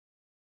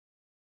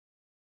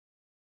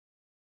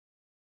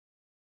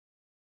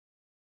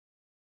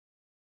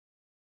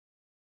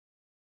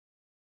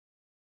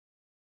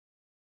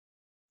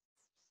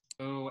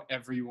Hello,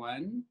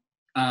 everyone,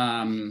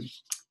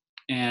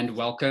 and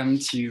welcome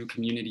to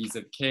Communities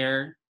of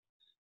Care,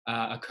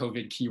 a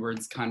COVID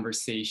keywords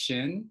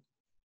conversation.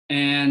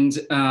 And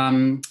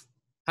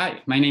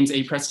hi, my name's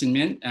A. Preston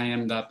Mint. I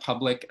am the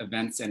Public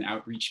Events and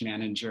Outreach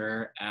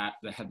Manager at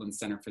the Headland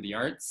Center for the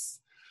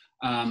Arts.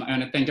 I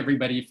want to thank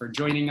everybody for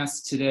joining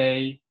us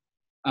today.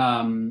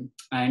 I'm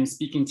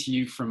speaking to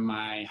you from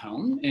my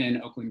home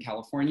in Oakland,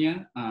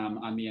 California,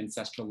 on the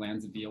ancestral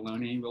lands of the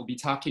Ohlone. We'll be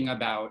talking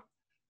about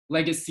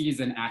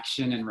legacies and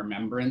action and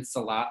remembrance a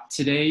lot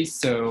today.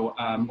 So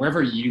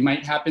wherever you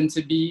might happen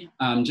to be,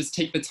 just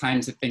take the time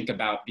to think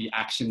about the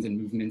actions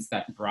and movements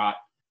that brought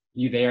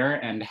you there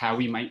and how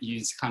we might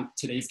use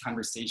today's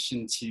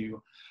conversation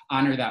to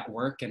honor that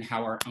work and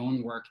how our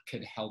own work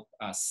could help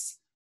us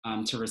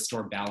to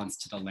restore balance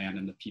to the land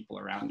and the people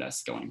around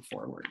us going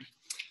forward.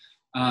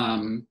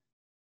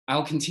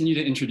 I'll continue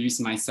to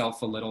introduce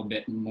myself a little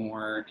bit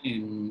more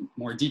in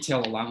more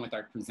detail along with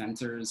our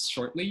presenters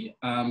shortly.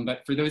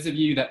 But for those of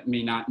you that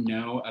may not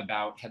know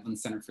about Headland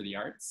Center for the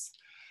Arts,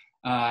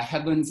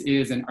 Headlands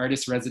is an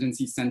artist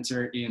residency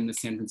center in the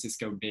San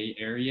Francisco Bay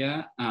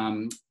Area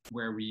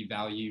where we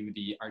value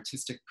the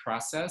artistic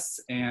process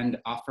and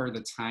offer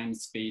the time,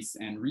 space,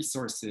 and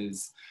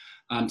resources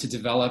to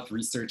develop,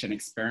 research, and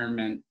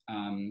experiment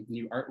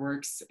new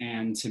artworks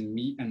and to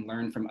meet and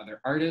learn from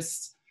other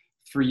artists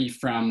free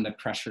from the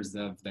pressures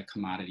of the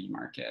commodity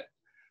market.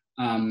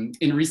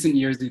 In recent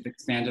years, we've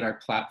expanded our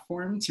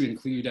platform to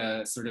include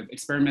a sort of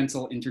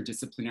experimental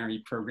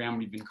interdisciplinary program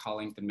we've been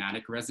calling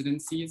thematic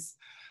residencies.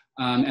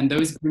 And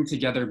those bring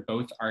together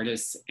both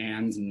artists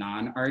and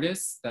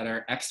non-artists that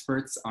are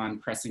experts on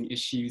pressing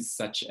issues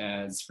such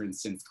as, for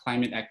instance,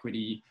 climate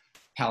equity,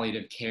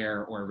 palliative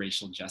care, or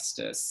racial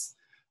justice.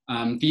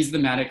 These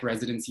thematic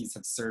residencies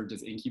have served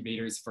as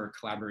incubators for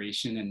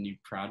collaboration and new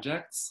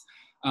projects.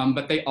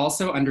 But they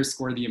also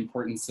underscore the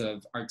importance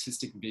of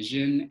artistic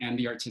vision and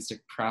the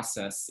artistic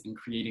process in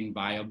creating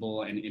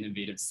viable and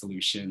innovative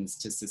solutions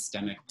to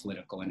systemic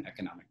political and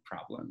economic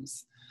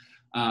problems.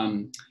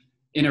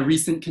 In a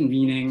recent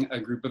convening, a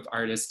group of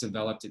artists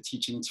developed a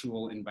teaching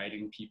tool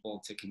inviting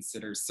people to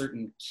consider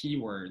certain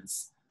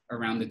keywords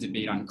around the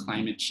debate on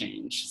climate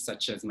change,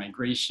 such as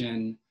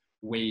migration,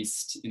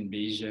 waste,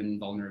 invasion,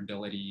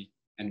 vulnerability,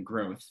 and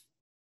growth.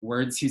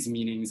 Words whose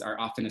meanings are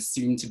often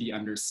assumed to be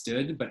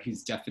understood, but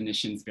whose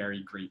definitions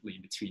vary greatly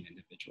between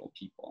individual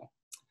people.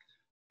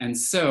 And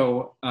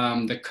so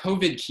the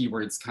COVID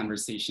keywords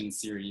conversation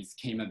series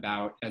came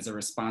about as a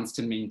response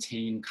to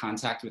maintain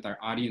contact with our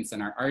audience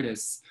and our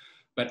artists,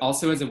 but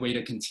also as a way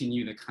to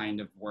continue the kind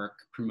of work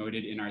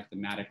promoted in our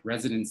thematic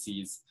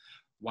residencies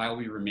while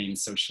we remain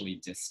socially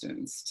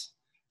distanced.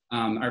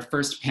 Our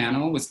first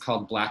panel was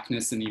called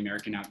Blackness in the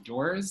American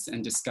Outdoors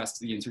and discussed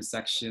the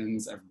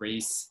intersections of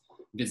race,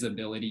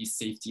 visibility,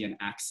 safety, and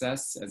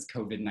access as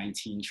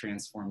COVID-19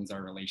 transforms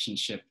our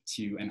relationship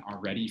to an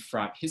already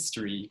fraught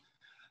history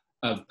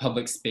of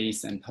public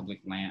space and public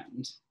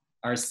land.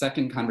 Our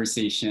second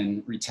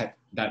conversation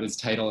that was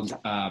titled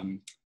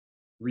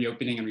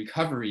Reopening and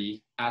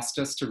Recovery asked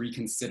us to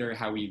reconsider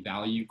how we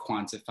value,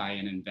 quantify,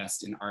 and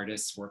invest in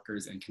artists,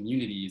 workers, and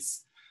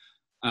communities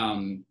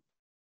under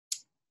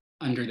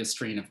the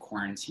strain of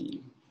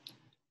quarantine.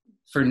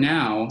 For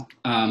now,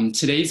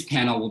 today's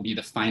panel will be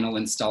the final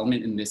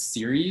installment in this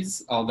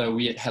series, although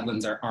we at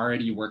Headlands are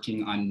already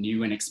working on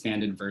new and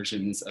expanded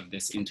versions of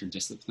this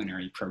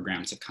interdisciplinary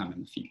program to come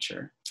in the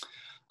future.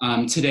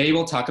 Today,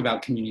 we'll talk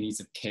about communities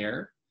of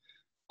care,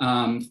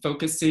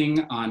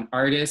 focusing on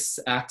artists,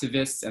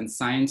 activists, and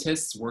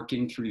scientists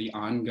working through the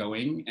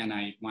ongoing, and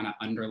I want to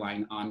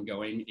underline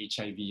ongoing,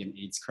 HIV and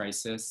AIDS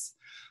crisis.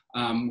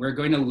 We're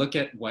going to look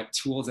at what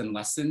tools and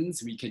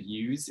lessons we could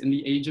use in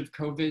the age of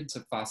COVID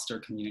to foster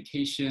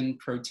communication,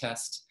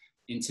 protest,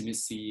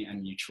 intimacy,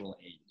 and mutual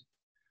aid.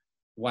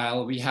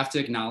 While we have to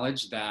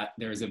acknowledge that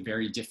there's a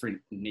very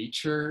different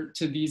nature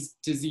to these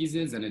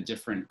diseases and a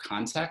different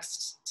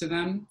context to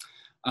them,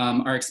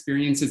 our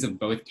experiences of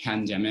both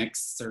pandemics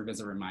serve as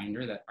a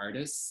reminder that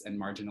artists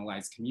and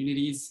marginalized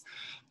communities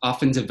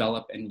often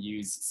develop and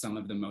use some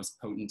of the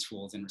most potent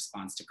tools in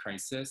response to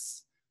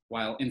crisis,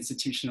 while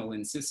institutional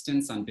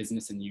insistence on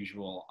business as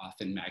usual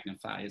often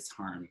magnifies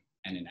harm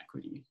and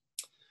inequity.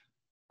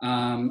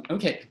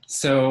 Okay,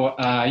 so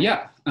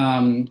now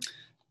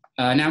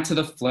to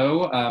the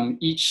flow.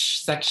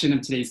 Each section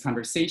of today's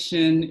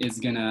conversation is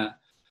gonna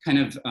kind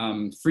of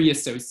free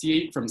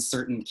associate from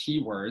certain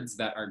keywords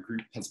that our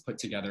group has put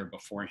together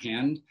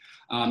beforehand.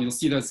 You'll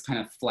see those kind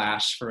of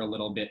flash for a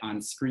little bit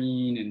on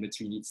screen in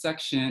between each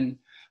section.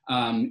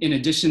 In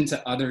addition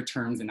to other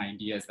terms and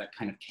ideas that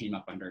kind of came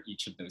up under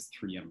each of those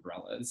three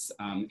umbrellas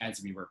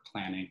as we were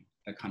planning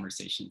the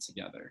conversation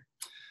together.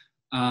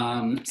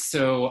 I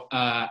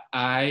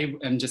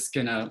am just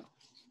gonna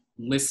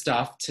list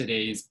off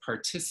today's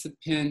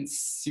participants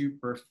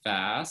super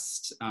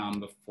fast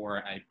before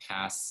I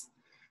pass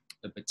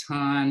the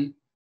baton.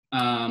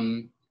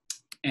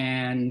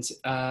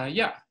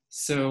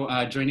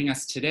 Joining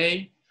us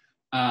today,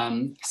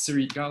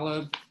 Sarit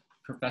Golub,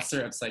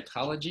 professor of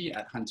psychology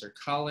at Hunter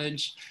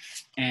College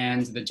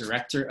and the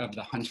director of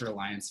the Hunter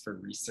Alliance for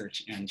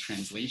Research and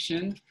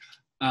Translation.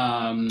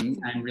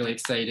 I'm really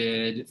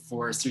excited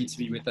for Sri to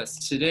be with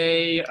us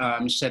today,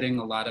 shedding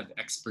a lot of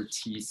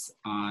expertise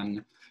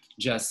on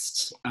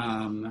just,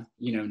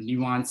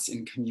 nuance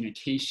in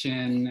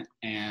communication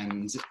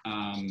and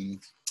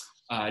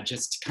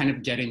just kind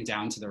of getting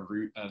down to the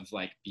root of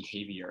like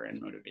behavior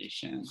and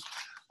motivation.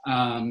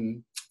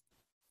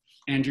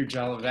 Andrew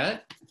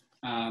Jolivet,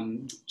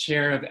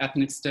 Chair of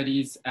Ethnic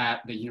Studies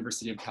at the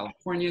University of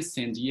California,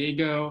 San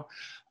Diego.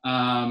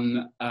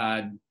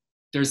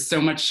 There's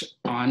so much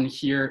on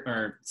here,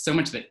 or so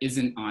much that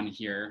isn't on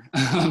here,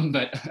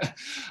 but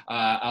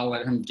I'll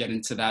let him get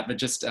into that. But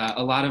just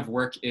a lot of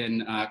work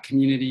in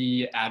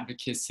community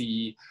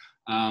advocacy,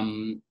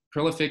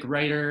 prolific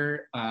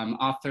writer,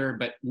 author,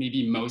 but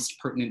maybe most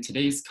pertinent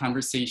today's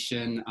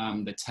conversation,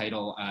 the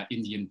title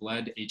Indian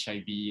Blood,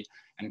 HIV,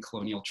 and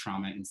Colonial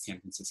Trauma in San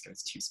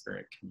Francisco's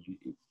Two-Spirit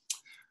Community.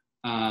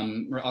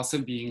 We're also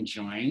being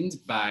joined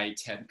by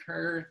Ted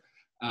Kerr,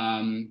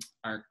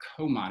 our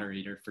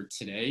co-moderator for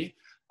today,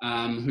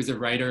 who's a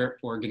writer,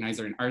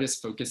 organizer, and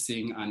artist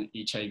focusing on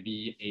HIV,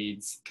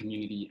 AIDS,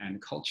 community,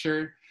 and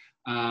culture,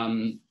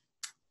 and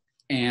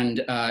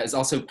is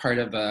also part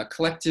of a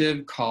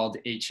collective called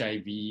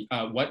HIV,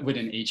 What Would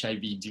an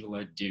HIV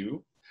Doula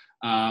Do?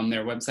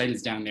 Their website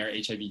is down there,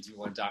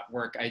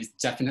 hivdoula.org. I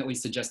definitely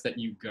suggest that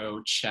you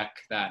go check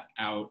that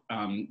out.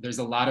 There's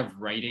a lot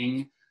of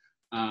writing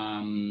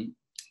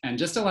and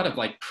just a lot of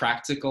like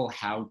practical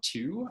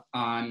how-to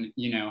on,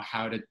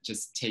 how to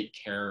just take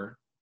care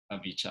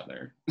of each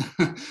other.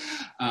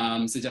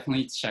 So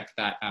definitely check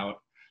that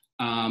out.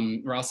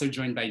 We're also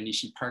joined by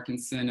Nishi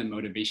Parkinson, a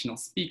motivational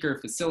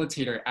speaker,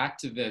 facilitator,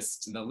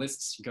 activist. The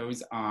list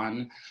goes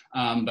on,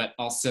 but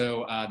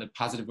also the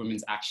Positive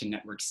Women's Action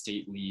Network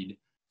state lead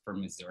for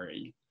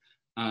Missouri.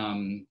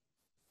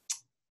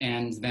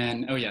 And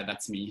then, oh yeah,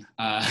 that's me.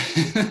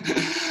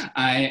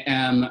 I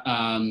am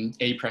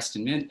A.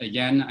 Preston Mint.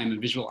 Again, I'm a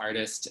visual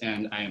artist,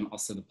 and I am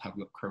also the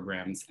public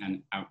programs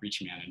and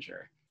outreach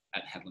manager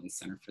at Headland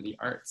Center for the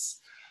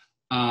Arts.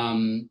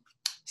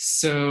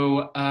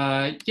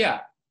 Yeah,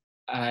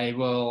 I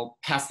will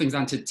pass things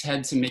on to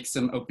Ted to make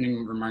some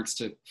opening remarks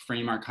to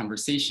frame our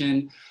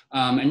conversation.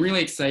 I'm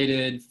really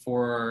excited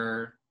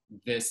for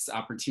this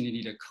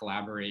opportunity to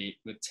collaborate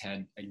with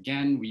Ted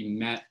again. We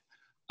met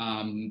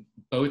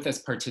both as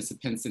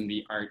participants in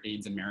the Art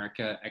AIDS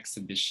America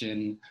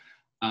exhibition,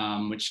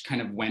 which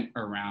kind of went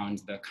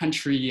around the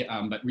country,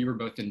 but we were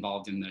both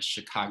involved in the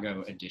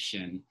Chicago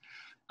edition.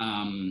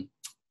 Yeah,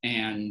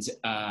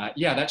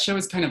 that show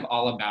is kind of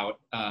all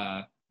about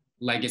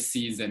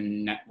legacies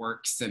and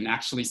networks, and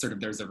actually sort of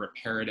there's a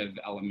reparative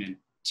element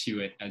to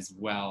it as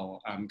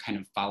well, kind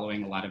of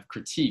following a lot of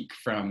critique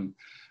from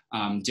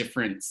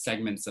different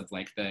segments of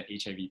like the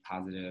HIV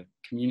positive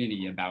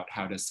community about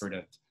how to sort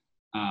of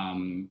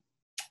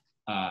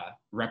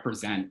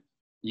represent,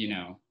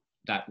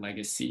 that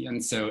legacy.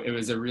 And so it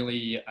was a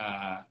really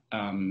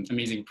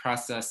amazing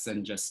process,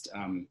 and just,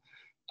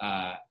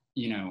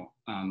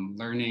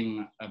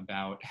 learning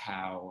about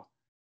how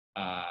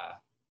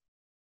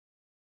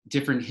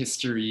different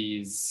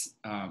histories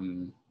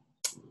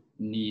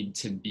need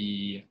to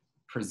be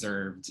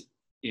preserved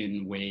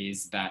in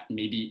ways that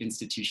maybe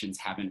institutions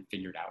haven't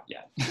figured out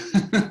yet.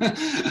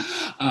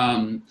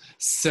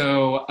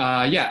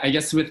 Yeah, I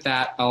guess with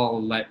that,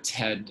 I'll let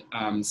Ted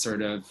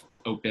sort of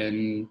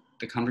open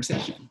the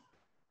conversation.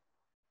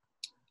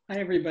 Hi,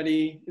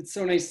 everybody. It's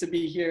so nice to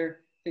be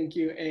here. Thank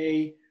you,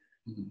 A.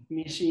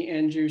 Nishi,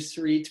 Andrew,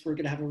 Sarit. We're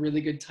going to have a really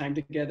good time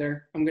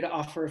together. I'm going to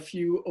offer a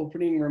few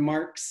opening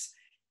remarks.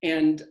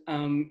 And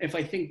if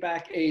I think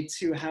back, A,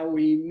 to how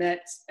we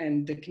met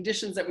and the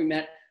conditions that we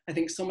met, I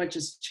think so much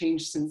has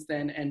changed since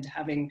then, and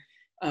having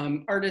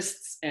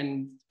artists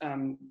and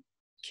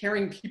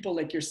caring people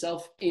like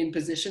yourself in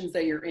positions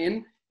that you're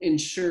in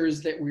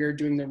ensures that we are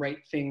doing the right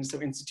things so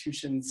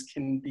institutions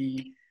can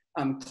be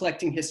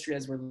collecting history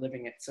as we're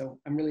living it. So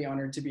I'm really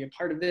honored to be a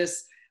part of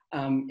this.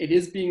 It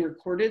is being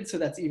recorded, so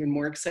that's even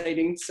more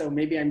exciting. So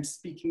maybe I'm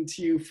speaking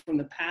to you from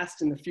the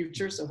past and the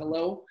future, so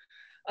hello.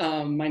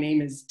 My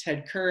name is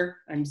Ted Kerr.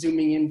 I'm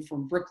zooming in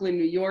from Brooklyn,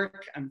 New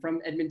York. I'm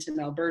from Edmonton,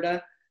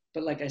 Alberta.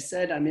 But like I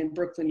said, I'm in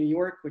Brooklyn, New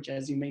York, which,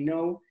 as you may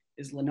know,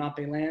 is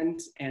Lenape land.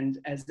 And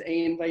as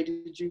A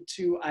invited you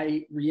to,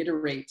 I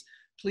reiterate,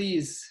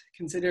 please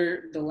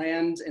consider the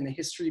land and the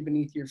history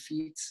beneath your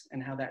feet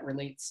and how that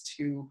relates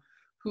to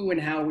who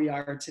and how we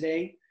are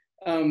today.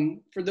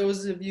 For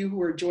those of you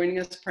who are joining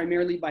us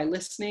primarily by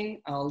listening,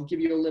 I'll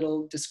give you a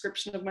little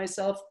description of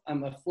myself.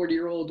 I'm a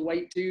 40-year-old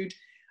white dude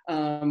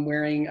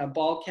wearing a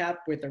ball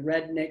cap with a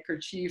red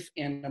neckerchief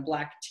and a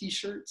black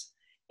t-shirt.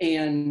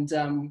 And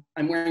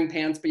I'm wearing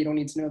pants, but you don't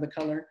need to know the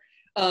color.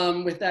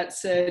 With that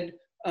said,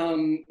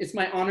 it's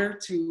my honor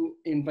to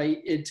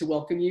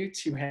welcome you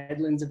to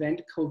Headland's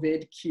event,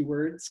 COVID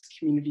Keywords,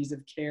 Communities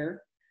of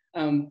Care.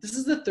 This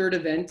is the third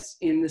event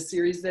in the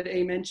series that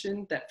A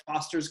mentioned that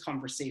fosters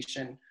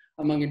conversation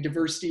among a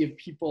diversity of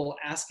people,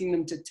 asking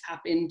them to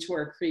tap into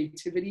our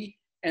creativity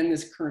and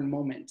this current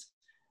moment.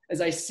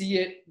 As I see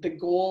it, the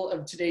goal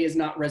of today is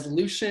not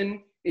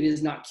resolution. It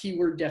is not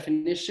keyword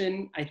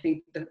definition. I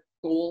think the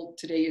goal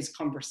today is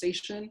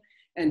conversation,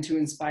 and to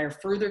inspire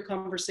further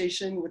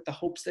conversation with the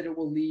hopes that it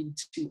will lead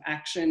to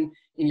action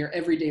in your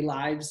everyday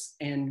lives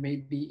and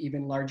maybe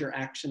even larger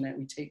action that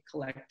we take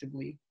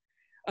collectively.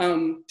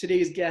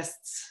 Today's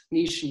guests,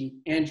 Nishi,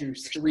 Andrew,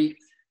 Sarit,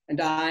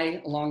 and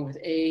I, along with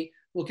A,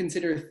 will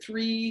consider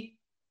 3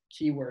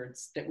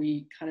 keywords that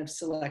we kind of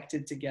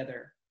selected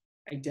together: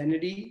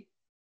 identity,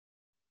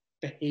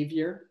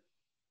 behavior,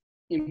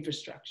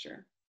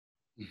 infrastructure.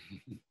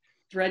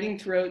 Threading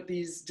throughout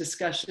these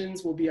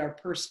discussions will be our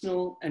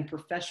personal and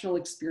professional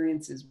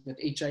experiences with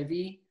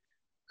HIV,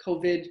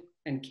 COVID,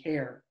 and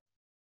care.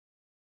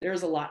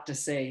 There's a lot to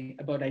say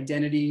about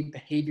identity,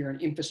 behavior,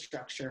 and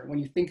infrastructure when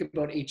you think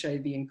about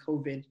HIV and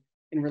COVID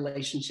in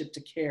relationship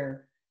to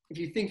care. If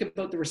you think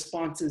about the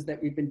responses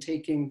that we've been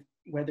taking,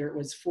 whether it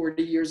was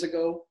 40 years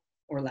ago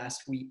or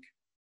last week.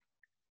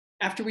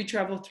 After we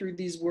travel through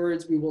these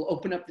words, we will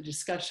open up the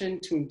discussion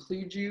to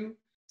include you.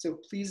 So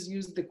please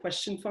use the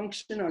question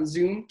function on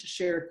Zoom to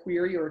share a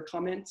query or a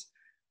comment.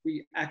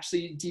 We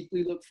actually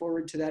deeply look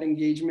forward to that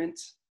engagement.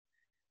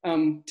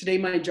 Today,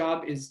 my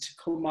job is to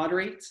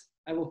co-moderate.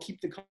 I will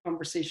keep the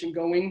conversation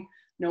going,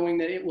 knowing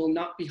that it will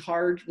not be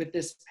hard with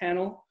this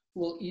panel.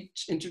 We'll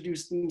each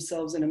introduce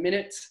themselves in a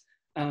minute.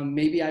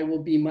 Maybe I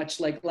will be much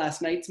like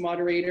last night's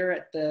moderator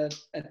at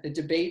the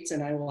debate,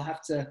 and I will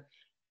have to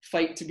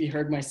fight to be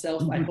heard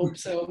myself. I hope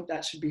so.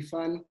 That should be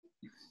fun.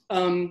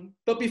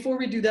 But before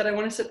we do that, I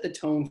want to set the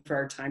tone for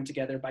our time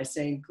together by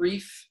saying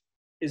grief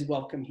is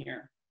welcome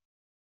here.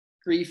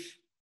 Grief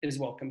is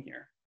welcome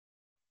here.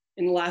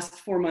 In the last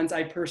 4 months,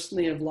 I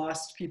personally have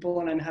lost people,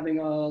 and I'm having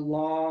a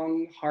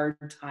long, hard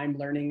time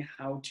learning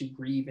how to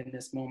grieve in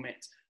this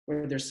moment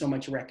where there's so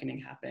much reckoning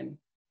happen.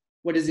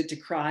 What is it to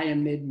cry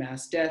amid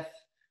mass death?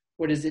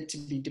 What is it to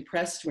be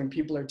depressed when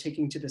people are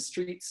taking to the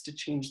streets to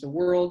change the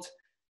world?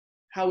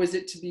 How is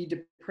it to be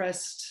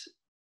depressed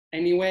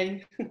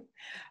anyway?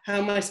 How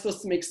am I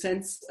supposed to make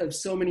sense of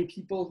so many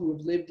people who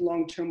have lived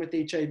long-term with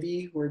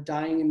HIV, who are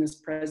dying in this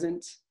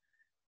present?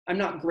 I'm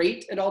not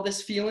great at all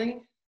this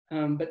feeling,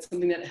 but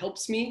something that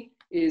helps me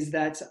is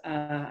that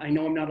I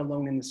know I'm not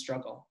alone in the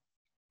struggle.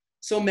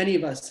 So many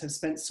of us have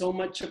spent so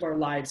much of our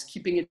lives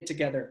keeping it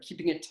together,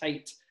 keeping it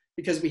tight,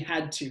 because we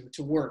had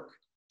to work,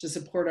 to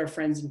support our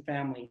friends and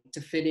family,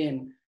 to fit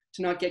in,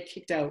 to not get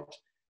kicked out.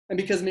 And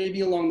because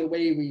maybe along the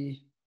way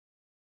we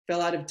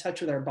fell out of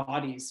touch with our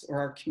bodies or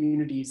our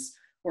communities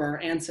or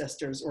our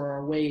ancestors or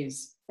our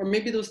ways, or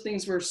maybe those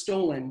things were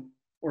stolen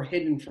or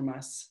hidden from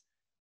us.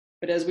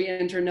 But as we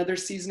enter another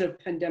season of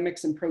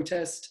pandemics and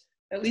protest,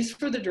 at least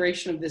for the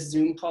duration of this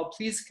Zoom call,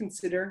 please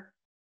consider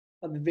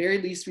the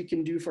very least we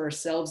can do for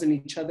ourselves and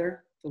each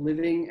other, the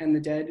living and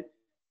the dead,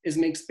 is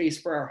make space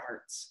for our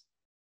hearts.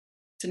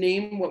 To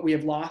name what we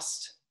have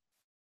lost,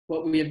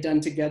 what we have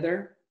done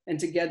together, and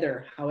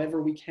together,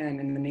 however we can,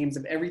 in the names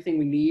of everything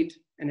we need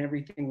and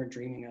everything we're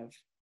dreaming of.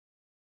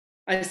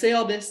 I say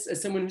all this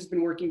as someone who's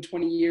been working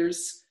 20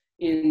 years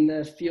in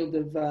the field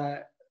of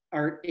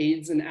art,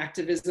 AIDS, and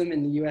activism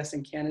in the US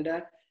and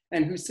Canada,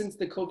 and who since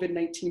the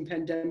COVID-19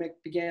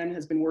 pandemic began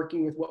has been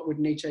working with What Would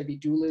an HIV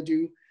Doula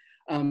Do,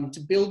 to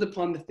build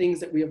upon the things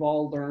that we have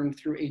all learned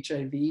through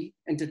HIV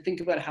and to think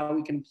about how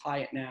we can apply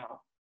it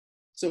now.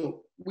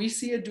 So we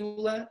see a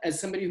doula as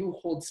somebody who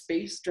holds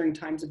space during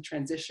times of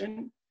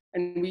transition,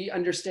 and we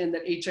understand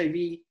that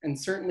HIV and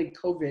certainly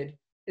COVID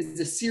is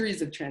a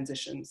series of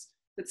transitions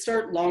that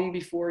start long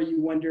before you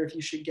wonder if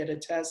you should get a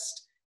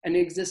test and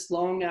exist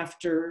long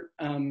after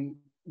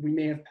we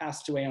may have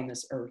passed away on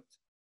this earth.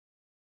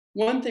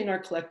 One thing our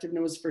collective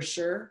knows for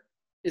sure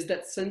is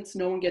that since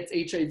no one gets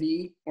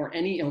HIV or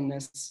any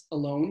illness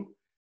alone,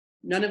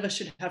 none of us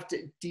should have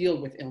to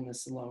deal with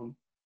illness alone.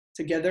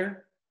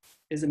 Together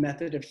is a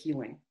method of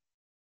healing.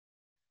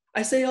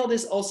 I say all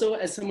this also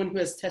as someone who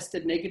has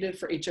tested negative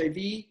for HIV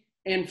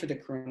and for the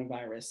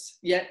coronavirus,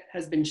 yet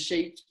has been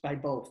shaped by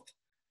both.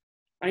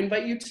 I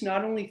invite you to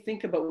not only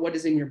think about what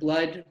is in your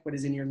blood, what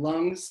is in your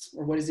lungs,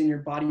 or what is in your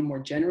body more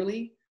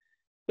generally,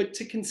 but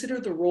to consider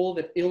the role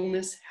that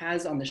illness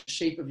has on the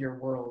shape of your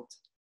world.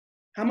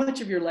 How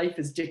much of your life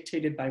is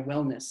dictated by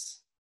wellness,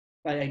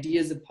 by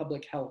ideas of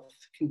public health,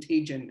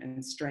 contagion,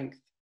 and strength?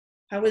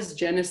 How has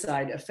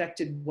genocide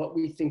affected what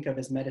we think of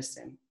as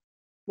medicine?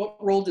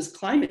 What role does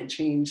climate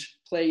change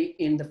play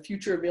in the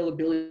future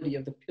availability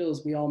of the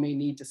pills we all may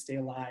need to stay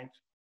alive?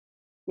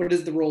 What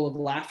is the role of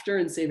laughter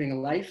in saving a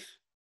life?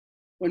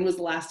 When was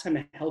the last time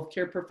a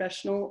healthcare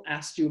professional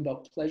asked you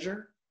about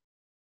pleasure?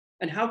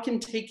 And how can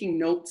taking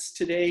notes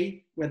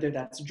today, whether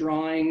that's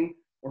drawing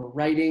or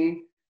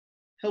writing,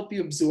 help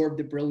you absorb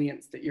the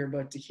brilliance that you're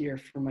about to hear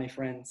from my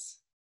friends?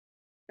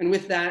 And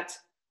with that,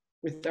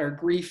 with our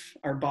grief,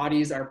 our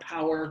bodies, our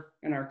power,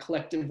 and our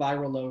collective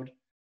viral load,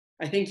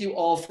 I thank you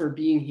all for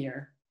being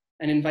here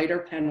and invite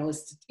our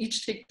panelists to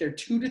each take their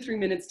 2 to 3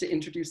 minutes to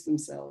introduce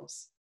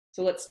themselves.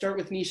 So let's start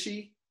with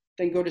Nishi,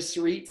 then go to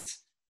Sarit,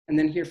 and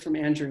then hear from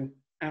Andrew.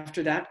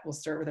 After that, we'll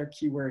start with our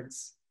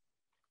keywords.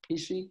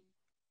 Nishi?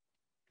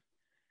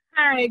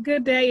 All right,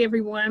 good day,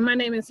 everyone. My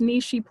name is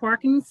Nishi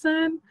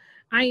Parkinson.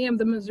 I am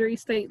the Missouri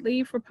State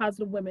Lead for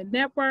Positive Women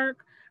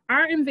Network.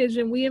 We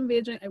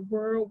envision a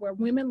world where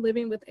women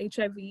living with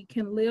HIV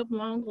can live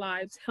long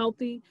lives,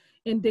 healthy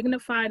and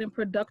dignified and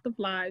productive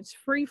lives,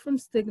 free from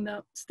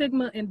stigma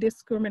and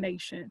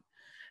discrimination.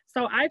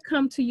 So I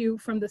come to you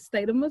from the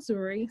state of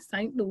Missouri,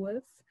 St.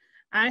 Louis.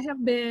 I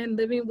have been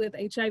living with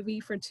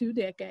HIV for 2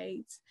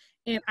 decades,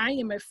 and I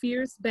am a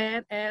fierce,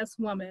 badass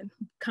woman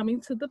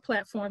coming to the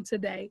platform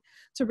today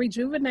to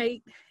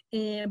rejuvenate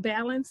and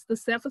balance the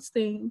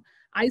self-esteem,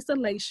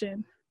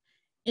 isolation,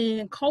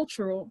 and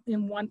cultural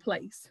in one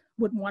place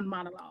with one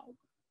monologue.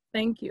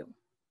 Thank you.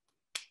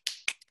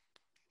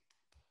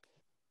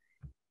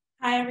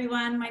 Hi,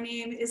 everyone. My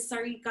name is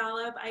Sarit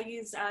Golub. I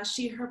use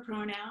she, her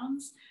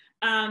pronouns.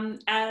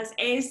 As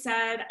A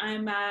said,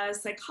 I'm a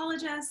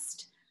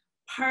psychologist.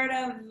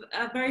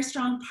 A very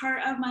strong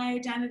part of my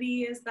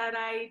identity is that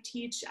I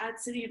teach at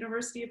City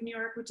University of New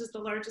York, which is the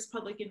largest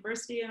public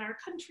university in our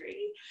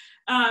country.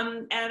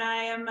 And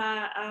I am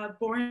a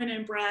born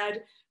and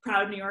bred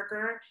proud New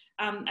Yorker.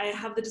 I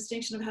have the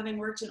distinction of having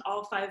worked in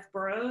all 5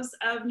 boroughs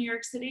of New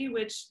York City,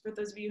 which for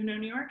those of you who know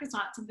New York, is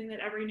not something that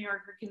every New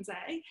Yorker can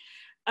say.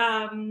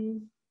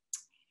 And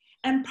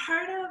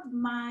part of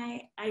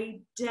my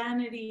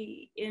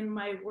identity in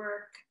my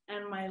work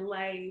and my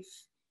life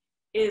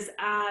is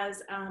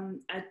as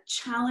a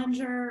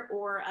challenger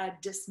or a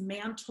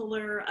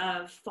dismantler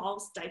of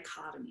false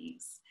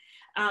dichotomies.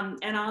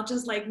 And I'll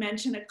just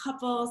mention a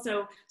couple.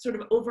 So sort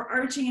of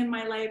overarching in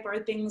my life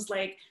are things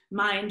like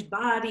mind,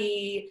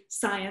 body,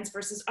 science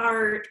versus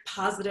art,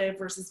 positive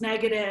versus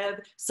negative,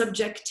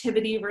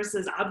 subjectivity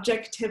versus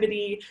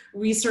objectivity,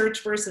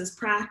 research versus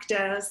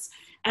practice.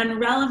 And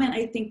relevant,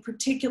 I think,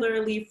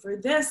 particularly for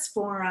this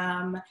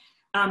forum,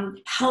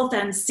 health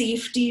and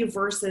safety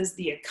versus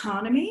the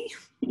economy,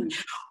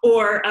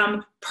 or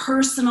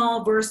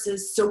personal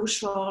versus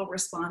social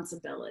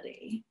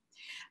responsibility.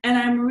 And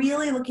I'm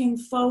really looking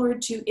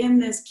forward to, in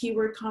this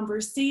keyword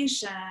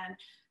conversation,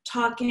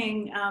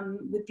 talking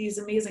with these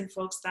amazing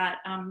folks that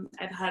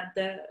I've had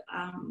the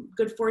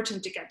good fortune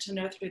to get to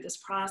know through this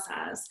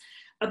process,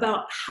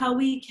 about how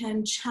we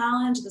can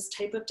challenge this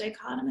type of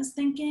dichotomous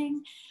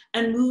thinking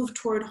and move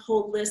toward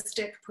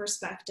holistic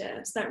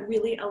perspectives that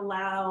really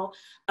allow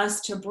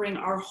us to bring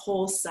our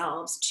whole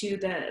selves to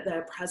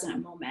the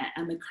present moment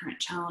and the current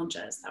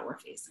challenges that we're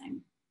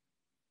facing.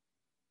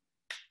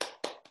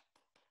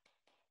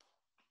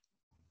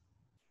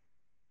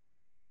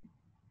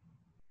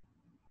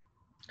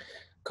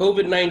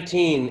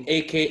 COVID-19,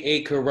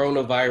 AKA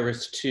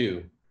coronavirus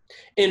 2.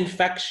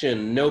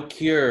 Infection, no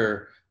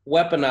cure,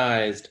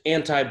 weaponized,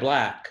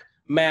 anti-Black,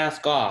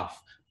 mask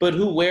off. But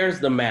who wears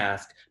the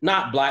mask?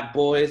 Not Black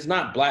boys,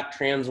 not Black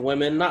trans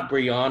women, not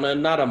Brianna,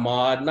 not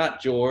Ahmaud,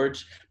 not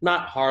George,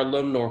 not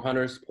Harlem, nor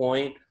Hunters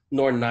Point,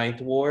 nor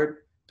Ninth Ward.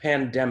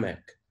 Pandemic.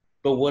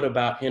 But what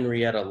about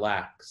Henrietta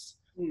Lacks?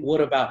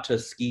 What about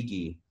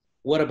Tuskegee?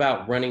 What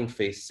about running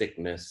face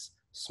sickness,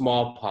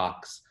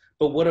 smallpox?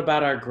 But what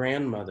about our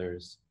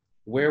grandmothers?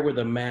 Where were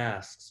the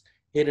masks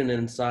hidden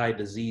inside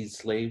diseased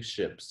slave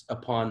ships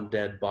upon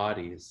dead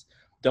bodies?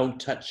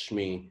 Don't touch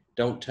me,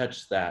 don't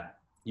touch that.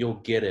 You'll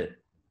get it.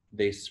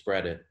 They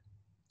spread it.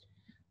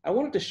 I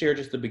wanted to share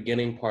just the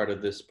beginning part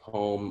of this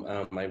poem.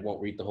 I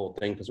won't read the whole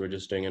thing because we're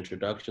just doing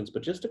introductions,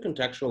 but just to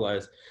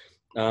contextualize,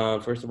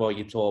 first of all,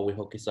 Yitol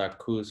Wihokisak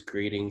Kuz,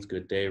 greetings,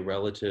 good day,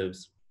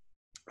 relatives.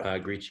 I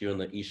greet you in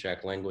the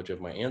Ishak language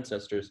of my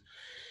ancestors.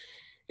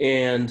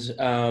 And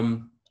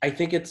I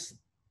think it's,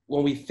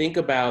 when we think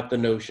about the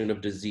notion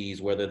of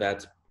disease, whether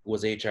that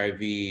was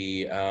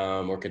HIV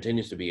or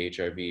continues to be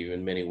HIV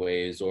in many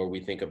ways, or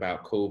we think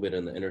about COVID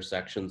and the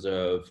intersections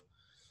of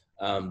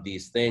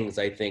these things,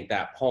 I think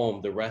that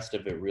poem, the rest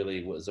of it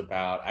really was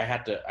about,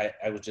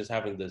 I was just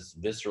having this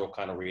visceral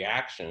kind of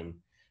reaction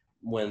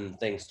when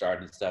things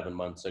started 7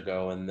 months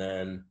ago, and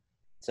then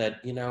said,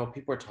 you know,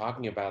 people are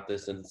talking about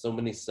this in so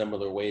many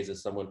similar ways.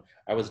 As someone,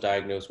 I was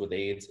diagnosed with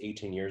AIDS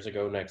 18 years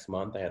ago next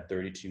month. I had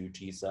 32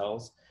 T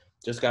cells.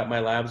 Just got my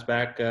labs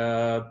back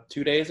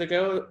 2 days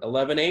ago,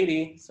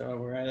 1180. So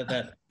we're right at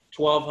that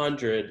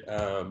 1200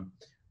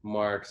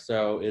 mark.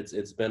 So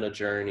it's been a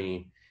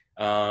journey.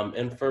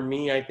 And for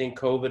me, I think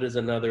COVID is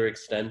another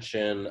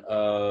extension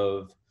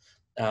of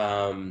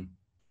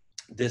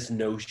this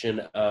notion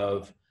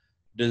of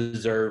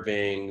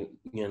deserving,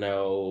 you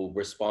know,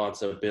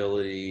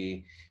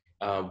 responsibility,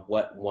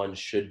 what one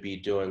should be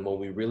doing, when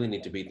we really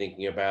need to be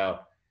thinking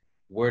about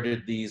where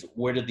did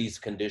these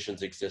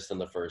conditions exist in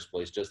the first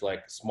place, just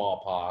like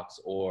smallpox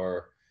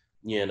or,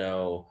 you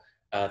know,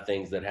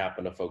 things that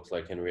happen to folks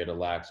like Henrietta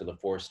Lacks, or the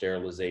forced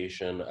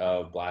sterilization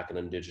of Black and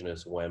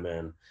Indigenous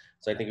women.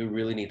 So I think we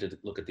really need to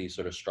look at these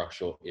sort of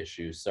structural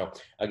issues. So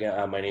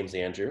again, my name's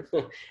Andrew,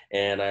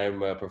 and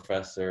I'm a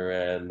professor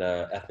in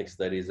ethnic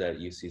studies at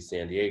UC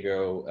San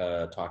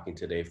Diego, talking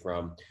today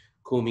from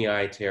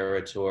Kumeyaay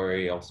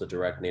territory, also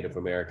direct Native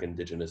American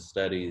Indigenous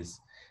Studies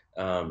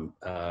at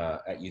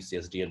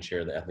UCSD, and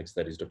chair of the Ethnic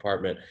Studies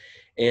Department.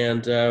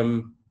 And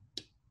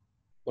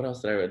what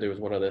else there was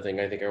one other thing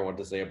I think I wanted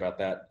to say about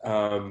that.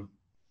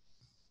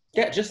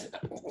 Yeah, just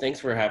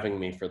thanks for having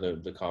me for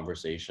the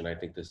conversation. I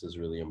think this is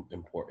really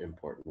important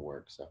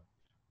work. So.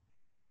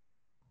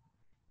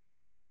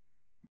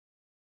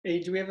 Hey,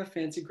 do we have a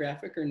fancy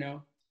graphic or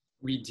no?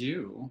 We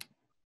do.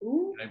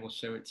 Ooh. I will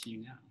show it to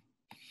you now.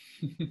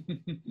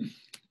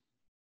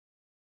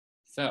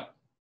 So.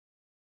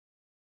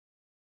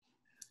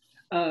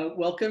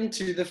 Welcome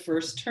to the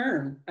first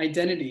term,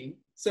 identity.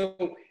 So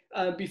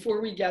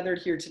before we gathered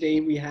here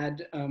today, we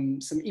had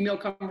some email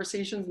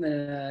conversations and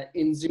then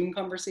in Zoom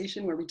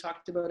conversation where we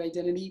talked about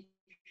identity.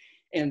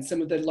 And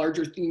some of the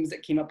larger themes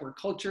that came up were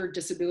culture,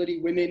 disability,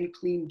 women,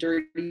 clean,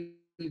 dirty,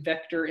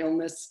 vector,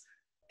 illness.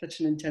 Such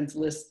an intense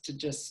list to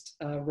just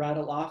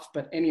rattle off,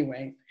 but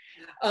anyway.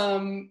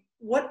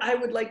 What I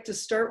would like to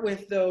start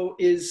with though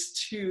is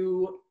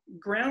to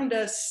ground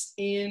us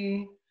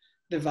in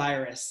the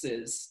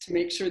viruses to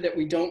make sure that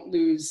we don't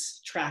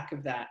lose track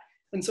of that.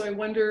 And so I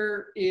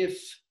wonder if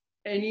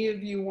any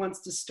of you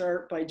wants to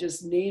start by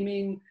just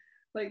naming,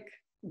 like,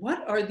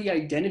 what are the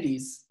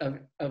identities of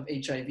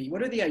HIV?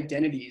 What are the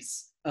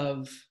identities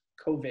of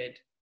COVID?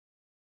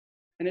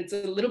 And it's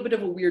a little bit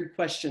of a weird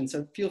question,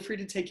 so feel free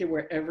to take it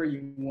wherever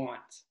you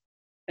want.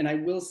 And I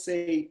will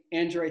say,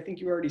 Andrew, I think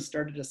you already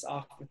started us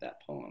off with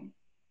that poem.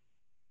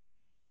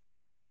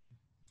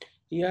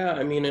 Yeah,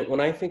 I mean, when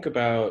I think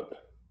about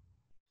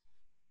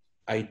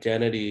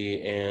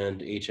identity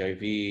and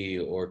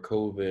HIV or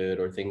COVID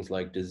or things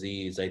like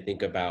disease, I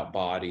think about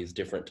bodies,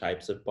 different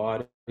types of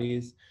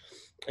bodies,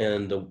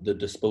 and the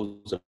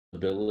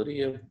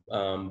disposability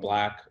of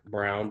Black,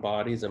 brown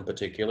bodies, in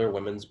particular,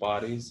 women's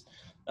bodies.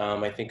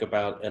 I think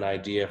about an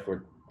idea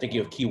for thinking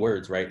of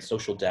keywords, right?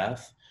 Social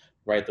death,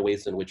 right? The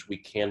ways in which we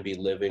can be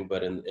living,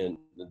 but in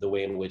the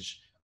way in which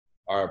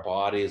our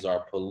bodies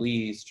are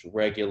policed,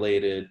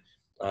 regulated,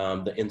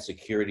 the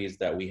insecurities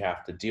that we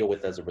have to deal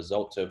with as a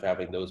result of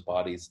having those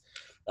bodies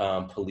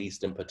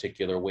policed in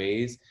particular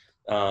ways,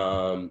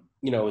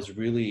 is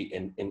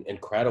really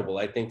incredible.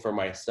 I think for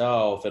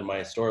myself and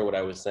my story, what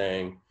I was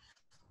saying,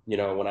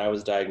 when I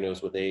was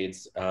diagnosed with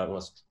AIDS, I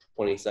was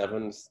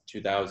 27,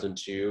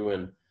 2002,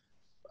 and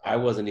I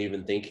wasn't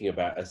even thinking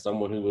about, as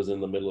someone who was in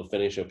the middle of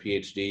finishing a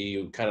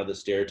PhD, kind of the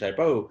stereotype,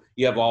 oh,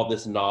 you have all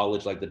this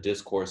knowledge, like the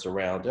discourse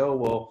around, oh,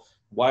 well,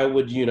 why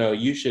would,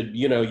 you should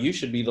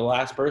be the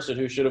last person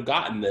who should have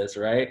gotten this,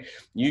 right?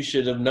 You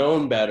should have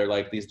known better,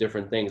 like these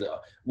different things,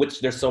 which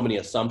there's so many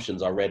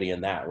assumptions already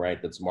in that,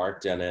 right? That's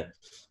marked in it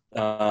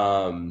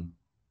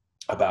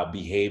about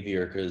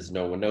behavior, because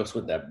no one knows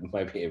what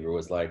my behavior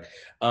was like.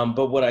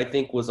 But what I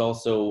think was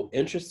also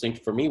interesting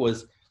for me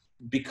was,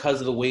 because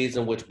of the ways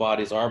in which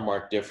bodies are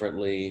marked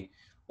differently,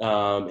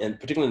 and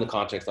particularly in the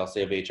context, I'll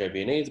say, of HIV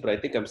and AIDS, but I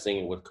think I'm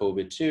seeing it with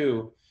COVID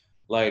too,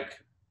 like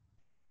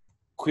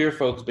queer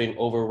folks being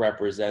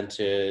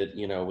overrepresented,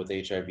 with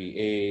HIV,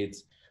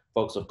 AIDS,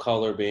 folks of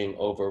color being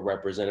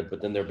overrepresented,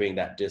 but then there being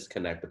that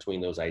disconnect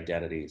between those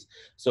identities.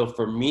 So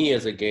for me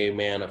as a gay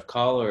man of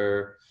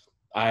color,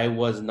 I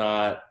was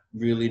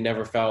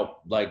never felt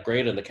like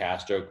great in the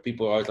Castro.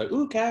 People are always like,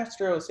 ooh,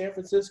 Castro, San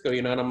Francisco,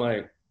 and I'm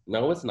like,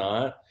 no, it's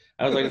not.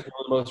 I was like, it's one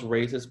of the most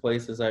racist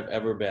places I've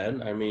ever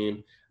been. I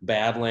mean,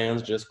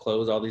 Badlands just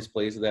closed all these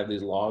places that have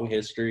these long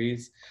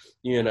histories,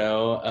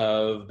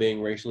 of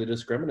being racially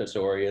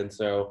discriminatory. And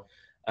so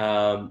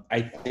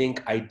I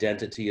think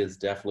identity is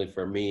definitely,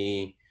 for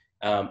me,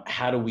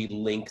 how do we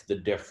link the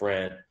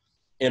different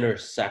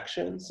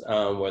intersections,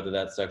 whether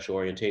that's sexual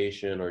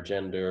orientation or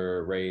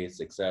gender,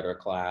 race, et cetera,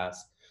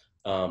 class,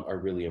 are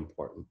really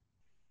important.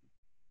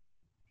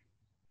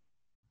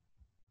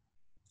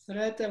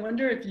 Sarat, I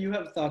wonder if you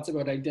have thoughts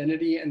about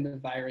identity and the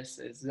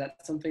viruses. Is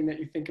that something that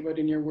you think about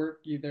in your work,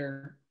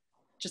 either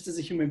just as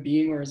a human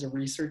being or as a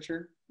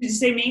researcher? Did you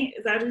say me?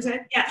 Is that what you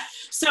said? Yeah.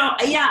 So,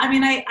 yeah, I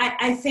mean,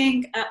 I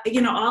think,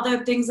 all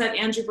the things that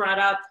Andrew brought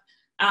up,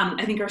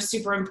 I think are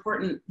super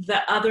important.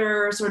 The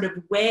other sort of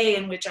way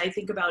in which I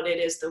think about it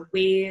is the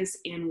ways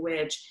in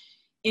which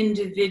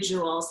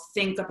individuals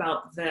think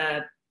about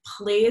the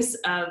place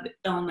of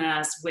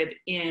illness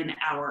within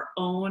our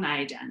own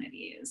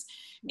identities.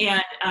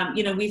 And,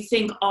 we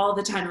think all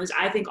the time,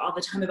 I think all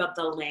the time about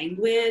the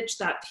language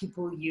that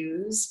people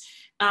use.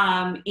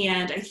 And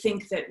I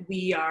think that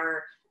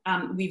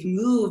we've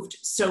moved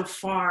so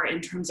far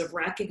in terms of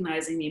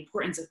recognizing the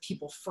importance of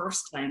people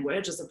first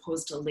language as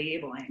opposed to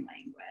labeling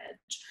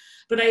language.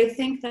 But I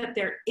think that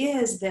there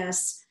is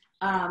this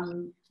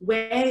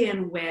way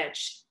in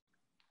which,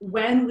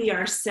 when we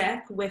are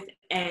sick with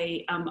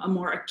a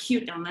more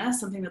acute illness,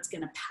 something that's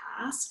going to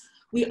pass,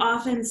 we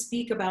often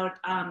speak about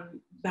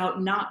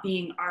not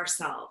being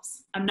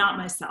ourselves. I'm not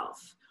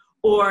myself.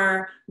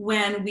 Or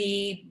when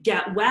we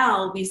get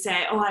well, we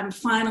say, oh, I'm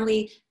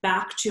finally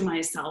back to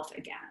myself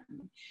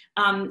again.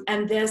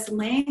 And this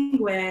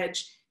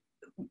language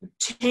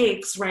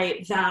takes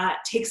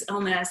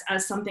illness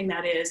as something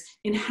that is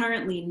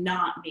inherently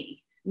not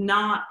me,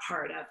 not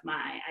part of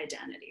my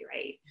identity,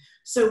 right?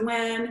 So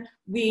when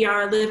we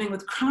are living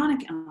with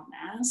chronic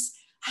illness,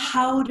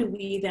 how do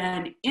we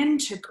then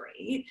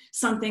integrate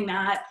something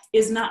that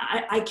is not,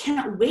 I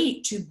can't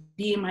wait to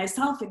be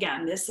myself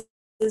again. This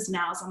is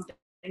now something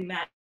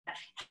that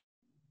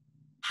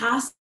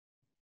has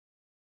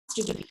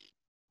to be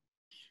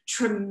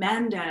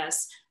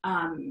tremendous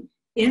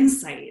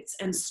insights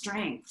and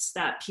strengths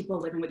that people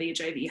living with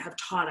HIV have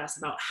taught us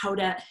about how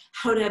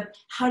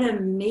to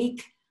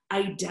make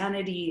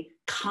identity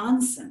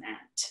consonant.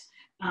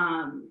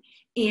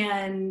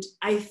 And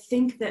I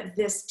think that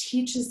this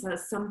teaches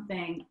us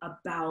something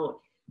about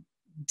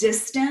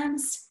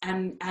distance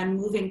and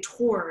moving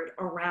toward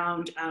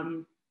around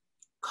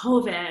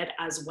COVID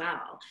as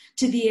well.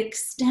 To the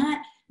extent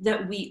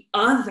that we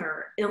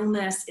other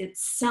illness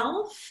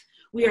itself,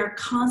 we are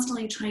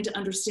constantly trying to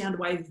understand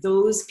why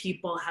those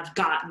people have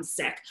gotten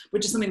sick,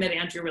 which is something that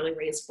Andrew really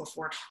raised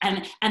before.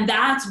 And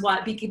that's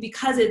what,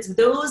 because it's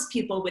those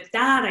people with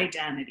that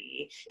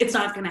identity, it's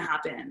not going to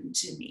happen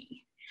to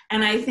me.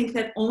 And I think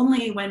that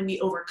only when we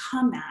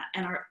overcome that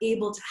and are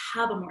able to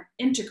have a more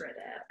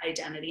integrative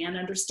identity and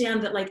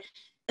understand that, like,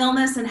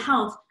 illness and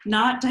health,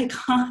 not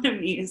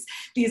dichotomies,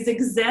 these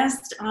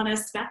exist on a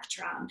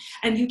spectrum.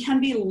 And you can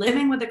be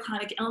living with a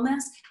chronic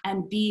illness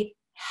and be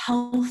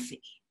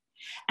healthy.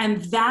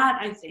 And that,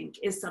 I think,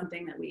 is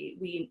something that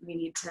we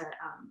need to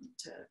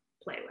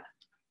play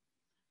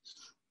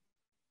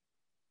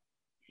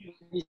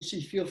with.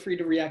 Nishi, feel free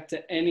to react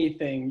to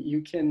anything.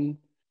 You can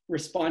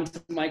respond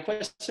to my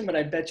question, but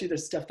I bet you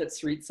there's stuff that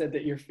Sreet said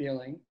that you're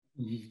feeling.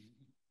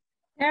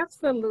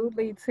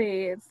 Absolutely,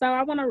 Ted. So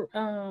I want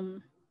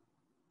to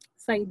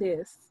say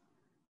this: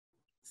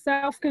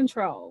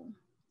 self-control,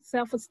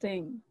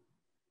 self-esteem,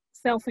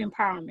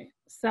 self-empowerment,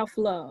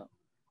 self-love,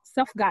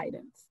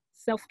 self-guidance,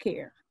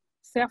 self-care,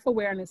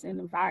 self-awareness and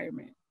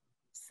environment,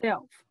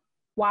 self,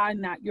 why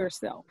not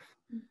yourself?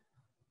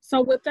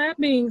 So with that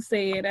being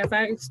said, as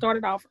I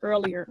started off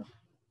earlier,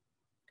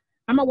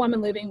 I'm a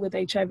woman living with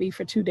HIV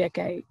for 2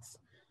 decades.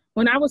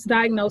 When I was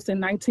diagnosed in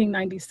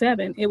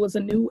 1997, it was a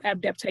new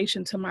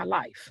adaptation to my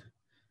life.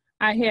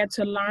 I had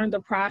to learn the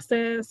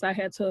process. I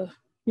had to,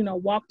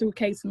 walk through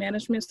case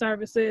management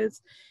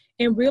services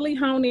and really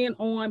hone in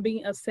on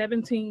being a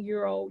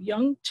 17-year-old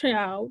young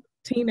child,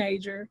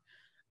 teenager,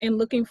 and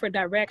looking for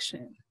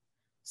direction.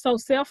 So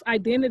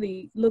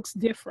self-identity looks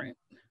different.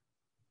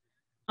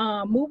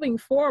 Moving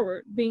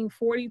forward, being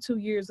 42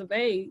 years of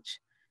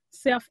age,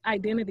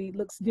 self-identity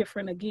looks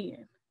different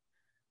again.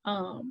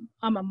 I'm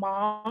a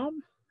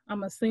mom,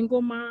 I'm a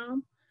single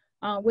mom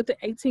with an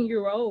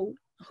 18-year-old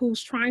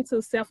who's trying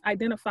to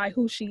self-identify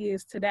who she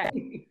is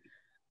today.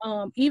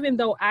 Even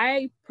though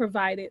I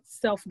provided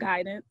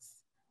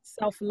self-guidance,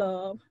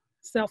 self-love,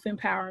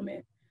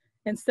 self-empowerment,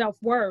 and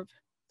self-worth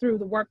through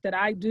the work that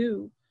I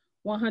do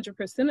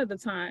 100% of the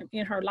time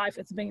in her life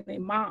as being a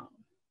mom.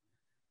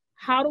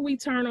 How do we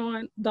turn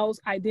on those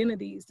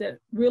identities that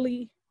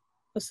really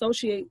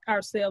associate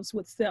ourselves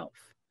with self?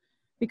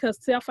 Because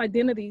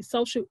self-identity,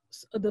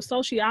 the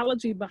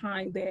sociology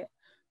behind that,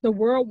 the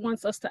world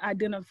wants us to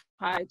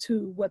identify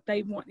to what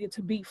they want it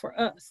to be for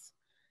us,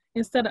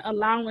 instead of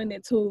allowing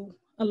it to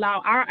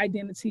allow our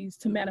identities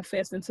to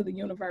manifest into the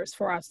universe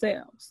for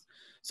ourselves.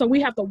 So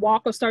we have to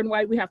walk a certain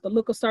way, we have to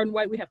look a certain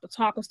way, we have to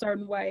talk a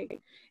certain way.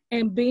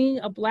 And being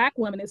a Black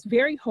woman, it's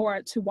very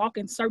hard to walk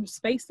in certain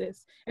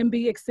spaces and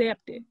be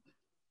accepted.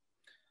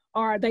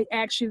 Or they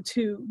ask you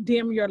to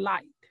dim your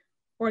light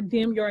or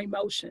dim your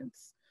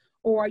emotions,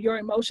 or your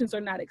emotions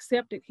are not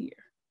accepted here.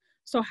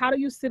 So how do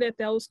you sit at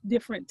those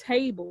different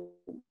tables,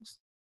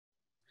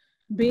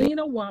 being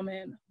a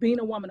woman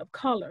of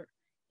color,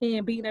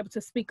 and being able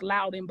to speak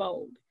loud and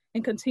bold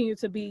and continue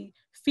to be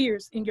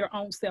fierce in your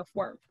own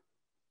self-worth?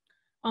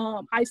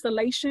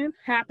 Isolation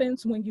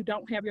happens when you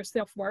don't have your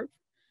self-worth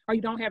or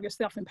you don't have your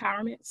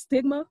self-empowerment.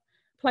 Stigma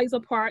plays a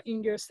part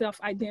in your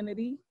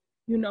self-identity.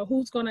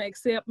 Who's gonna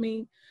accept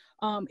me?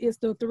 Is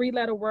the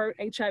 3-letter word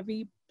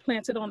HIV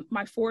planted on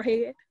my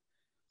forehead?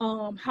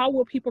 How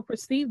will people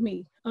perceive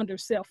me under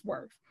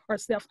self-worth or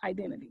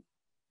self-identity?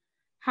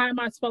 How am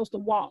I supposed to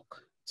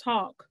walk,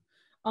 talk?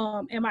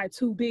 Am I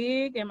too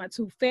big? Am I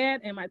too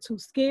fat? Am I too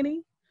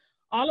skinny?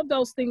 All of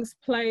those things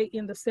play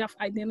in the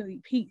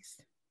self-identity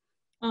piece.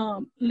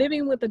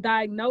 Living with the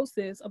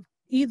diagnosis of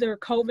either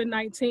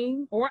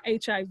COVID-19 or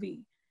HIV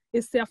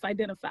is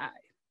self-identified.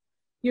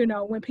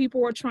 When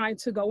people are trying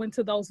to go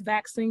into those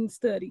vaccine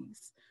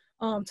studies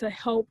to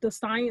help the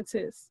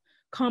scientists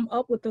come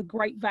up with a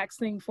great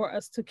vaccine for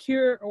us to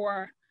cure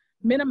or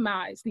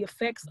minimize the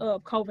effects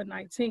of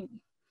COVID-19,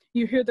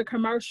 you hear the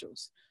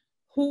commercials.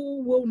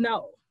 Who will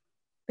know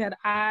that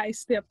I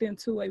stepped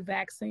into a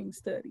vaccine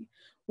study?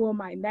 Will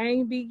my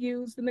name be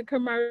used in the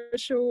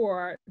commercial,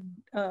 or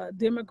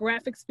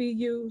demographics be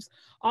used?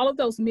 All of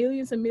those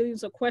millions and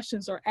millions of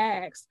questions are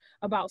asked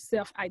about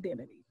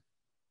self-identity.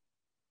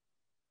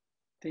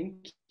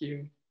 Thank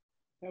you.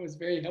 That was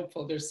very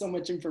helpful. There's so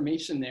much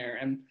information there.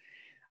 And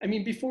I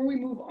mean, before we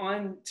move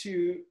on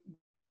to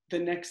the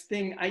next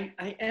thing, I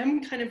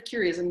am kind of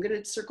curious. I'm going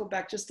to circle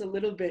back just a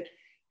little bit,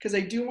 because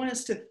I do want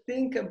us to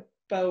think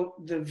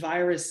about the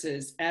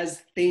viruses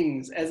as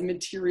things, as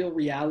material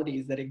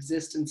realities that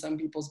exist in some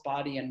people's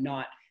body and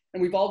not.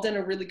 And we've all done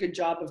a really good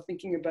job of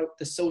thinking about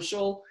the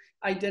social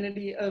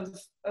identity of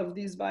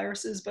these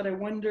viruses, but I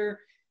wonder,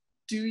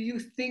 do you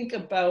think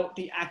about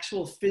the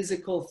actual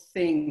physical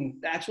thing,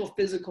 the actual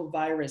physical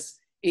virus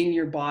in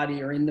your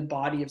body or in the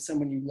body of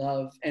someone you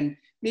love? And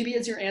maybe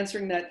as you're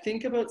answering that,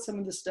 think about some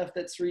of the stuff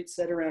that Sarit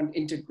said around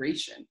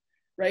integration,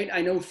 right?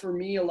 I know for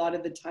me, a lot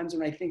of the times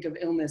when I think of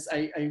illness,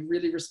 I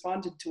really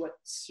responded to what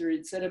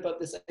Sarit said about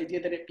this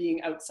idea that it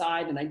being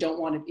outside and I don't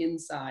want it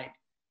inside.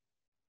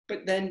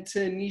 But then to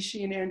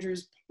Nishi and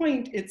Andrew's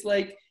point, it's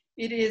like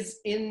it is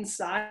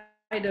inside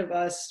of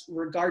us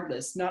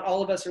regardless. Not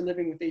all of us are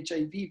living with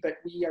HIV, but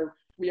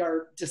we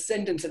are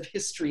descendants of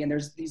history, and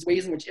there's these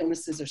ways in which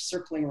illnesses are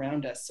circling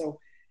around us. So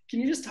can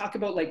you just talk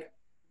about, like,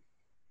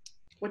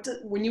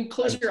 when you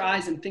close your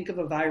eyes and think of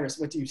a virus,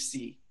 what do you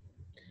see?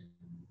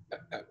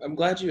 I'm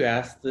glad you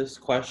asked this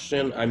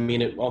question. I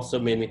mean, it also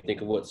made me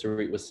think of what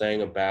Sarit was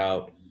saying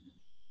about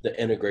the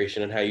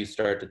integration and how you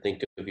start to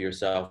think of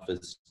yourself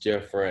as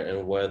different,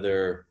 and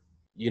whether,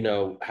 you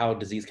know, how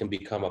disease can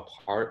become a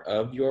part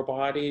of your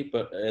body,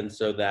 and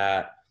so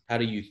that, how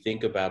do you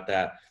think about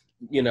that?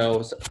 You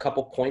know, a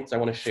couple points I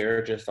want to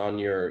share just on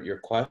your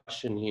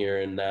question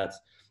here, and that's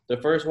the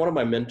first. One of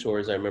my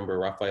mentors, I remember,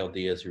 Rafael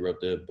Diaz, who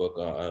wrote the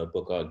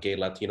book Gay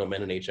Latino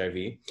Men and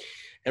HIV.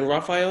 And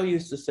Rafael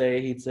used to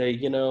say, he'd say,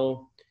 you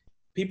know,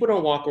 people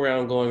don't walk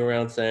around going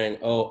around saying,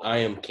 oh, I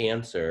am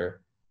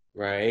cancer,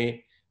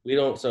 right? We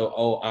don't say,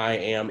 oh, I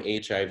am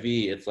HIV.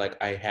 It's like,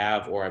 I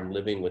have, or I'm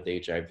living with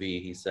HIV.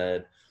 He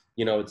said,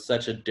 you know, it's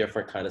such a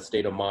different kind of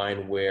state of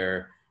mind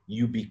where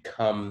you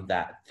become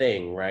that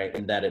thing, right?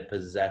 And that it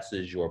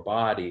possesses your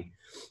body.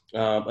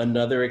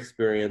 Another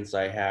experience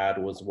I had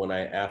was when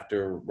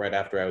right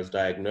after I was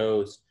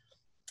diagnosed,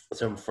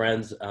 some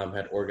friends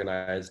had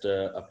organized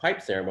a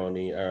pipe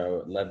ceremony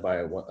led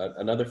by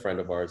another friend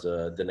of ours,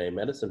 a Dene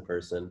medicine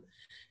person.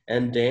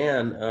 And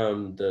Dan,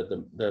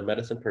 the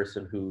medicine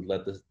person who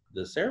led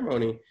the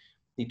ceremony,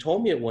 he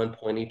told me at one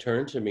point, he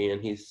turned to me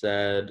and he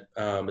said,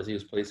 as he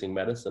was placing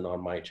medicine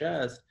on my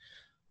chest,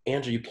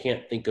 Andrew, you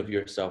can't think of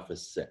yourself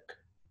as sick.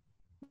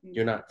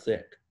 You're not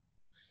sick.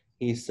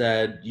 He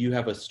said, you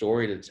have a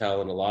story to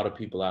tell, and a lot of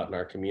people out in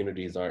our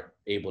communities aren't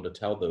able to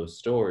tell those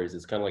stories.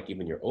 It's kind of like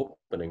even your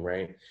opening,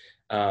 right?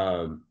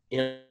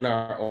 In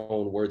our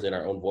own words, in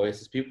our own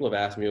voices. People have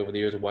asked me over the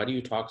years, why do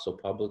you talk so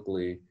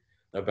publicly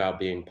about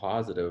being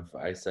positive?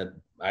 I said,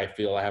 I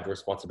feel I have a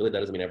responsibility.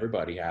 That doesn't mean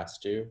everybody has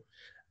to.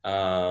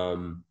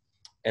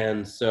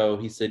 And so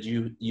he said,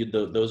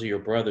 those are your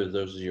brothers,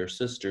 those are your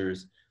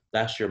sisters.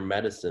 That's your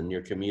medicine.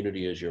 Your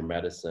community is your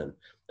medicine.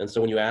 And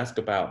so when you ask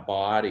about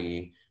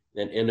body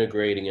and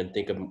integrating and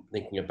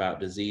thinking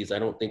about disease, I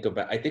think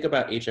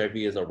about HIV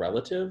as a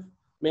relative,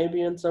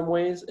 maybe in some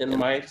ways, in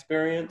my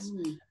experience.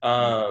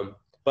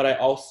 But I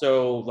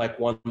also like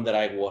one that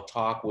I will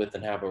talk with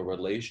and have a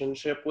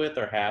relationship with,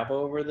 or have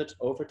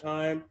over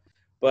time.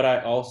 But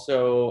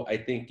I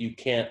think you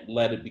can't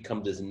let it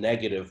become this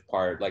negative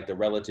part, like the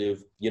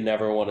relative you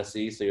never want to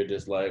see. So you're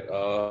just like,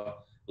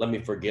 let me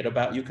forget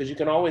about you, because you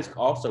can always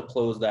also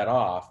close that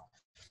off.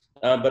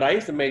 But I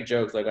used to make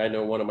jokes, like I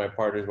know one of my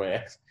partners, my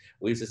ex,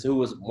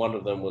 one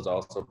of them was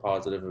also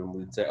positive, and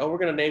we'd say, oh, we're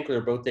going to name, because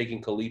they're both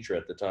taking Kalitra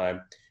at the time.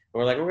 And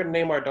we're like, we're going to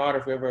name our daughter,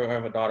 if we ever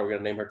have a daughter, we're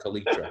going to name her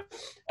Kalitra.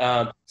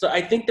 So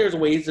I think there's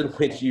ways in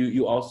which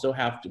you also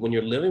have to, when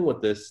you're living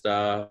with this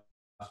stuff,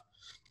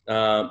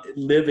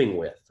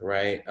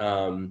 right?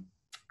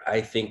 I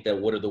think that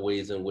what are the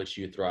ways in which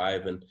you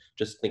thrive, and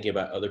just thinking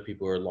about other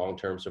people who are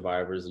long-term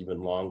survivors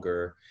even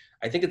longer.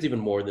 I think it's even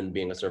more than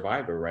being a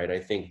survivor, right? I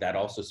think that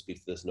also speaks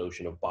to this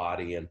notion of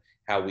body and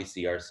how we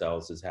see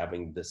ourselves as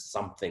having this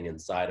something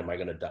inside. Am I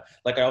going to die?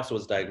 Like I also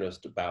was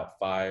diagnosed about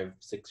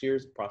 5-6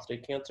 years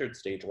prostate cancer at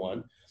stage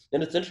 1.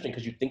 And it's interesting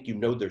because you think,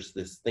 there's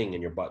this thing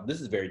in your body.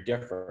 This is very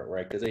different,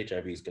 right? Because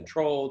HIV is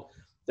controlled.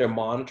 They're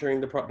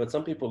monitoring but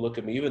some people look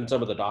at me, even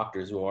some of the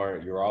doctors who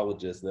aren't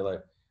urologists, and they're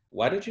like,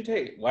 why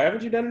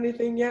haven't you done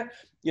anything yet?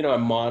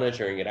 I'm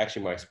monitoring it.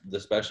 Actually, the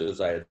specialist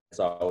I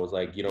saw was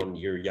like,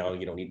 you're young,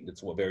 you don't need,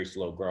 it's very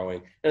slow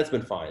growing. And it's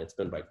been fine. It's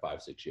been like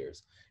 5-6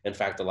 years. In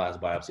fact, the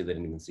last biopsy, they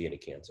didn't even see any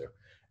cancer.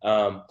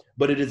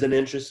 But it is an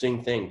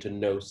interesting thing to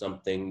know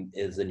something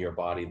is in your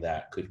body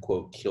that could,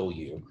 quote, kill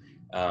you.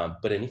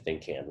 But anything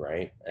can,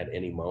 right? At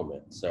any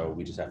moment. So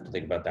we just have to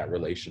think about that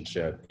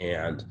relationship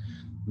and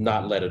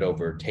not let it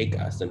overtake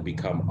us and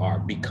become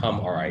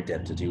our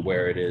identity,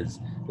 where it is,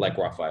 like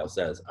Raphael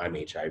says, I'm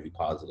HIV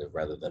positive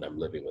rather than I'm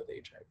living with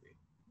HIV.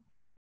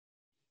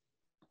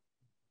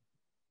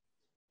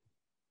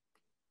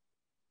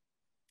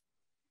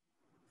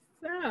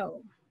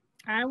 So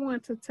I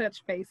want to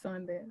touch base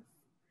on this.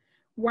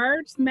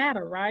 Words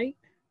matter, right?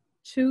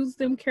 Choose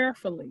them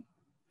carefully.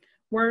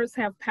 Words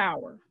have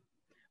power.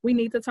 We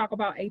need to talk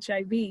about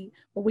HIV,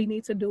 but we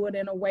need to do it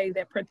in a way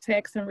that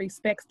protects and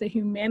respects the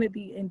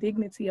humanity and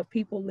dignity of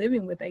people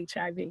living with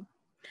HIV.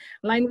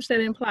 Language that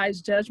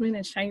implies judgment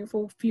and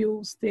shameful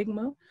fuels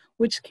stigma,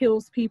 which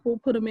kills people,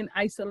 put them in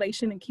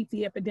isolation, and keep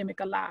the epidemic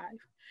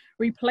alive.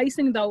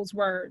 Replacing those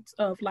words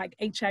of like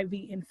HIV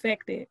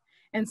infected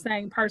and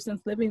saying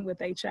persons living with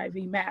HIV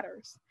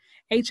matters.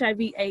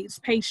 HIV/AIDS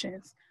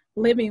patients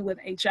living with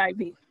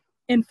HIV,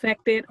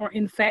 infected or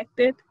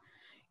infected.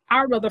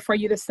 I'd rather for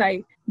you to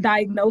say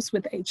diagnosed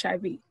with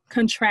HIV,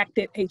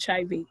 contracted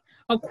HIV,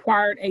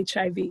 acquired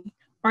HIV,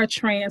 or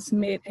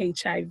transmit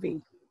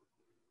HIV.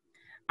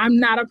 I'm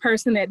not a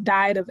person that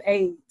died of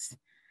AIDS.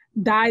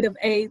 Died of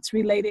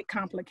AIDS-related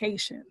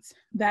complications.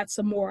 That's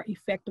a more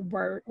effective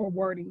word or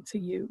wording to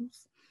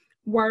use.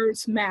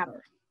 Words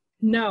matter.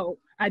 No,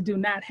 I do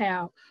not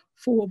have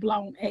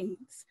full-blown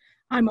AIDS.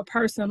 I'm a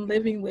person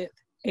living with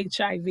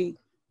HIV.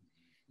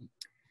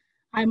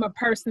 I'm a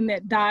person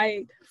that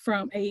died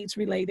from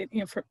AIDS-related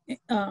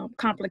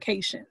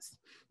complications.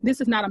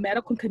 This is not a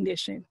medical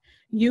condition.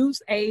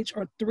 Use age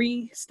or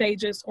 3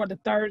 stages or the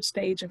 3rd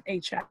stage of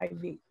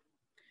HIV.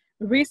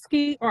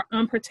 Risky or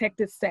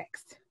unprotected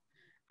sex.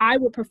 I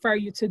would prefer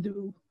you to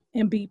do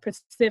and be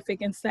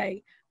specific and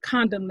say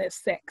condomless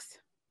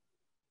sex.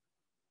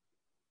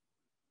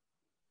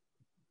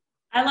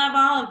 I love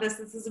all of this.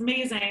 This is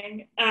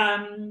amazing.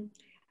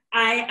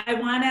 I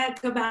want to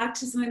go back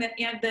to something that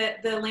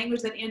the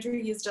language that Andrew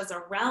used as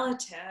a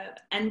relative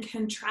and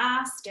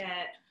contrast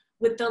it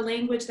with the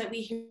language that we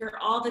hear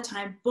all the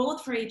time,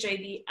 both for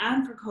HIV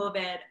and for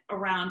COVID,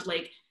 around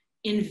like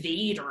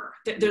invader.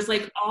 There's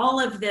like all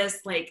of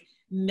this like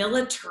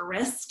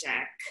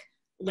militaristic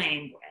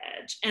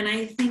language. And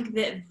I think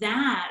that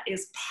that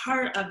is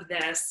part of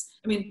this.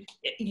 I mean,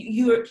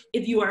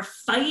 if you are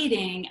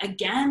fighting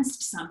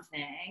against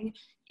something,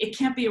 it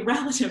can't be a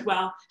relative.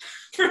 Well,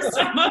 for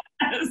some of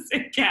us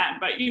it can,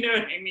 but you know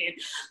what I mean?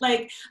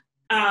 Like,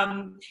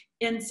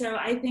 and so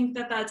I think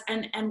that that's,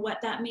 and what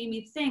that made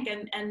me think,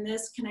 and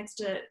this connects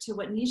to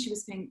what Nishi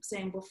was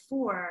saying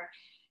before,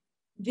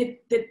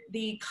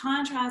 the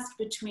contrast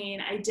between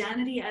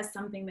identity as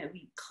something that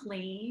we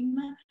claim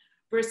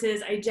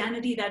versus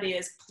identity that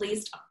is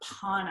placed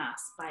upon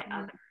us by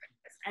others.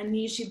 And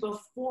Nishi,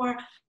 before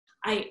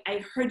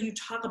I heard you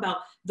talk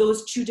about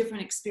those two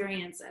different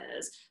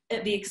experiences,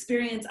 the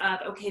experience of,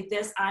 okay,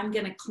 this, I'm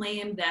gonna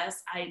claim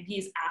this,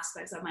 these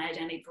aspects of my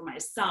identity for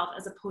myself,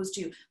 as opposed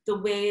to the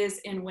ways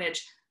in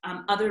which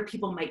other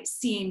people might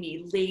see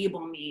me,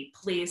 label me,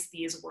 place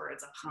these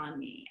words upon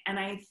me. And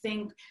I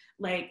think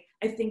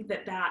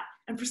that,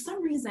 and for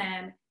some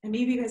reason, and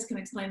maybe you guys can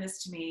explain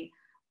this to me,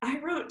 I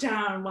wrote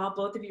down while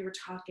both of you were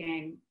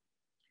talking,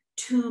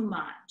 too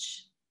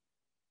much.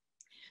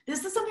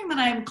 This is something that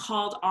I'm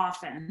called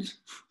often.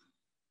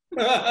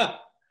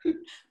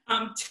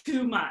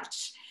 Too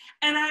much.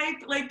 And I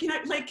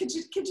could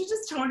you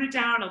just tone it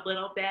down a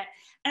little bit?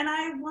 And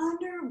I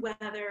wonder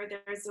whether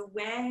there's a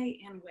way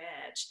in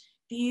which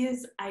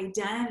these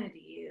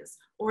identities,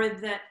 or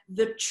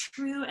the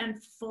true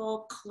and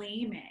full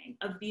claiming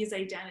of these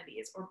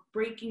identities, or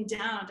breaking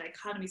down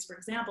dichotomies, for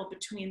example,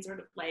 between sort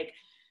of like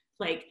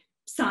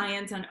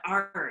science and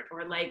art,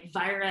 or like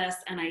virus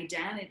and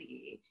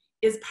identity,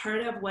 is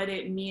part of what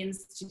it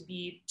means to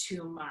be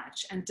too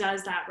much. And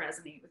does that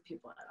resonate with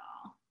people at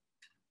all?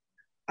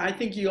 I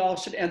think you all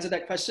should answer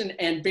that question.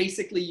 And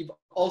basically, you've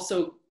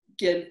also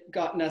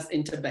gotten us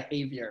into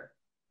behavior,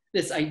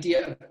 this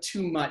idea of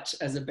too much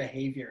as a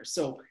behavior.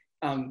 So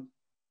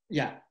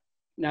yeah,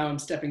 now I'm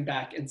stepping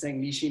back and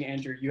saying, Nishi and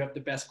Andrew, you have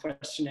the best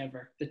question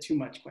ever, the too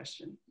much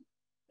question.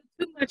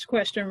 Too much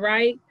question,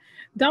 right?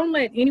 Don't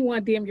let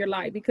anyone dim your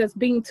light, because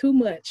being too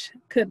much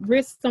could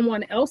risk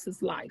someone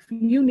else's life.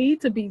 You need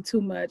to be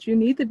too much. You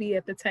need to be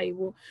at the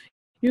table.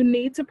 You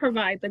need to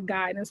provide the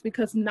guidance,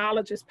 because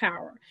knowledge is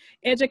power.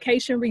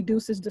 Education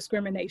reduces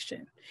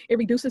discrimination. It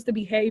reduces the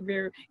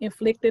behavior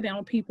inflicted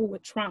on people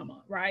with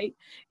trauma, right?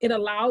 It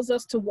allows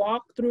us to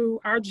walk through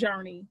our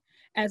journey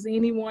as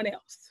anyone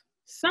else.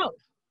 So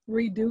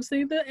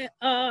reducing the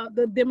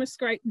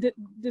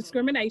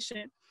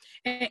discrimination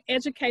and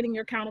educating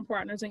your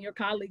counterpartners and your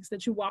colleagues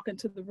that you walk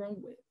into the room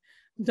with.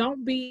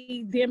 Don't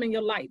be dimming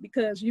your light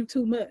because you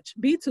too much.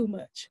 Be too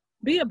much.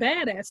 Be a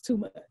badass too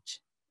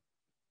much.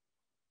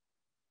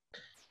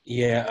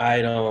 Yeah,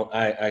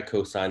 I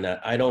co-sign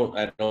that.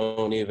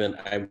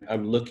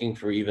 I'm looking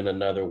for even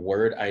another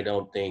word. I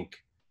don't think,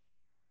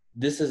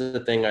 this is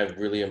the thing I've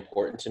really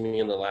important to me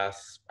in the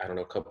last,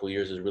 couple of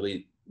years, is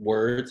really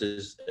words,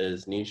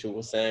 as Nisha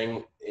was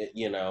saying,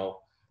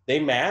 they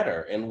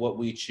matter, and what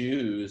we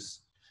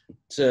choose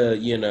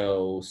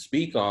to,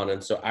 speak on.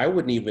 And so I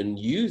wouldn't even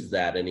use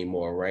that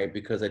anymore, right?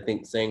 Because I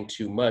think saying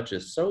too much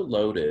is so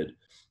loaded.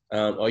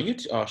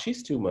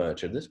 She's too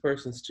much, or this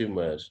person's too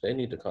much. They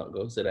need to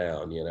go sit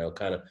down,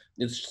 kind of,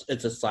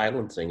 it's a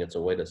silencing. It's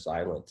a way to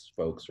silence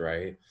folks,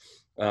 right?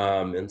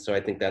 And so I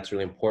think that's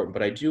really important.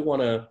 But I do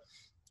want to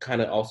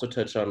kind of also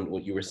touch on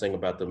what you were saying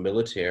about the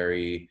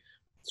military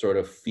sort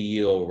of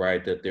feel,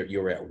 right? That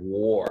you're at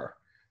war,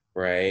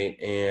 right?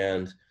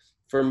 And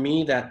for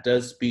me, that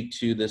does speak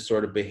to this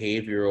sort of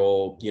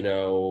behavioral,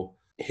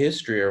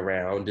 history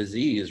around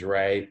disease,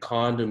 right?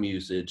 Condom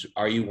usage.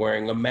 Are you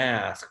wearing a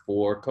mask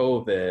for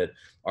COVID?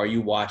 Are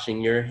you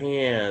washing your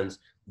hands?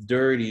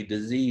 Dirty,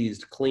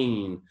 diseased,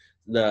 clean.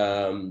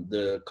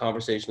 The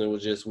conversation that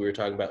was just, we were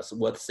talking about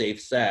what's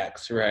safe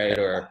sex, right?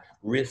 Or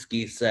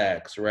risky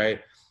sex,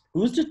 right?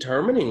 Who's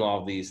determining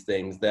all these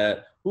things?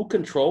 Who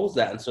controls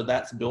that? And so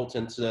that's built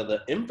into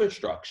the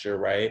infrastructure,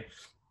 right?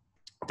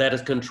 That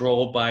is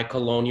controlled by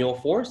colonial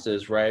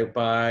forces, right?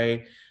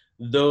 By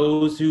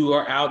those who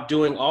are out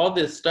doing all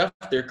this stuff.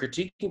 They're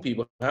critiquing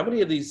people. How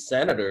many of these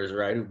senators,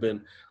 right, who've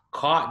been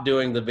caught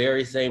doing the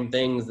very same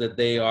things that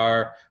they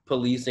are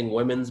policing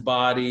women's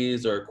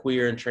bodies or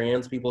queer and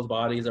trans people's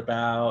bodies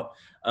about,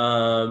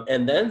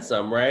 and then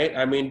some, right?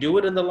 I mean, do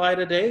it in the light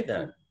of day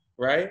then,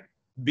 right?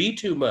 Be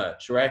too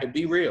much, right?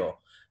 Be real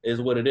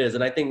is what it is.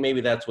 And I think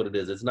maybe that's what it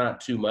is. It's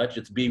not too much,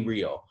 it's be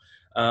real.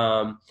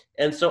 And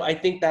so I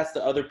think that's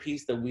the other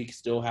piece that we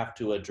still have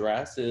to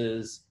address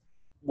is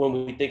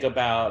when we think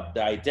about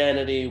the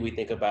identity, we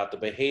think about the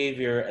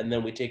behavior, and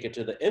then we take it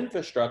to the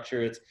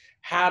infrastructure, it's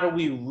how do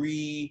we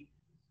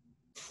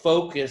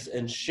refocus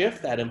and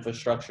shift that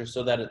infrastructure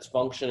so that it's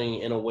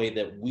functioning in a way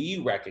that we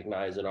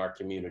recognize in our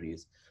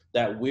communities,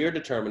 that we're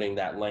determining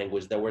that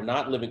language, that we're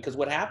not living, because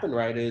what happened,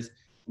 right, is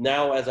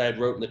now, as I had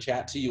wrote in the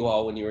chat to you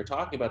all when you were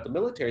talking about the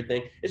military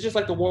thing, it's just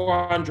like the war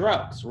on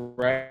drugs,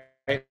 right?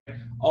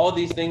 All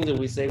these things that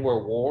we say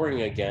we're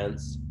warring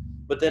against,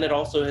 but then it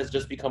also has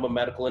just become a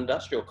medical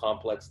industrial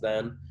complex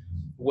then,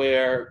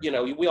 where, you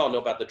know, we all know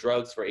about the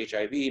drugs for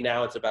HIV,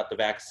 now it's about the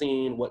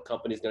vaccine, what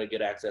company's gonna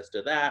get access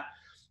to that.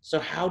 So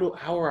how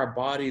are our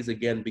bodies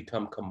again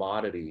become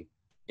commodity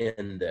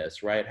in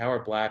this, right? How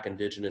are Black,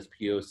 Indigenous,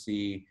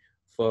 POC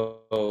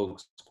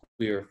folks,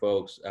 queer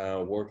folks,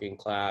 working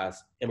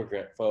class,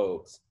 immigrant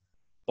folks,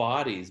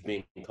 bodies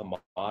being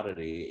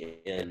commodity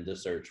in the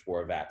search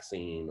for a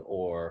vaccine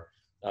or,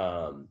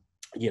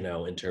 you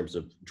know, in terms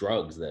of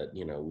drugs that,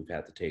 you know, we've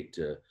had to take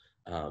to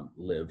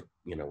live,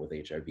 you know, with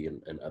HIV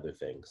and other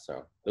things.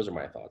 So those are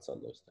my thoughts on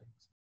those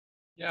things.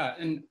 Yeah,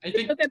 and I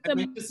think,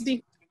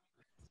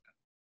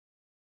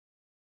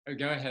 oh,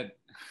 go ahead.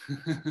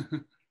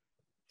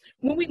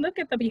 When we look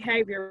at the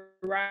behavior,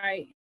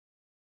 right,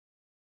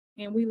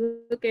 and we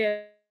look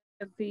at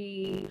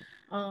the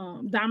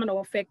domino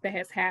effect that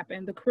has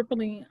happened, the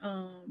crippling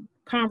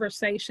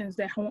conversations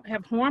that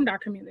have harmed our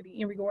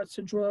community in regards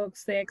to drugs,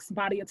 sex,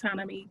 body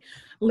autonomy,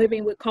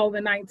 living with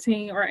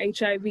COVID-19 or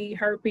HIV,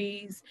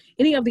 herpes,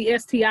 any of the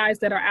STIs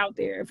that are out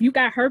there. If you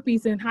got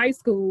herpes in high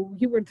school,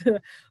 you were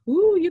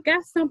ooh, you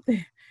got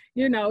something,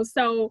 you know.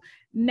 So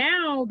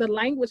now the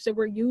language that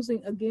we're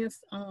using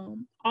against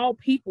all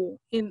people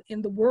in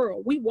the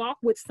world, we walk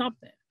with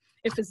something.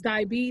 If it's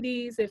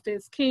diabetes, if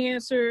it's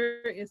cancer,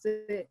 if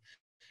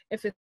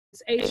it's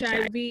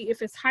HIV,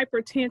 if it's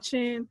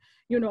hypertension,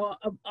 you know,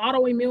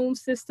 autoimmune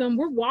system,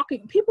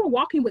 people are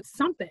walking with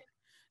something.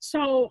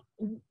 So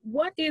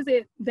what is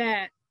it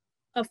that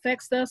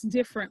affects us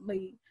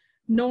differently,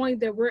 knowing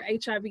that we're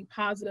HIV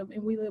positive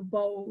and we live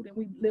bold and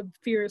we live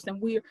fierce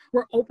and we're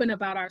open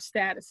about our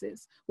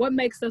statuses? What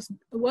makes us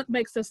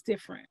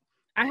different?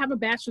 I have a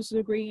bachelor's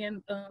degree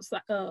in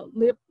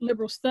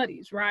liberal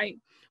studies, right?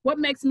 What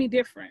makes me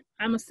different?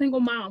 I'm a single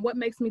mom. What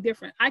makes me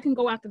different? I can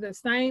go after the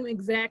same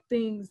exact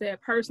things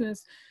that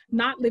persons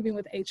not living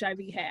with HIV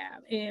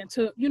have. And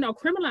to, you know,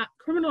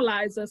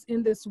 criminalize us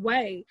in this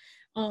way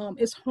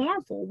is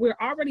harmful. We're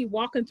already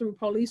walking through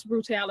police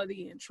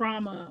brutality and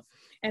trauma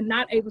and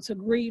not able to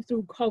grieve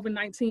through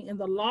COVID-19 and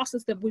the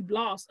losses that we've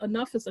lost.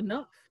 Enough is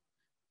enough.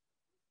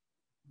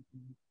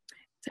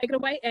 Take it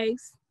away,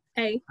 Ace.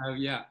 Oh,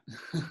 yeah.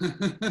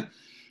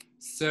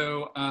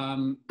 So,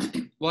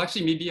 well,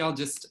 actually, maybe I'll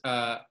just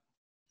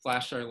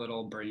flash our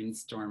little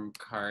brainstorm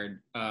card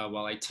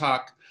while I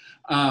talk.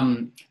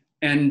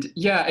 And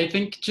yeah, I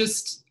think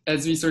just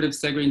as we sort of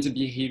segue into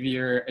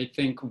behavior, I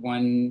think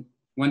one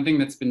thing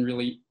that's been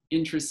really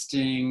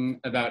interesting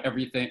about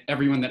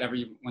everyone that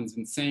everyone's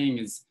been saying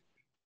is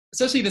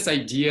especially this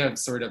idea of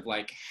sort of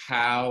like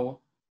how,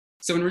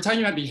 so when we're talking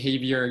about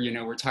behavior, you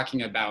know, we're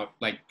talking about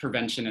like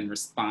prevention and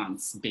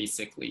response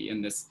basically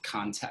in this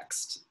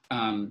context,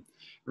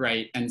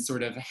 right? And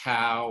sort of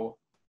how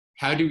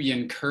do we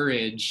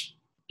encourage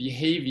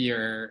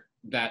behavior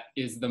that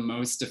is the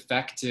most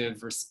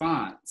effective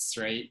response,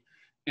 right?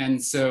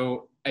 And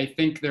so I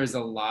think there's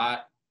a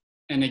lot,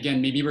 and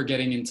again, maybe we're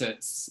getting into,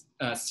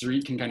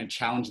 Sarit can kind of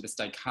challenge this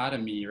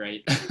dichotomy,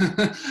 right?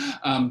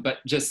 But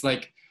just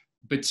like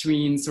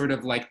between sort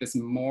of like this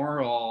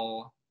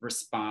moral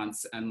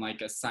response and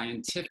like a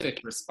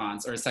scientific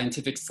response, or a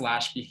scientific /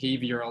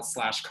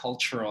 behavioral /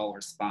 cultural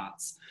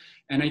response.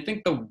 And I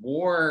think the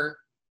war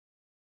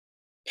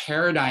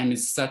paradigm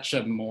is such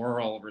a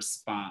moral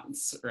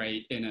response,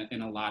 right?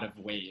 In a lot of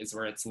ways,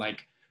 where it's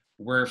like,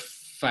 we're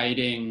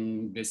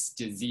fighting this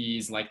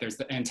disease, like there's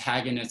the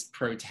antagonist,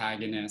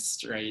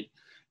 protagonist, right?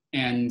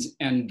 And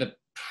the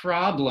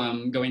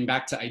problem, going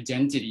back to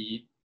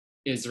identity,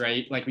 is,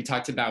 right, like we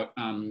talked about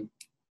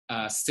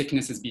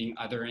sickness as being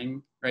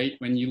othering, right?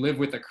 When you live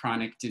with a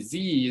chronic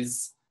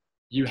disease,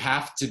 you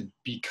have to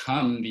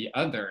become the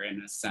other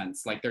in a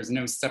sense. Like there's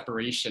no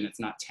separation, it's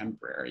not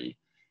temporary,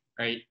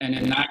 right? And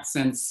in that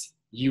sense,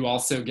 you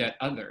also get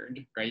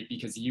othered, right?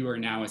 Because you are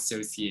now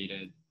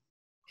associated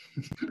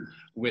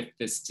with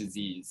this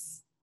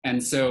disease.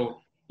 And so,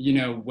 you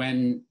know,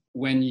 when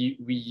we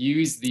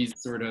use these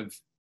sort of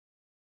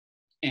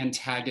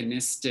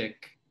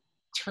antagonistic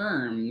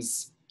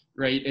terms,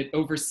 right, it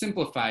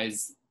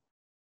oversimplifies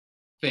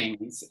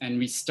things, and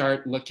we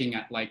start looking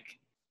at like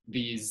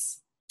these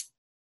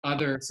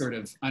other sort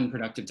of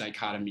unproductive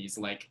dichotomies,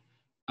 like,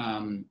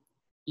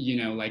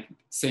 you know, like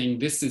saying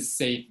this is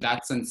safe,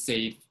 that's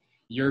unsafe,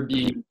 you're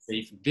being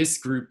safe, this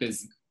group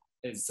is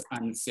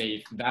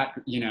unsafe, that,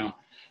 you know,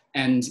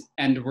 and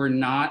we're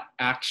not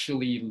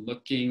actually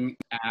looking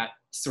at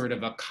sort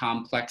of a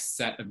complex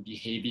set of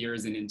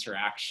behaviors and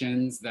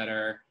interactions that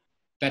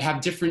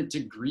have different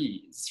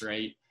degrees,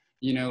 right?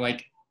 You know,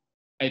 like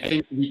I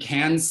think we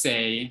can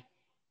say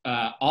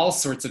all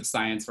sorts of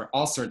science for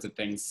all sorts of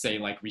things say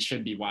like we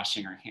should be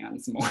washing our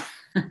hands more,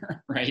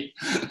 right?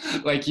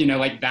 Like, you know,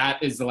 like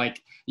that is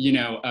like, you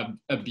know,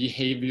 a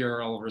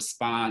behavioral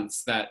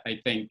response that I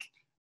think,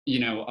 you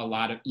know, a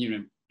lot of, you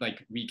know,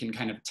 like we can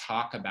kind of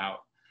talk about,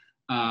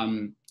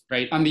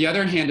 right? On the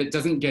other hand, it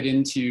doesn't get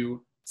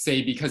into,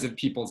 say, because of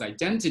people's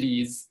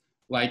identities,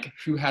 like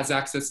who has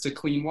access to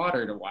clean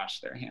water to wash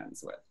their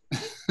hands with,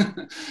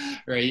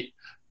 right?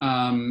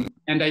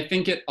 And I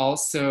think it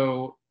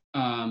also,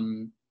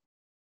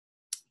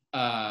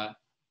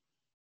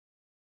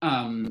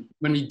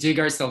 when we dig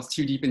ourselves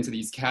too deep into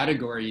these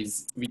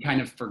categories, we kind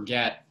of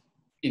forget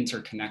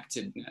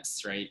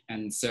interconnectedness, right?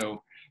 And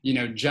so, you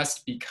know,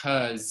 just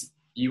because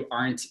you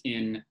aren't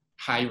in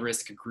high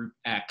risk group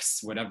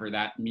X, whatever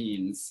that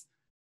means,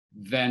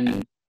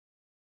 then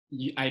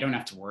I don't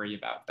have to worry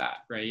about that,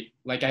 right?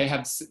 Like I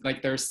have,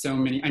 like there's so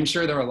many, I'm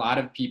sure there are a lot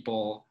of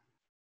people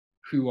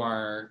who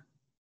are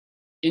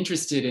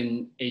interested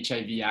in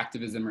HIV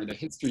activism or the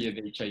history of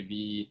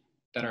HIV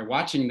that are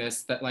watching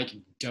this that like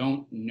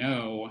don't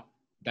know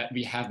that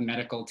we have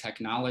medical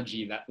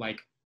technology that like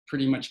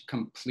pretty much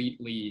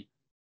completely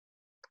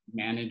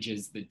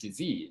manages the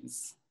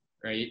disease,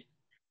 right?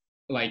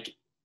 Like,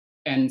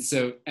 and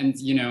so, and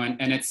you know,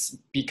 and it's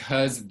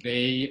because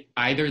they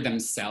either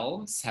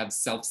themselves have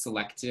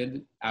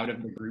self-selected out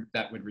of the group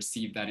that would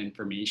receive that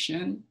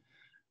information,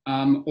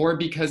 or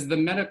because the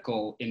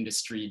medical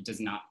industry does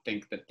not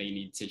think that they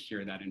need to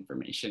hear that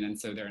information, and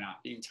so they're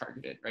not being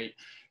targeted, right?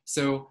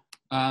 So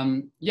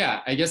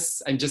yeah, I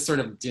guess I just sort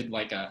of did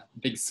like a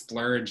big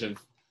splurge of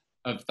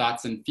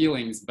thoughts and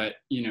feelings, but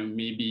you know,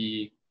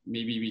 maybe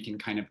we can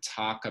kind of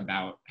talk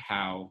about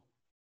how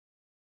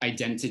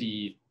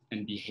identity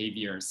and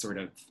behavior sort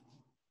of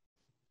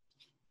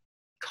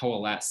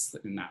coalesce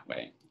in that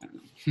way. I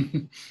don't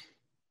know.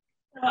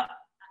 So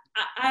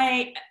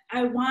I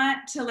want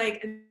to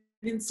like, I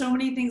mean, so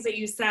many things that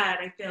you said,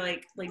 I feel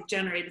like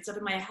generated stuff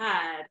in my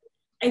head.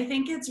 I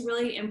think it's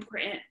really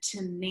important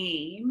to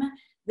name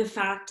the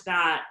fact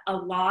that a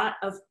lot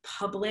of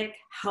public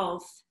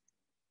health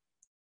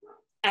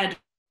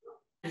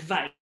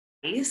advice,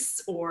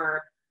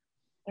 or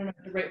I don't know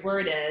what the right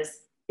word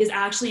is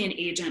actually an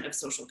agent of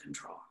social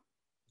control.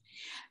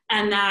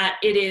 And that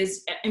it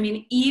is, I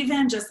mean,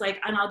 even just like,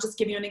 and I'll just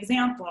give you an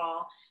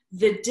example,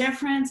 the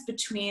difference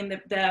between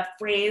the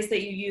phrase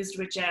that you used,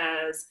 which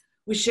is,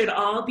 we should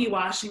all be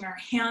washing our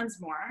hands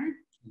more,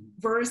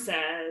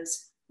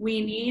 versus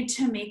we need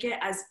to make it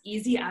as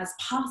easy as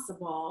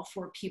possible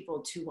for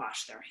people to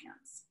wash their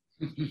hands.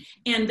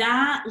 And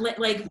that,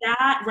 like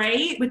that,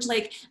 right? Which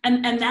like,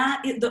 and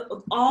that,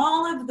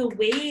 all of the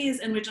ways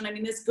in which, and I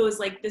mean, this goes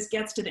like, this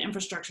gets to the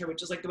infrastructure,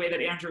 which is like the way that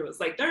Andrew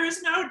was like, there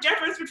is no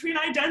difference between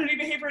identity,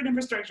 behavior, and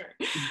infrastructure.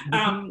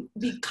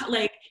 Because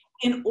like,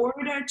 in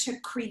order to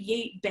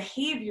create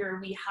behavior,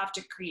 we have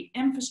to create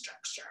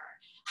infrastructure.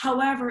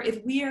 However,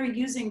 if we are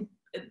using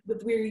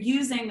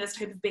this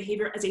type of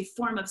behavior as a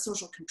form of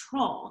social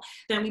control,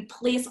 then we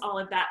place all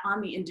of that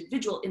on the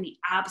individual in the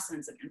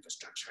absence of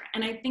infrastructure.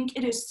 And I think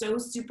it is so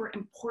super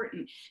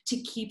important to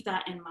keep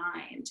that in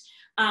mind.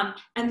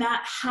 And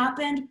that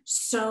happened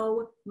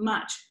so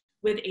much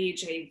with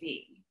HIV.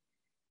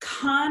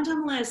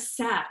 Condomless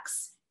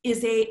sex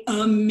is an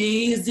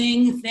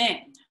amazing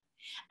thing.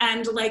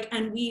 And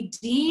we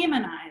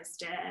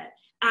demonized it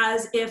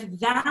as if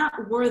that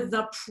were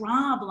the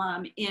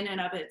problem in and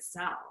of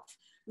itself.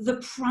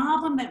 The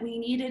problem that we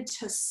needed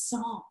to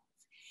solve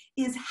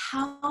is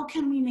how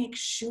can we make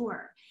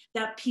sure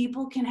that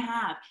people can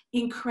have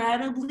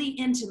incredibly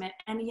intimate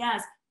and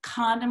yes,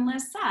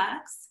 condomless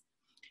sex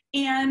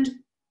and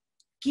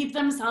keep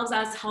themselves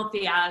as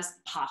healthy as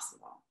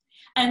possible.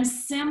 And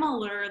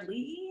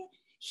similarly,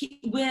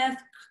 with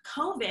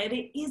COVID,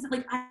 it is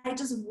like, I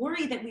just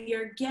worry that we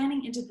are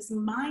getting into this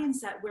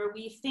mindset where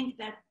we think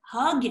that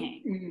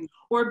hugging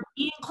or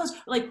being close,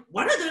 like,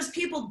 what are those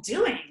people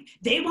doing?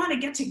 They want to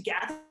get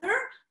together?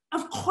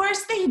 Of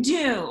course they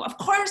do. Of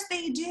course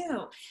they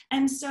do.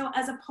 And so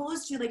as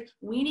opposed to like,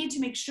 we need to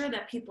make sure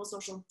that people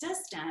social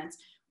distance,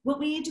 What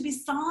we need to be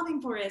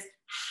solving for is,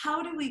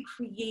 how do we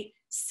create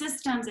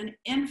systems and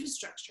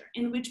infrastructure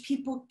in which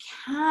people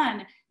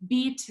can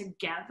be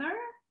together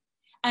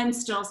and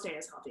still stay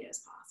as healthy as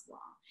possible?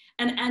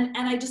 And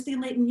I just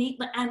think like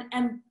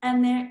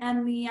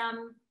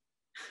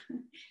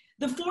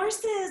the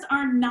forces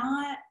are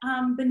not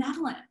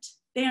benevolent.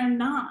 They are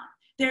not.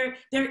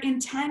 Their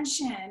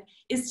intention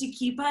is to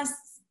keep us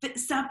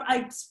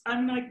separate.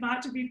 I'm like,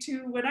 not to be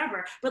too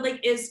whatever, but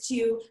like is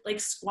to like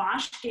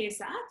squash gay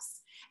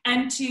sex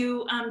and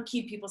to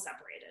keep people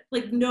separated,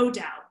 like no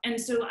doubt. And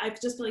so I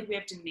just feel like we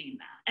have to name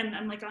that. And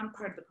I'm like, I'm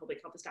part of the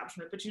public health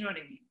establishment, but you know what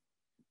I mean.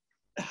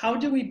 How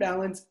do we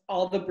balance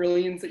all the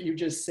brilliance that you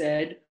just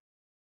said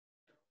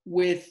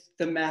with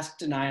the mask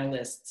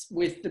denialists,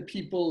 with the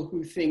people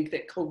who think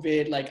that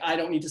COVID, like, I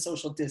don't need to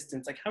social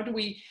distance? Like, how do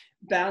we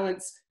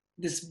balance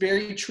this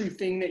very true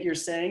thing that you're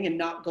saying and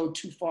not go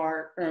too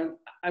far?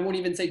 I won't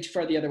even say too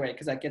far the other way,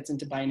 because that gets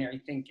into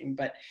binary thinking.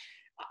 But,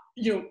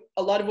 you know,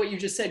 a lot of what you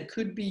just said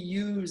could be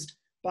used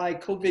by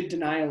COVID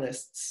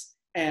denialists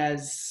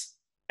as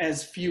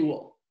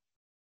fuel.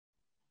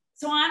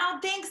 So I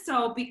don't think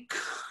so,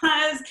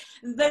 because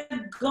the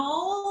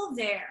goal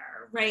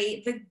there,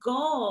 right? The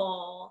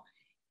goal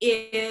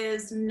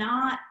is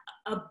not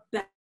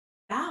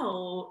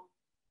about,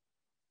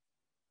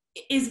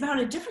 is about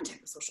a different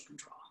type of social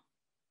control.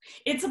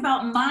 It's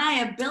about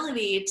my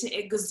ability to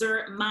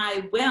exert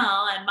my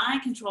will and my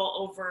control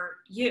over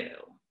you,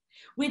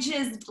 which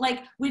is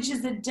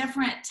a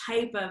different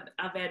type of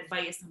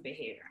advice and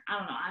behavior. I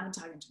don't know, I've been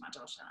talking too much,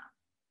 I'll shut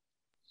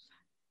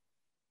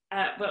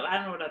up. But I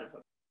don't know what other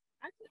folks.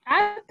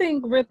 I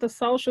think with the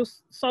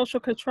social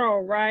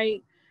control,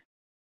 right?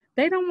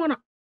 They don't want to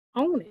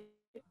own it.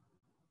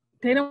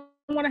 They don't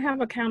want to have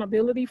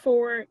accountability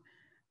for it.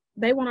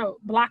 They want to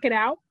block it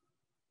out.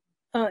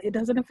 It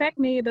doesn't affect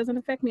me. It doesn't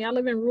affect me. I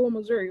live in rural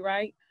Missouri,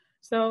 right?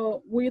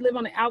 So we live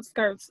on the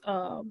outskirts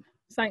of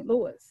St.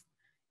 Louis.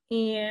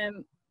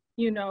 And,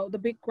 you know, the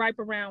big gripe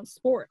around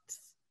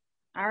sports,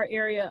 our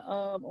area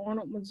of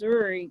Arnold,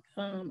 Missouri,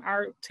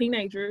 our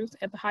teenagers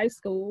at the high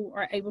school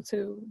are able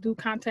to do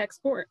contact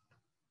sport.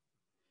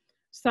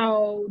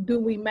 So do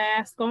we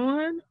mask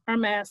on or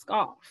mask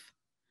off?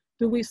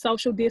 Do we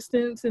social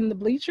distance in the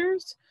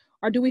bleachers,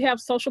 or do we have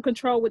social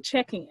control with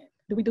check-in?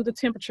 Do we do the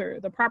temperature,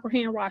 the proper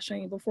hand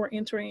washing before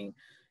entering,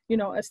 you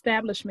know,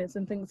 establishments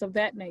and things of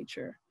that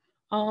nature?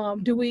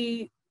 Do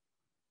we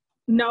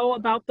know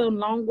about the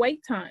long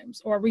wait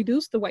times or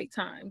reduce the wait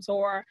times,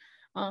 or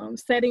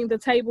setting the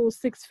tables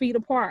 6 feet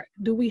apart?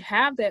 Do we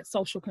have that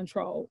social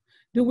control?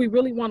 Do we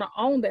really want to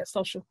own that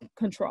social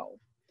control?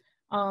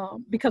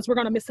 Because we're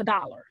going to miss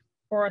 $1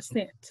 or a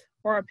cent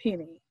or a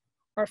penny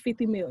or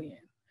 50 million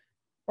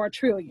or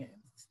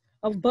trillions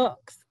of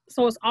bucks.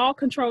 So it's all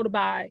controlled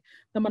by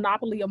the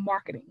monopoly of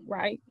marketing,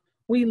 right?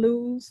 We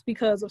lose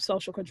because of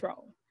social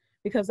control,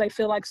 because they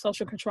feel like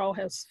social control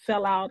has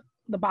fell out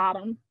the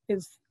bottom,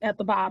 is at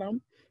the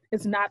bottom,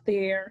 it's not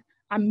there,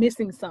 I'm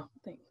missing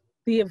something.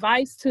 The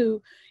advice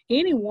to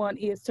anyone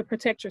is to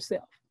protect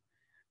yourself.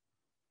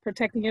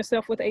 Protecting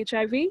yourself with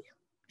HIV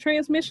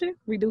transmission,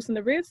 reducing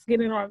the risk,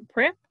 getting on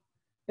PrEP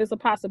is a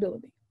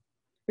possibility.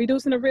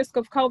 Reducing the risk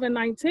of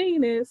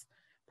COVID-19 is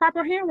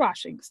proper hand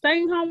washing,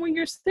 staying home when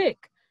you're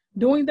sick,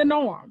 doing the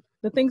norm,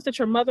 the things that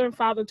your mother and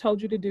father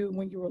told you to do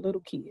when you were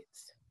little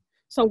kids.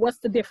 So what's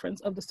the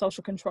difference of the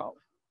social control?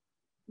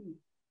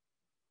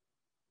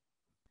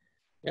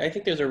 Yeah, I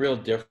think there's a real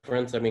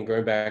difference. I mean,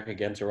 going back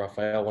again to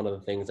Raphael, one of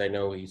the things I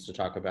know we used to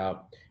talk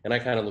about, and I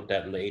kind of looked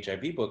at in the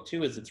HIV book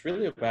too, is it's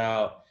really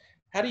about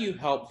how do you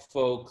help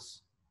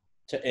folks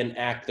to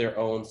enact their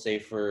own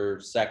safer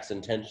sex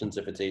intentions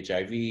if it's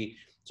HIV.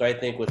 So I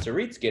think what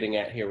Sarit's getting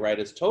at here, right,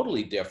 is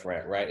totally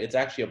different, right? It's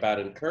actually about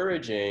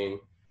encouraging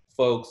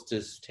folks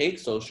to take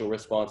social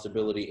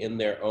responsibility in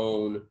their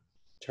own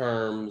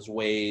terms,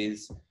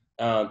 ways,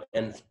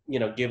 and, you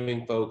know,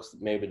 giving folks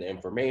maybe the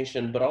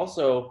information, but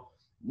also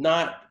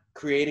not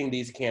creating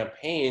these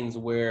campaigns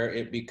where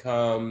it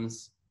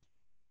becomes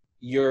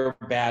you're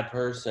a bad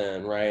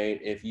person, right?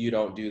 If you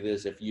don't do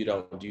this, if you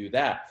don't do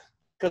that.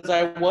 Because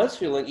I was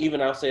feeling,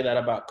 even I'll say that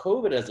about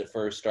COVID as it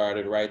first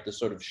started, right? The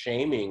sort of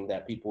shaming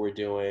that people were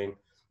doing.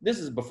 This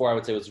is before I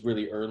would say it was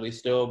really early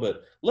still,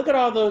 but look at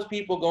all those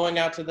people going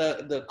out to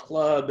the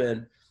club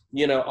and,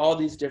 you know, all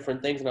these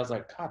different things. And I was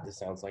like, God, this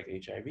sounds like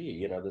HIV,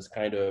 you know, this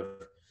kind of,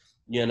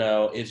 you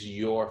know, it's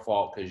your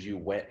fault because you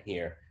went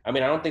here. I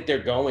mean, I don't think they're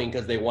going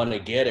because they want to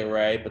get it,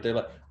 right? But they're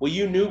like, well,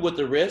 you knew what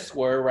the risks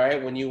were,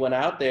 right? When you went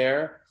out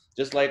there,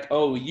 just like,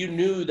 oh, you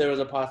knew there was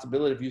a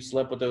possibility if you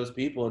slept with those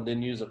people and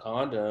didn't use a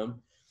condom.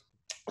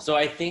 So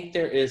I think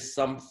there is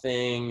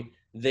something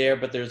there,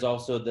 but there's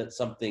also that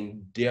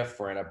something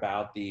different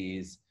about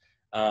these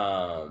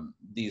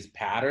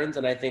patterns.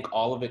 And I think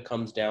all of it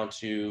comes down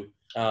to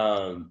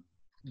the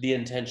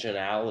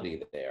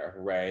intentionality there,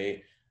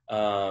 right?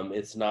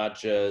 It's not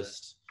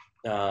just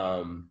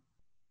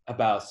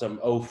about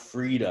some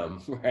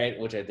freedom, right?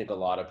 Which I think a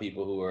lot of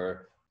people who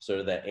are sort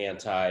of the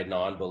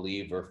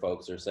anti-non-believer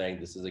folks are saying,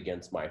 this is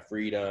against my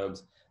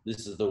freedoms,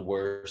 this is the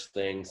worst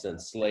thing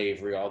since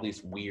slavery, all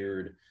these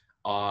weird,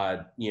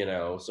 odd, you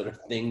know, sort of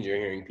things you're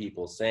hearing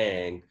people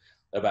saying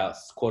about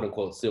quote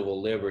unquote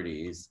civil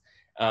liberties.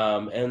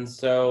 And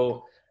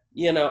so,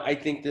 you know, I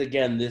think that,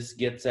 again, this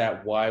gets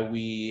at why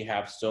we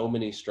have so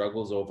many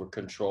struggles over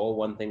control.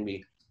 One thing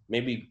we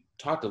maybe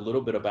talked a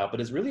little bit about, but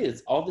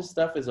it's all this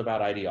stuff is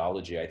about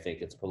ideology. I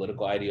think it's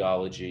political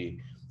ideology,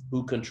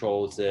 who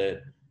controls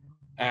it,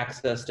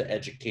 access to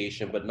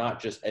education, but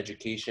not just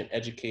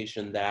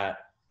education that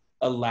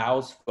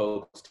allows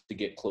folks to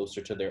get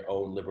closer to their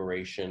own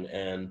liberation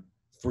and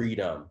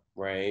freedom,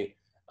 right?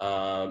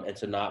 And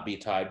to not be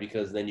tied,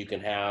 because then you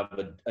can have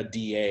a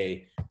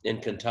DA in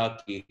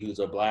Kentucky who's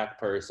a Black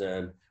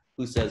person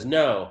who says,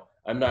 no,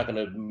 I'm not going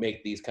to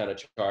make these kind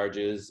of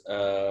charges,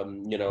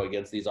 you know,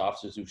 against these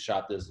officers who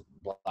shot this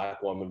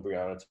Black woman,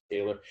 Breonna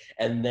Taylor,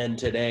 and then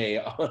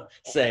today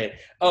say,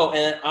 oh,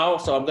 and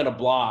also I'm going to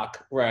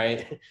block,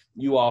 right,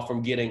 you all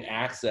from getting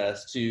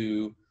access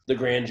to the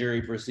grand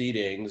jury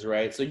proceedings,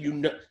 right? So, you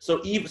know,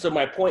 so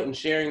my point in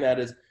sharing that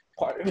is,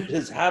 part of it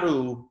is how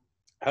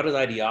does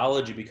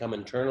ideology become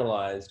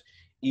internalized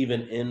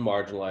even in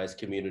marginalized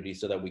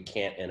communities so that we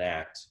can't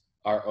enact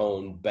our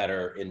own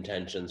better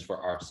intentions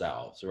for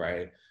ourselves,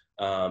 right?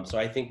 So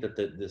I think that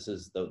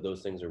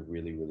those things are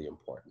really, really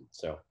important.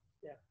 So,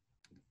 yeah.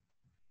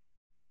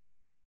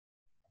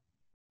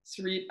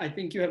 Sarit, I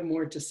think you have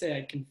more to say.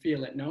 I can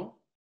feel it. No?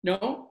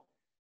 No?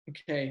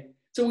 Okay.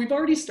 So we've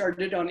already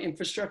started on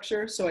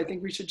infrastructure, so I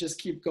think we should just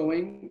keep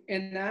going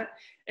in that.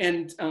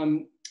 And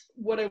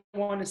what I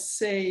want to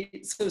say,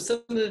 so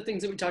some of the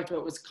things that we talked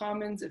about was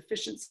commons,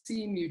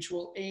 efficiency,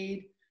 mutual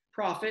aid,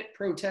 profit,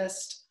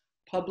 protest,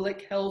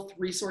 public health,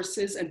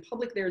 resources, and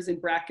public there is in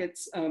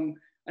brackets.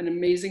 An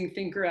amazing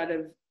thinker out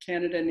of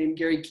Canada named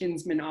Gary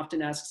Kinsman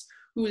often asks,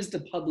 who is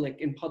the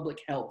public in public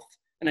health?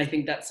 And I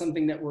think that's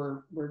something that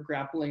we're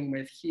grappling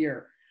with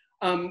here.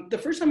 The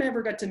first time I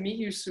ever got to meet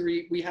you,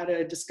 Sarit, we had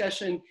a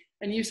discussion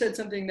and you said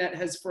something that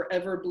has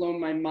forever blown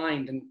my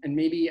mind, and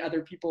maybe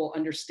other people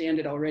understand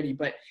it already,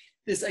 but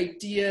this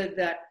idea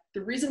that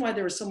the reason why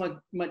there was so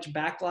much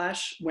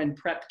backlash when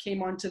PrEP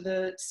came onto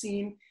the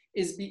scene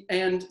is,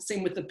 and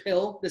same with the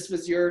pill, this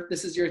is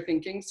your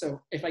thinking, so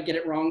if I get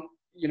it wrong,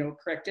 you know,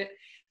 correct it.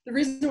 The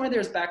reason why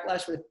there's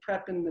backlash with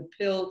PrEP and the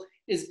pill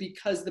is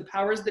because the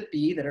powers that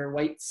be, that are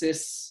white,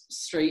 cis,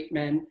 straight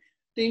men,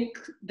 think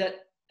that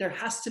there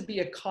has to be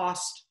a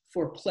cost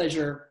for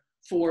pleasure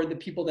for the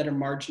people that are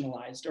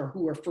marginalized or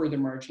who are further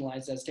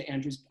marginalized, as to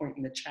Andrew's point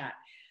in the chat.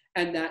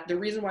 And that the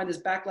reason why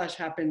this backlash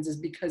happens is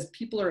because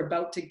people are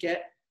about to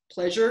get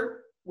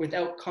pleasure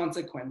without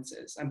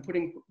consequences. I'm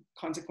putting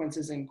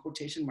consequences in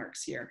quotation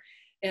marks here.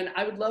 And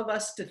I would love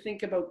us to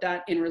think about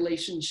that in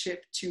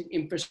relationship to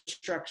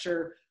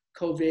infrastructure,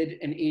 COVID,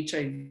 and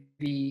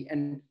HIV.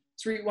 And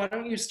Sarit, why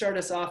don't you start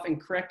us off and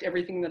correct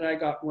everything that I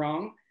got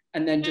wrong,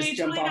 and then just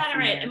jump off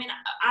from there. I mean,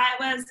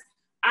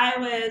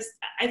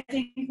 I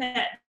think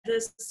that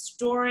the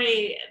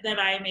story that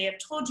I may have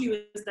told you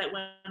is that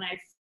when I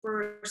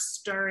first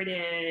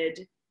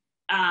started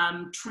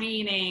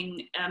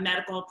training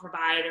medical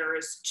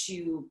providers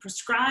to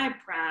prescribe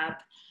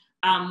PrEP,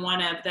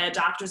 one of the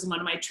doctors in one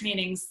of my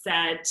trainings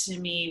said to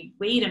me,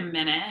 wait a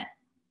minute,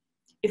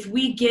 if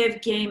we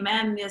give gay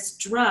men this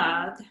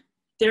drug,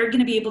 they're going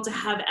to be able to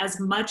have as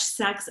much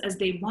sex as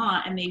they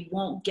want and they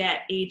won't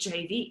get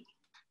HIV.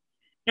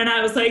 And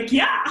I was like,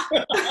 yeah,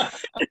 isn't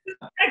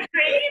that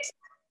great?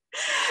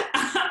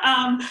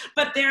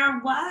 But there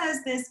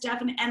was this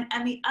definite,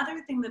 and the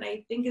other thing that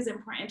I think is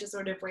important to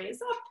sort of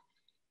raise up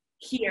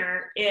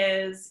here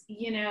is,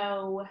 you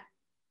know,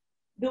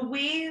 the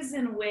ways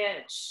in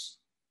which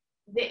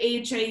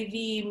the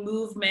HIV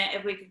movement,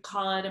 if we could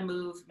call it a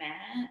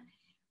movement,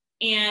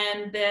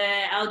 and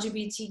the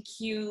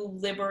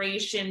LGBTQ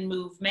liberation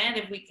movement,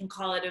 if we can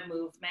call it a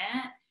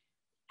movement,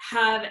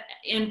 have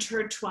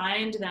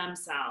intertwined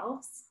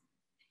themselves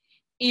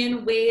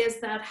in ways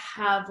that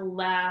have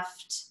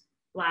left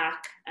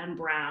Black and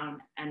brown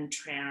and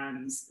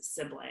trans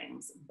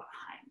siblings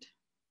behind.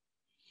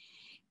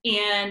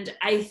 And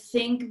I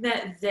think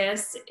that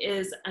this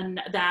is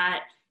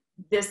another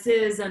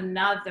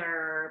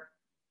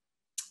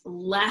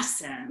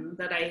lesson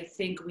that I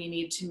think we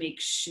need to make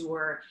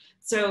sure.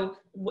 So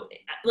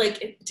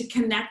like to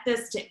connect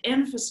this to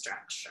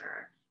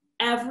infrastructure,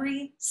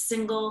 every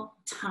single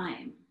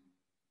time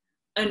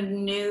a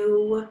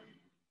new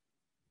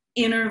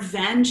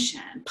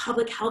intervention,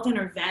 public health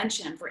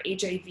intervention for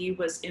HIV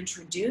was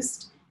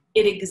introduced,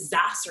 it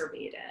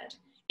exacerbated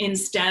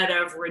instead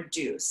of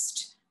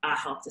reduced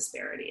health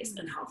disparities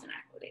and health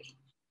inequity.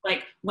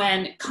 Like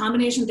when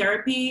combination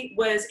therapy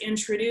was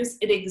introduced,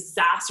 it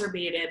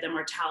exacerbated the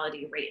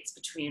mortality rates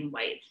between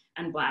white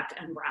and Black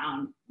and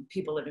brown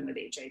people living with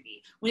HIV.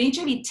 When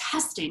HIV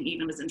testing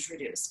even was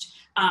introduced,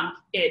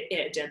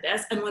 it did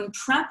this. And when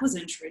PrEP was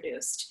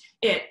introduced,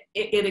 it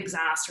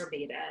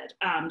exacerbated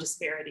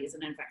disparities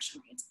in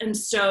infection rates. And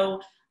so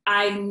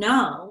I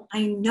know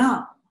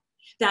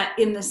That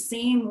in the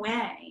same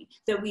way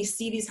that we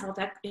see these health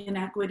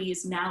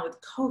inequities now with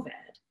COVID,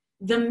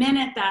 the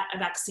minute that a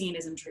vaccine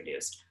is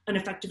introduced, an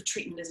effective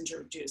treatment is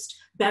introduced,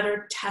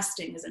 better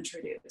testing is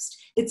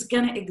introduced, it's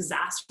going to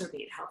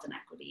exacerbate health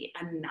inequity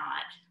and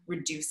not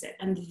reduce it.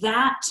 And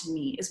that, to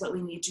me, is what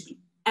we need to be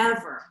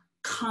ever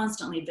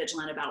constantly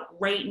vigilant about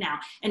right now,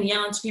 and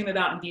yell and scream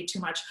about and be too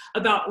much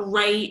about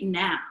right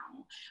now,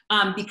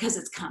 because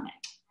it's coming.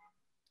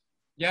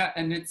 Yeah,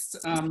 and it's,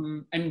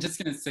 I'm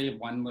just going to say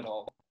one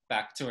little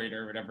factoid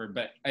or whatever,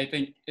 but I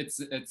think it's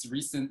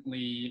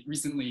recently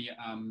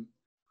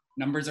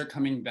numbers are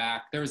coming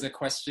back. There was a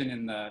question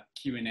in the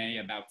Q&A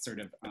about sort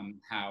of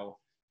how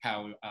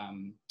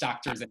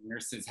doctors and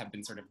nurses have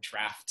been sort of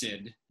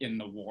drafted in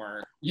the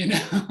war, you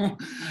know,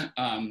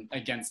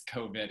 against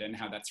COVID, and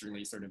how that's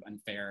really sort of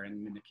unfair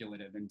and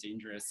manipulative and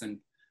dangerous. And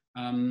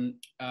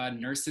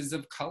nurses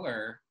of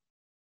color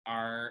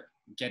are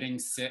getting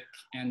sick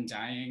and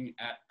dying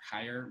at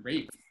higher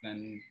rates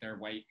than their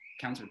white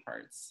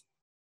counterparts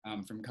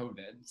from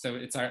COVID. So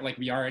it's like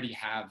we already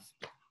have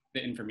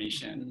the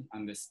information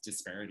on this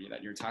disparity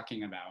that you're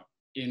talking about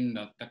in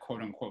the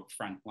quote unquote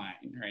front line,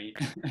 right?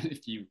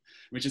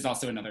 Which is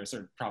also another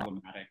sort of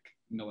problematic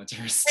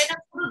militarist.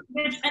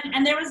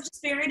 And there was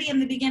disparity in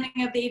the beginning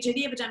of the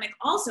HIV epidemic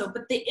also,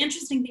 but the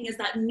interesting thing is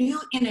that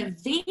new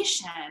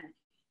innovation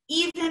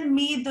even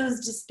made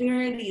those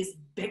disparities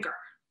bigger.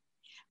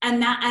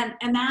 And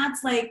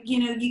that's like, you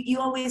know, you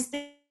always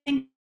think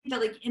that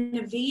like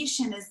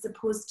innovation is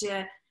supposed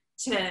to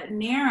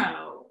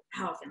narrow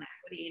health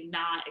inequity,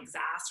 not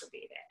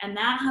exacerbate it. And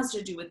that has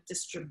to do with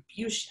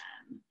distribution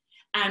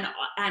and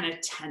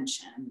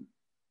attention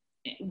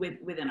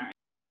within our.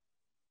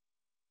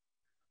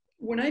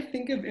 When I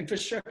think of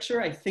infrastructure,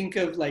 I think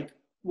of like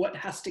what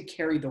has to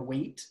carry the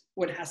weight,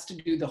 what has to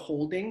do the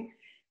holding.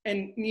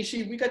 And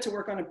Nishi, we got to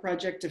work on a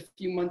project a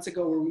few months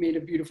ago where we made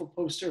a beautiful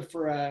poster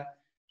for a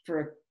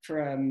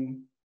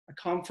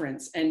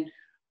conference, and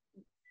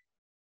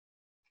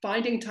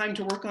finding time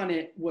to work on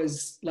it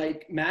was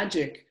like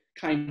magic,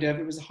 kind of.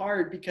 It was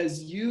hard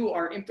because you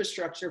are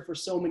infrastructure for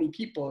so many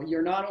people.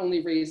 You're not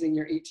only raising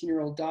your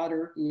 18-year-old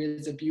daughter, who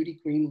is a beauty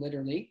queen,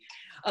 literally.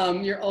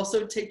 You're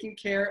also taking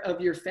care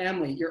of your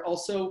family. You're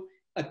also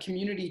a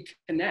community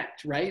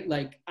connect, right?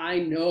 Like I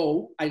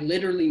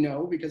literally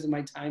know because of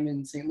my time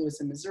in St. Louis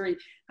and Missouri,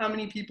 how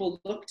many people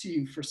look to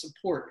you for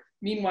support.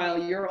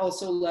 Meanwhile, you're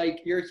also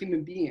like, you're a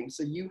human being,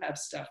 so you have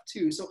stuff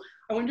too. So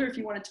I wonder if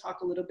you want to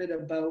talk a little bit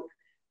about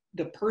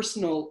the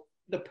personal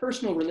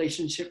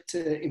relationship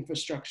to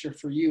infrastructure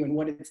for you and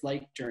what it's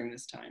like during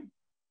this time.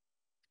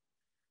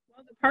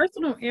 Well, the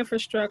personal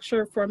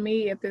infrastructure for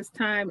me at this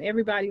time,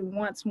 everybody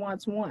wants,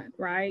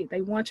 right? They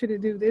want you to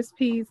do this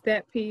piece,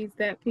 that piece,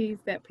 that piece,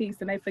 that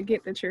piece, and they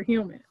forget that you're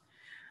human.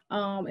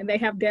 And they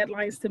have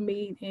deadlines to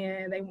meet,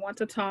 and they want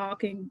to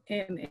talk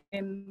and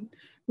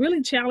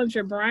really challenge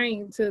your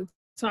brain to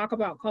talk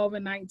about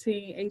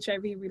COVID-19,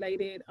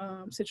 HIV-related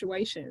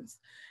situations.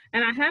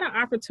 And I had an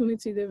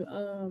opportunity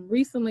to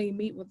recently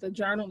meet with a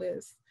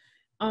journalist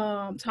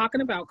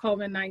talking about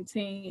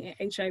COVID-19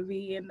 and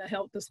HIV and the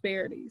health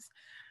disparities.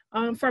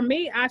 For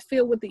me, I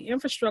feel with the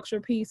infrastructure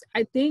piece,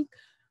 I think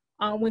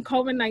when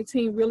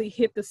COVID-19 really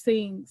hit the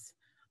scenes,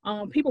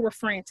 people were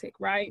frantic,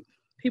 right?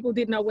 People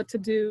didn't know what to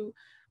do.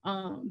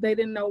 They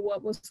didn't know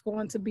what was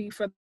going to be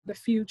for the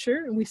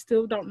future, and we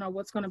still don't know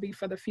what's going to be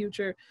for the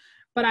future.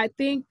 But I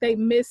think they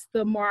missed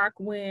the mark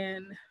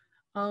when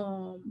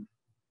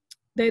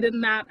they did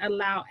not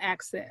allow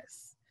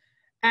access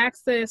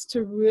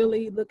to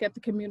really look at the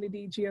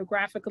community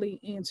geographically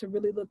and to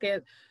really look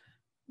at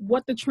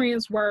what the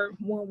trends were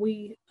when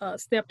we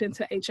stepped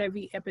into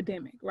HIV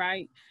epidemic,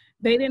 right?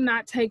 They did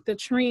not take the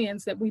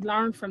trends that we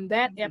learned from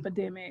that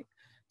epidemic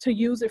to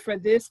use it for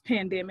this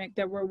pandemic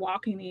that we're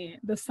walking in.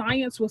 The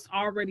science was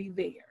already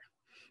there.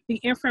 The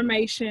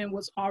information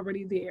was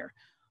already there.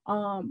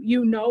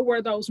 You know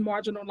where those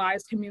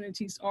marginalized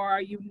communities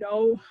are. You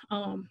know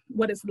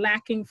what is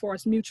lacking for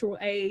us, mutual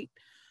aid,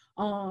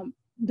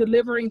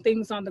 delivering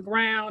things on the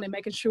ground and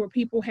making sure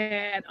people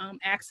had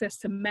access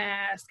to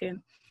masks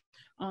and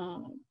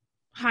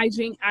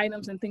hygiene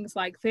items and things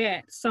like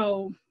that.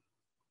 So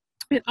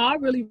it all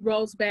really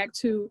rolls back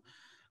to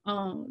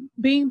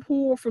being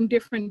pulled from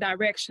different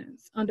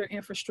directions under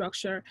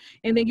infrastructure.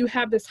 And then you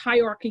have this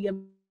hierarchy of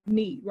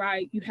need,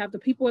 right? You have the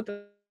people at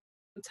the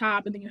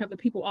top, and then you have the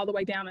people all the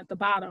way down at the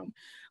bottom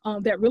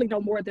that really know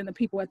more than the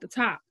people at the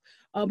top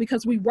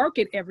because we work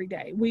it every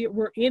day.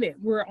 We're in it.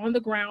 We're on the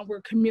ground.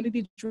 We're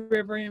community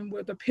driven.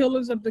 We're the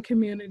pillars of the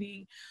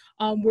community.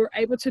 We're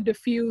able to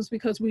diffuse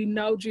because we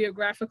know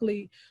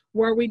geographically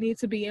where we need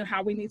to be and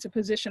how we need to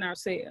position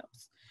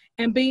ourselves.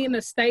 And being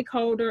a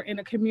stakeholder and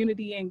a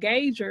community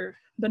engager,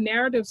 the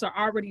narratives are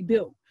already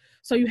built.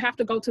 So you have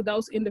to go to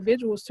those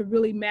individuals to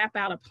really map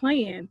out a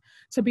plan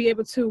to be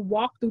able to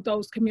walk through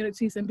those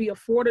communities and be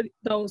afforded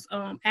those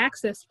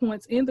access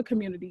points in the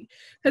community.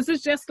 Because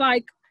it's just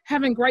like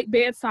having great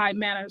bedside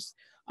manners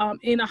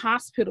in a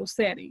hospital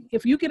setting.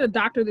 If you get a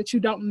doctor that you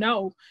don't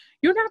know,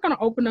 you're not going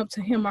to open up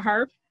to him or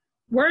her.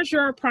 where's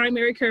your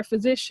primary care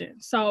physician?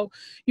 So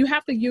you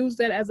have to use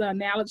that as an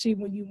analogy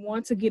when you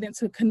want to get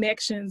into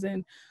connections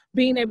and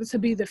being able to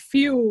be the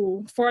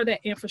fuel for that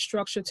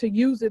infrastructure, to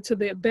use it to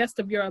the best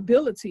of your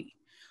ability,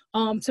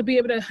 to be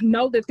able to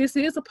know that this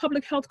is a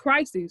public health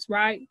crisis,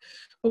 right?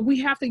 But we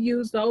have to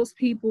use those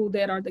people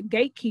that are the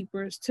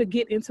gatekeepers to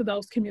get into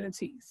those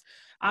communities.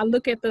 I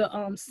look at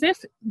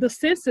the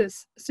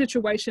census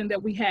situation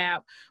that we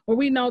have, where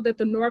we know that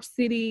the North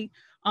City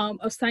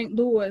of St.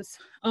 Louis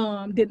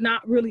did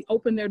not really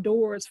open their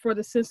doors for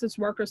the census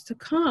workers to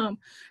come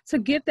to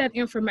get that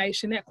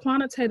information, that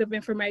quantitative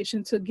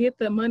information, to get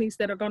the monies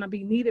that are going to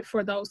be needed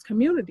for those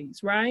communities,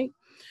 right?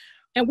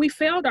 And we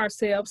failed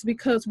ourselves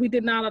because we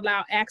did not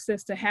allow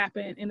access to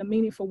happen in a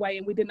meaningful way,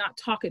 and we did not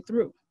talk it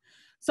through.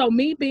 So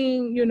me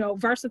being, you know,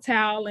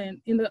 versatile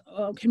and in the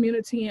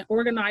community and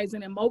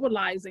organizing and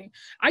mobilizing,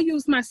 I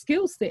used my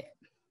skill set,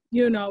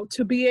 you know,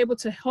 to be able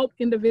to help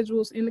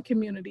individuals in the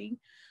community.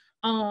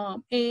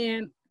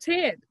 And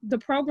Ted, the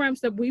programs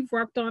that we've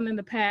worked on in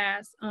the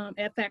past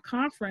at that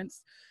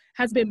conference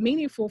has been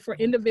meaningful for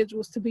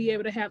individuals to be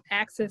able to have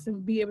access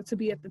and be able to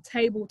be at the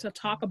table to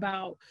talk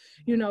about,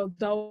 you know,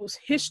 those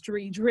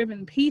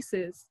history-driven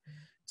pieces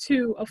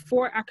to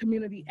afford our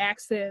community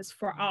access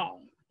for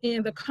all.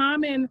 And the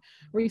common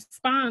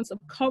response of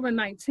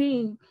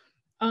COVID-19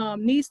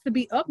 needs to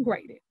be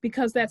upgraded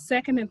because that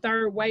second and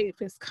third wave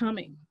is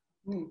coming.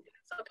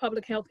 It's a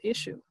public health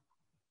issue.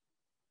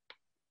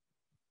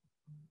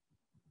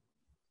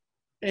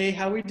 Hey,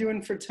 how are we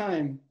doing for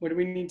time? What do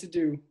we need to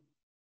do?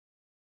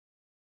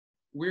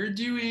 We're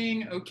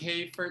doing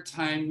okay for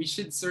time. We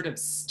should sort of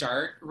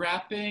start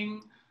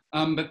wrapping,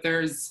 but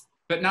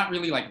not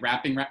really like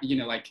wrapping, you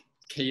know, like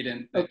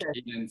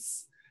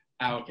cadence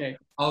out. Okay.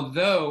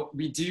 Although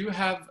we do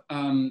have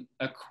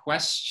a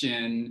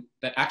question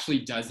that actually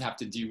does have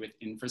to do with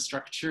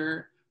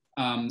infrastructure.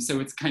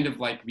 So it's kind of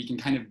like we can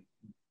kind of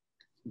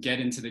get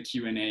into the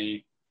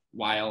Q&A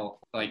while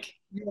like—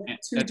 You have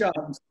two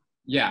jobs.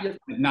 Yeah,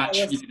 not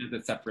treat it as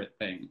a separate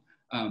thing.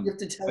 You have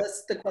to tell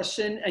us the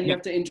question and you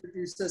have to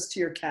introduce us to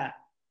your cat.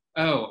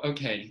 Oh,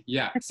 okay,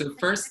 yeah. So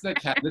first the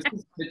cat, this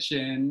is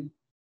Kitchen.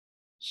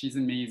 She's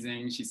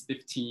amazing, she's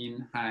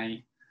 15,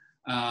 hi.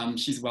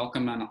 She's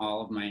welcome on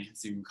all of my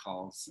Zoom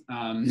calls.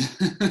 And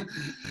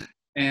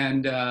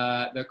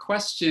the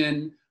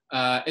question,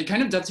 it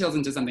kind of dovetails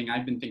into something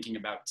I've been thinking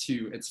about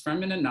too. It's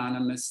from an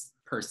anonymous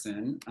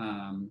person,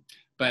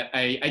 but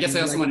I guess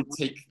I also want to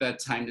take the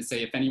time to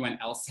say if anyone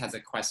else has a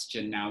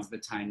question, now's the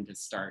time to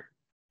start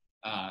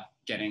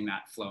getting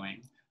that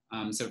flowing.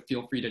 So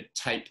feel free to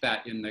type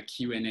that in the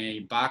Q&A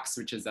box,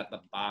 which is at the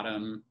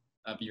bottom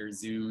of your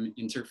Zoom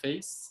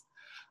interface.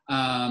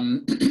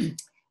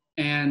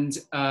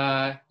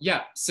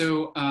 Yeah,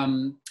 so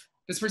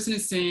this person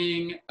is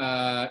saying,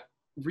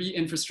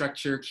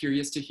 re-infrastructure,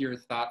 curious to hear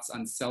thoughts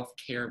on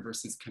self-care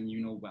versus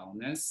communal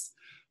wellness.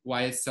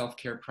 Why is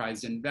self-care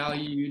prized and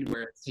valued,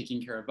 whereas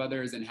taking care of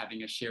others and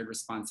having a shared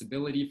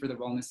responsibility for the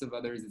wellness of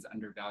others is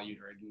undervalued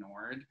or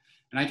ignored?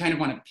 And I kind of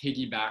want to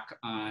piggyback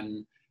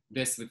on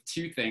this with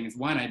two things.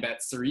 One, I bet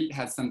Sarit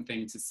has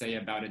something to say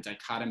about a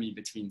dichotomy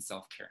between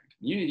self-care and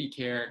community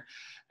care.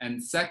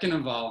 And second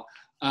of all,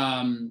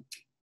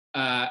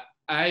 I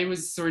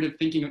was sort of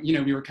thinking, you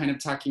know, we were kind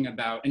of talking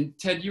about, and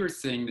Ted, you were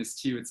saying this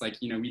too, it's like,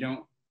 you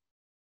know,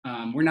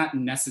 we're not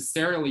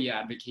necessarily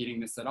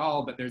advocating this at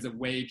all, but there's a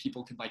way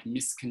people could like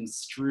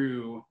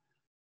misconstrue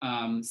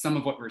some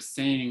of what we're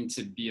saying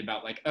to be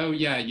about like, oh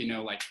yeah, you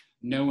know, like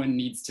no one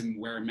needs to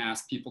wear a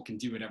mask, people can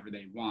do whatever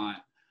they want,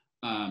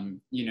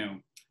 you know,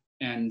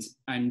 and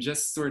I'm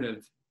just sort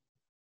of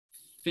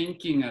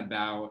thinking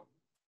about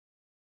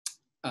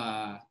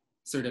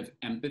sort of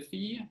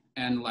empathy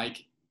and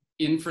like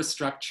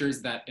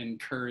infrastructures that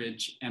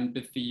encourage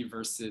empathy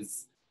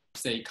versus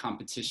say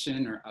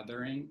competition or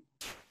othering.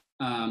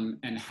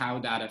 And how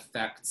that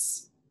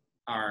affects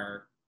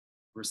our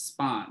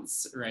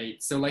response,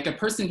 right? So like a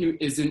person who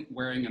isn't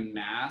wearing a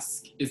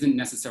mask isn't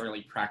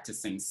necessarily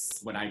practicing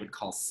what I would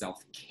call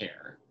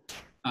self-care,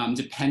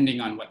 depending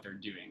on what they're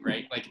doing,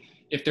 right? Like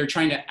if they're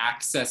trying to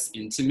access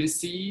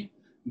intimacy,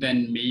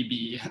 then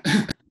maybe,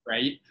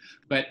 right?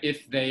 But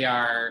if they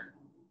are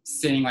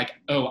saying like,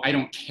 oh, I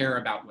don't care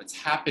about what's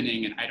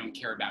happening and I don't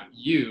care about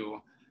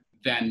you,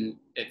 then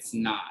it's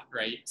not,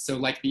 right? So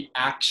like the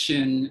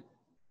action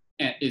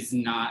is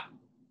not,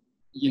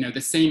 you know,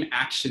 the same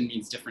action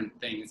means different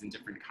things in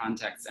different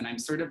contexts. And I'm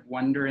sort of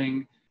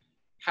wondering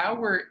how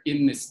we're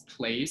in this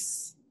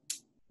place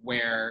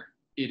where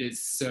it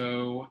is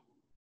so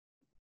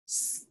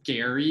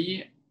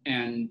scary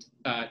and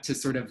to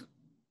sort of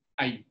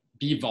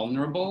be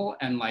vulnerable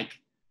and like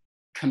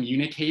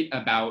communicate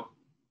about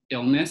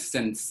illness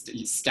and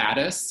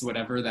status,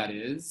 whatever that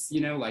is,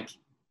 you know, like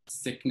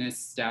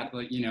sickness,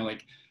 like, you know,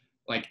 like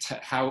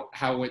how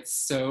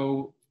it's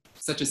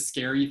such a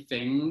scary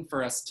thing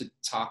for us to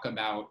talk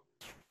about,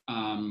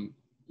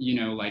 you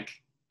know, like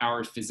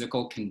our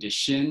physical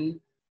condition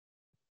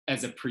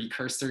as a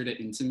precursor to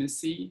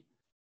intimacy.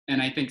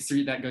 And I think,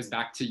 Sri, that goes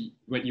back to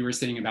what you were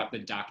saying about the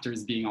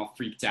doctors being all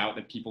freaked out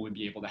that people would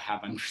be able to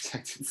have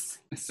unprotected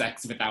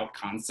sex without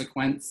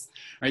consequence,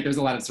 right? There's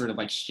a lot of sort of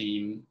like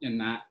shame in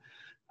that.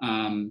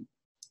 And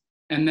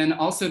then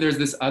also there's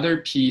this other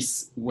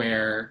piece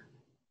where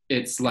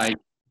it's like,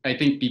 I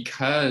think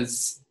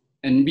because,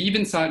 and we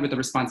even saw it with the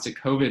response to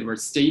COVID, where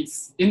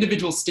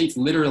individual states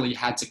literally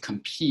had to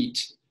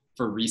compete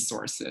for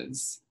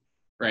resources,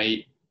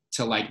 right?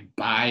 To like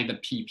buy the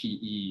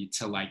PPE,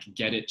 to like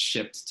get it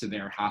shipped to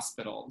their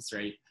hospitals,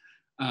 right?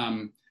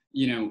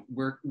 You know,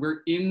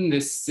 we're in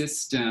this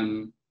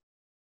system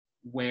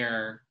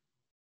where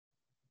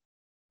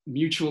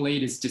mutual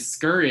aid is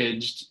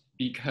discouraged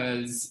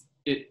because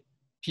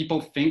people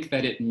think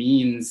that it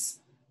means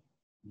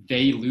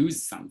they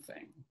lose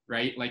something,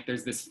 right? Like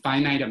there's this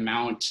finite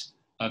amount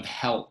of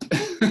help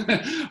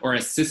or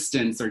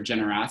assistance or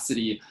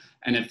generosity.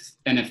 And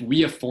if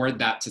we afford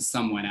that to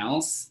someone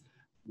else,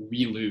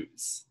 we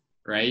lose,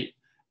 right?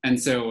 And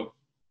so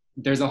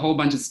there's a whole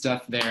bunch of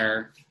stuff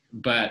there,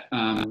 but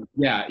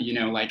yeah, you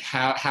know, like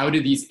how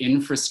do these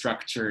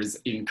infrastructures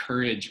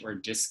encourage or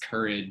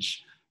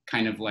discourage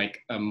kind of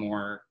like a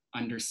more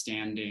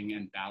understanding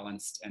and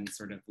balanced and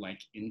sort of like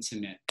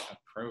intimate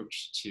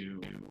approach to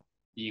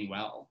being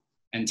well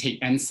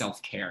and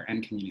self-care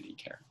and community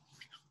care?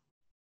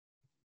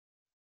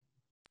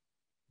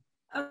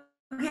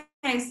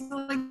 Okay, so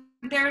like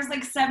there's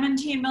like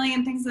 17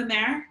 million things in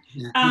there.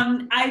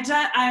 I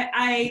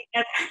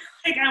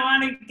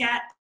want to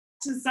get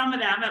to some of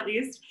them at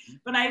least,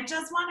 but I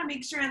just want to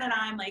make sure that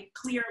I'm like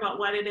clear about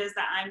what it is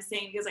that I'm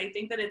saying, because I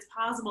think that it's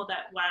possible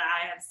that what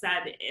I have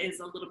said is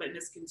a little bit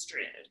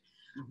misconstrued.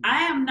 Mm-hmm.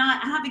 I am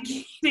not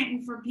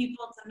advocating for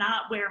people to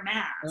not wear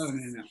masks. Oh,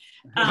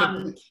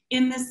 no.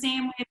 In the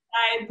same way that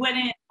I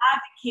wouldn't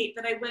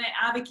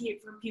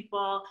advocate for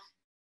people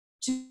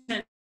to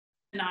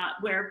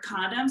not wear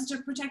condoms to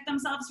protect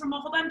themselves from a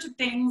whole bunch of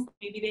things.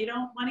 Maybe they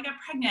don't want to get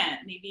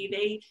pregnant. Maybe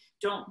they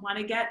don't want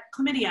to get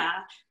chlamydia.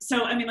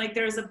 So, I mean, like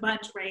there's a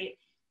bunch, right?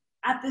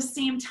 At the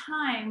same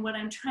time, what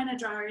I'm trying to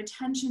draw our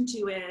attention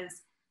to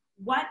is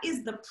what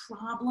is the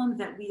problem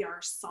that we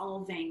are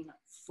solving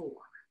for?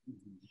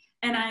 Mm-hmm.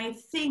 And I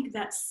think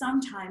that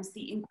sometimes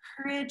the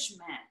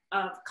encouragement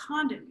of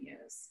condom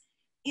use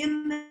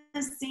in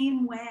the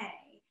same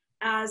way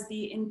as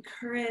the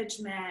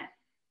encouragement,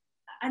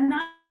 and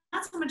not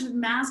so much of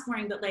mask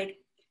wearing, but like,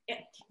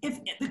 if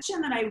the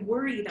question that I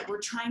worry that we're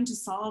trying to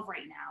solve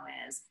right now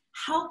is,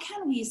 how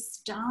can we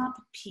stop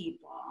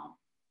people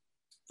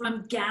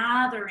from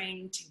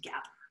gathering together?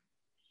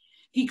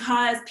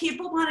 Because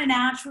people want to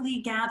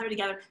naturally gather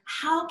together.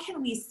 How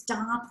can we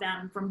stop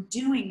them from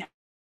doing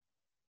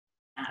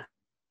that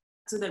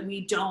so that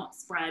we don't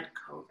spread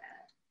COVID?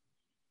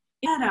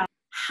 And,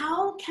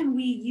 how can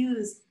we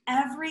use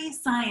every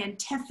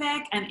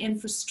scientific and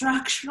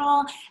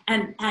infrastructural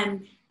and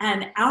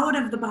out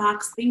of the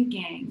box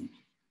thinking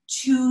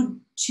to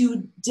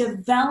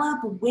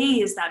develop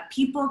ways that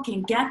people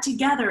can get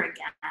together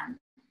again?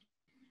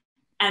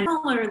 And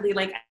similarly,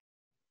 like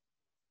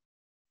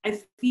I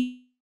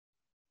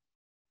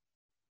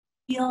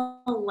feel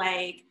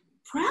like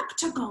PrEP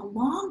took a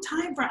long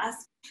time for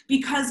us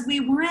because we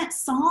weren't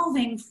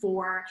solving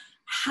for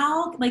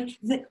how, like,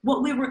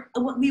 what we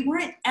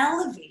weren't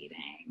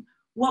elevating.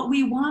 What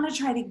we want to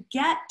try to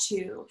get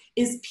to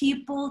is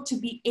people to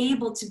be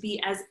able to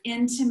be as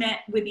intimate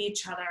with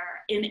each other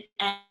in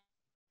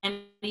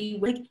any way.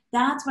 Like,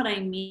 that's what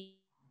I mean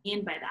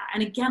by that.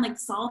 And again, like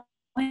solving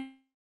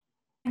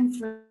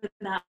for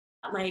that,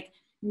 like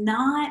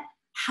not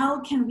how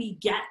can we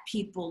get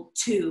people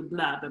to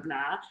blah, blah,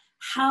 blah.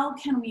 How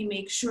can we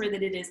make sure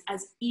that it is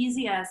as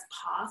easy as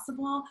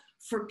possible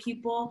for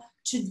people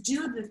to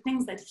do the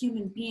things that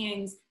human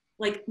beings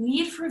like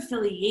need for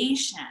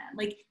affiliation,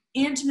 like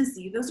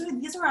intimacy.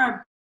 These are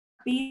our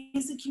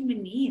basic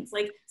human needs.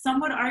 Like some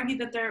would argue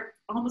that they're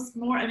almost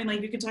more, I mean,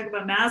 like you could talk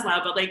about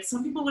Maslow, but like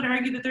some people would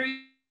argue that they're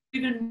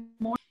even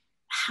more.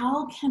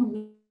 How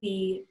can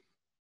we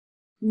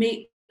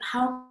make,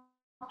 how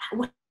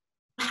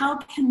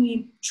can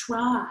we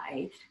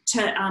try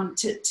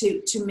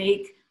to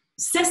make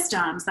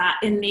systems that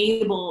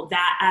enable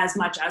that as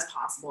much as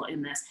possible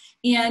in this?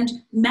 And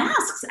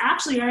masks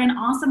actually are an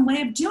awesome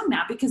way of doing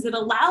that because it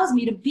allows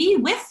me to be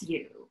with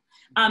you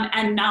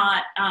and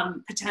not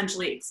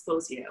potentially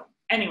expose you.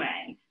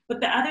 Anyway,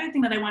 but the other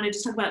thing that I wanted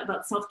to talk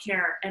about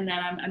self-care, and then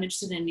I'm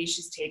interested in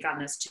Nishi's take on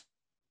this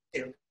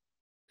too.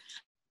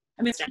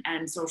 I mean,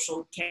 and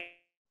social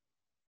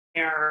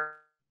care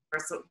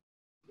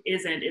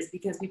is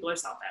because people are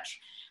selfish.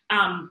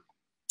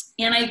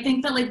 And I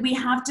think that like we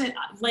have to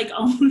like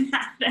own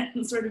that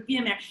and sort of be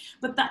in there.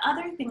 But the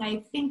other thing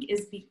I think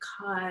is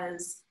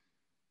because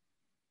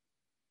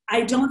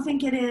I don't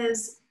think it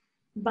is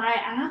by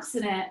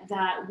accident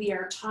that we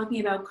are talking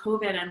about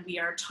COVID, and we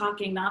are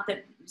talking, not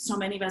that so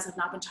many of us have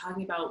not been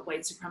talking about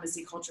white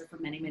supremacy culture for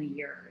many, many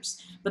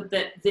years, but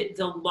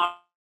the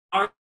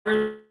larger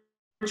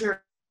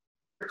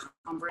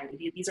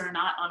conversation, these are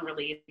not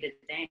unrelated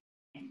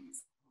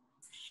things.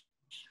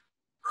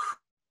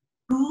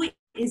 Who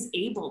is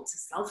able to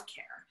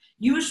self-care.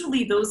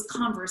 Usually those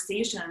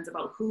conversations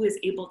about who is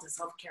able to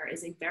self-care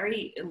is a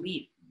very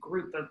elite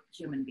group of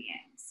human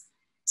beings.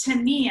 To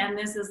me, and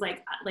this is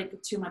like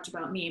too much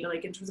about me, but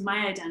like in terms of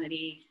my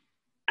identity,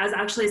 as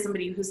actually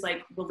somebody who's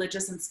like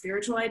religious and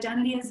spiritual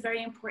identity is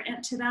very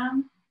important to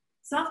them,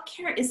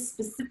 self-care is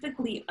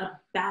specifically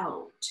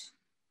about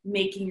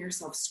making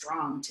yourself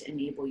strong to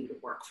enable you to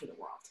work for the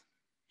world.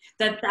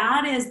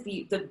 That is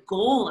the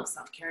goal of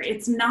self-care.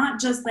 It's not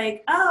just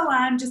like, oh,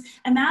 I'm just,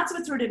 and that's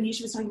what sort of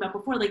Nisha was talking about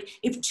before. Like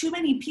if too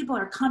many people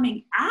are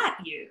coming at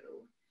you,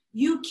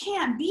 you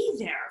can't be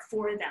there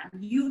for them.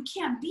 You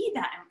can't be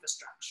that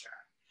infrastructure.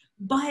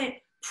 But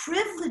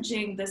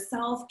privileging the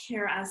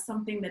self-care as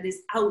something that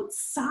is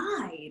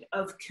outside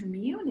of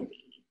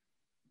community,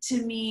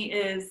 to me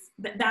is,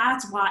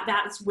 that's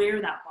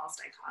where that false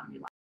dichotomy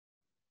lies.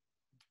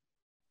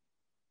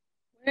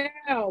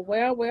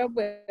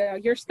 Well,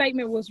 your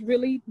statement was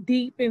really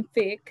deep and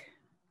thick,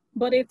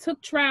 but it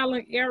took trial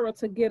and error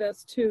to get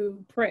us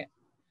to PrEP.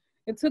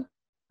 It took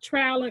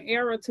trial and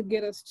error to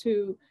get us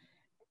to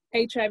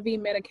HIV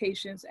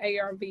medications,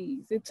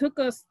 ARVs. It took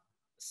us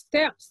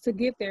steps to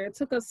get there. It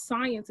took us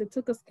science. It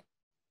took us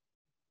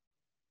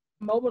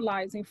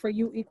mobilizing for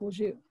U equals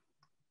U.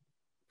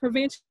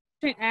 Prevention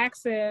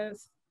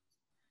Access.org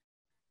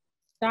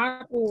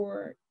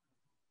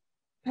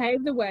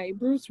paved the way.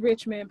 Bruce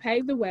Richmond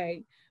paved the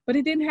way, but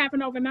it didn't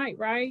happen overnight,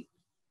 right?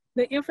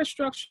 The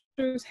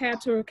infrastructures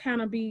had to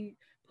kind of be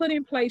put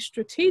in place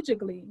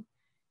strategically,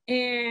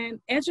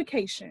 and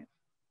education,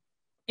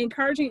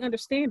 encouraging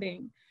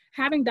understanding,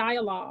 having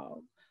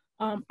dialogue,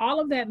 all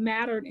of that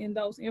mattered in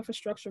those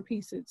infrastructure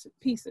pieces,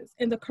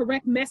 and the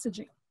correct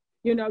messaging.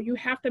 You know, you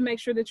have to make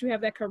sure that you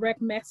have that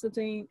correct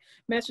messaging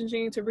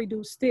to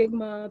reduce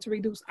stigma, to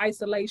reduce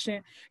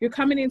isolation. You're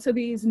coming into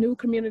these new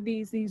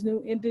communities, these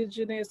new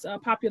indigenous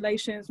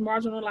populations,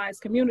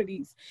 marginalized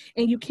communities,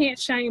 and you can't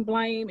shame,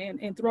 blame,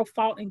 and throw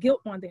fault and guilt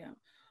on them.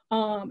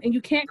 And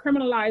you can't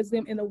criminalize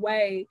them in a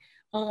way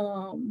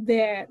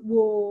that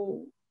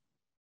will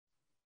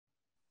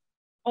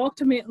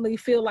ultimately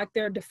feel like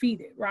they're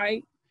defeated,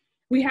 right?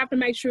 We have to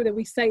make sure that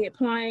we say it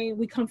plain,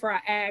 we come for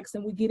our acts,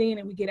 and we get in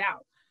and we get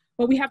out.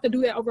 But we have to do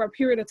that over a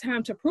period of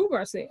time to prove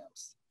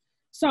ourselves.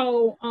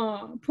 So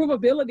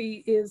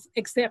provability is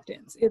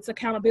acceptance, it's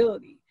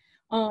accountability.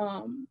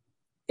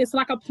 It's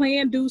like a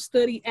plan, do,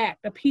 study,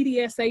 act, a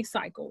PDSA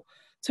cycle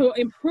to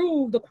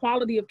improve the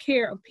quality of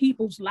care of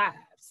people's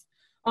lives.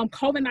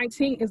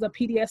 COVID-19 is a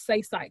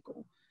PDSA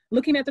cycle.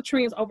 Looking at the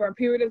trends over a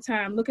period of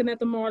time, looking at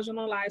the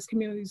marginalized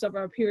communities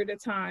over a period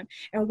of time,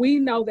 and we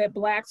know that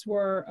Blacks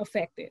were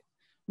affected.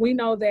 We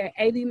know that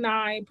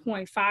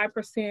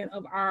 89.5%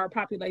 of our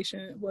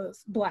population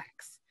was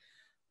Blacks.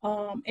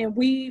 And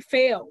we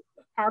failed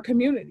our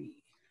community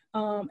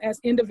as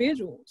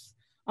individuals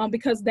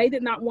because they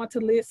did not want to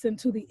listen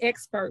to the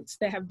experts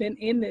that have been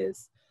in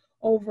this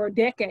over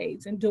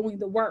decades and doing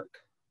the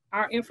work.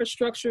 Our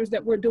infrastructures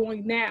that we're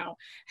doing now,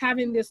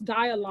 having this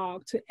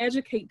dialogue to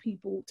educate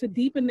people, to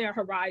deepen their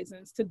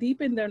horizons, to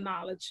deepen their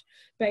knowledge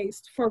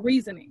base for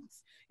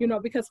reasonings. You know,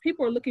 because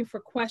people are looking for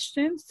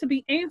questions to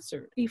be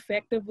answered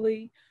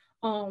effectively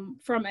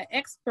from an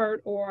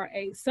expert or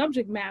a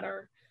subject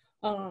matter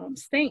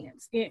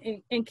stance,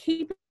 and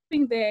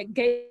keeping that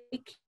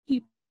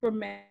gatekeeper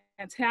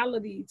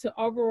mentality to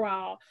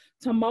overall,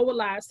 to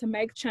mobilize, to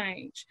make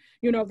change.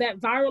 You know, that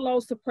viral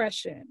load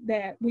suppression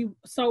that we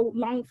so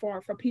long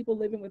for people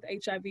living with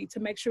HIV, to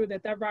make sure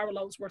that their viral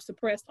loads were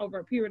suppressed over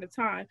a period of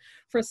time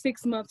for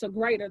 6 months or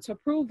greater, to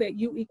prove that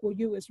U equal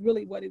U is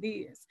really what it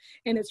is,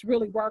 and it's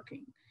really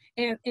working.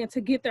 And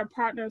to get their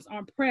partners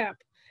on PrEP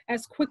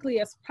as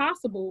quickly as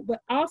possible, but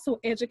also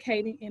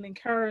educating and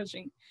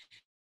encouraging.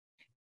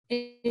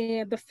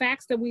 And the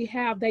facts that we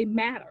have, they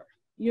matter,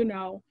 you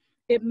know,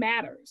 it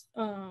matters.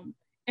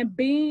 And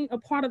being a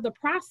part of the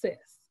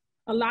process.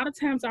 A lot of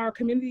times our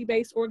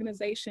community-based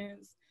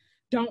organizations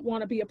don't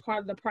want to be a part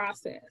of the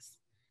process.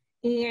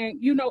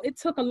 And, you know, it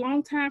took a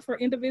long time for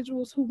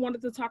individuals who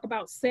wanted to talk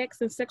about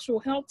sex and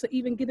sexual health to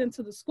even get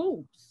into the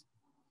schools.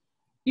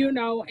 You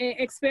know, and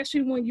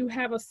especially when you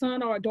have a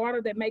son or a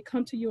daughter that may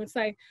come to you and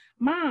say,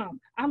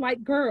 Mom, I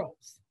like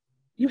girls.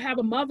 You have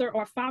a mother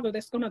or father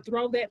that's going to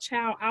throw that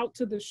child out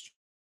to the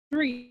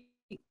street.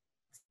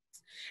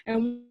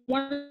 And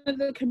one of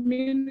the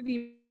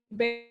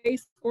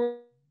community-based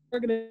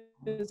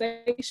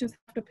organizations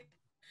have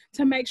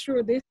to make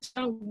sure this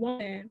young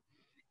woman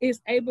is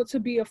able to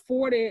be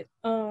afforded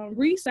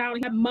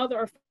restyling. That mother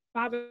or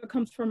father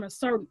comes from a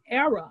certain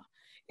era,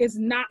 is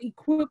not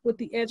equipped with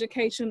the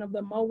education of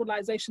the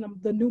mobilization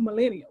of the new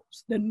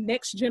millennials, the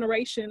next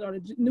generation or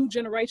the new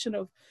generation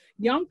of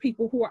young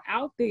people who are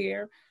out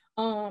there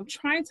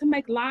trying to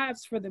make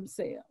lives for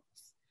themselves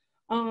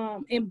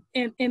and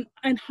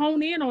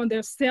hone in on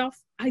their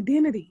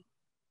self-identity.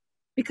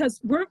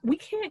 Because we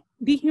can't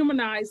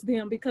dehumanize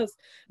them because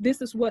this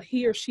is what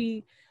he or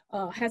she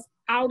has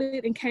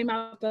outed and came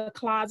out of the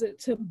closet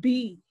to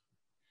be.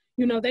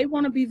 You know, they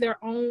want to be their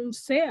own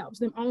selves,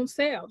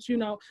 you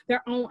know,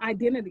 their own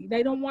identity.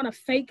 They don't want to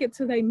fake it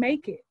till they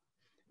make it.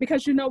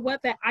 because you know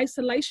what, that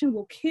isolation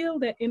will kill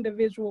that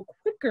individual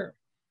quicker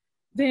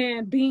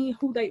than being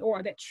who they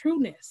are, that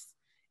trueness.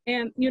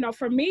 And, you know,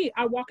 for me,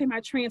 I walk in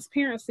my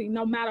transparency,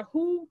 no matter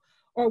who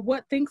or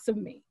what thinks of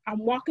me. I'm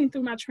walking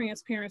through my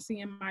transparency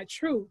and my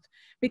truth,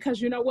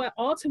 because you know what,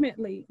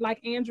 ultimately,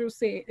 like Andrew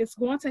said, it's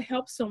going to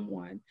help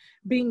someone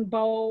being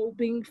bold,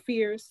 being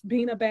fierce,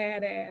 being a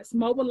badass,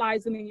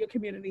 mobilizing in your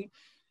community.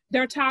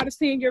 They're tired of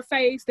seeing your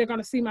face. They're going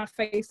to see my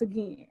face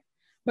again.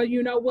 But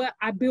you know what?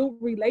 I build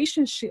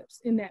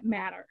relationships in that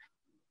matter,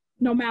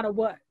 no matter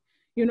what.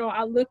 You know,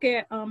 I look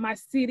at my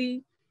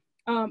city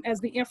as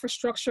the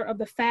infrastructure of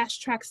the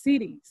fast track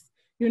cities.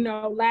 You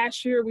know,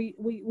 last year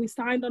we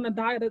signed on a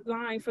dotted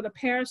line for the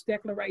Paris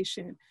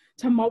Declaration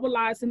to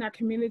mobilize in our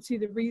community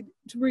to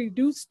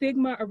reduce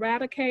stigma,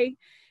 eradicate,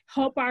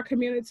 help our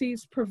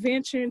communities,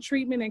 prevention,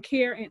 treatment, and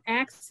care and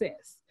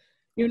access.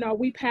 You know,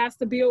 we passed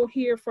the bill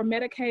here for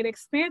Medicaid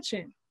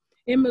expansion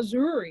in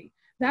Missouri.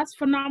 That's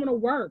phenomenal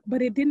work,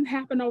 but it didn't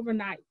happen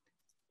overnight.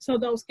 So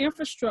those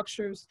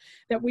infrastructures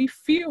that we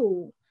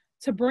fuel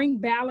to bring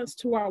balance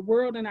to our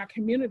world and our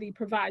community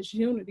provides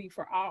unity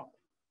for all.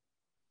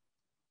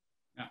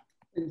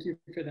 Thank you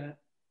for that.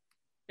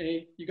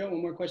 Hey, you got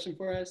one more question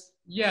for us?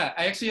 Yeah,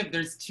 I actually have,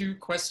 there's two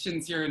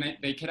questions here, and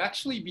they could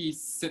actually be,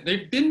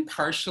 they've been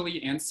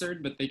partially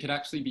answered, but they could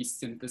actually be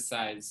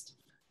synthesized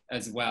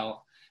as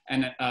well.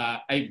 And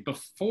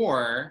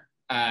before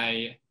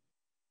I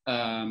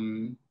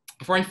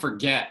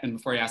forget and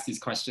before I ask these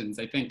questions,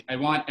 I think I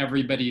want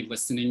everybody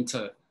listening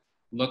to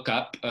look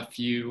up a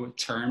few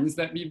terms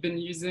that we've been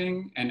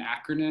using and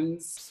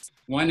acronyms.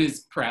 One is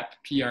PrEP,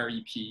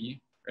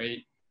 P-R-E-P,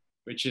 right?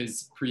 Which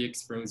is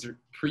pre-exposure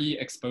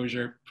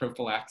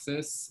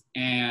prophylaxis,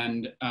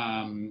 and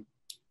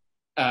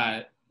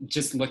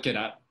just look it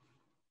up.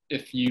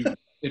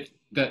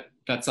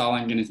 That's all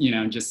I'm gonna, you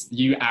know, just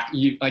you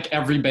like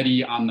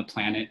everybody on the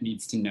planet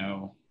needs to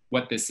know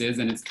what this is,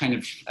 and it's kind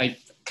of, I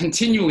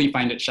continually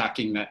find it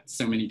shocking that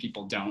so many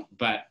people don't.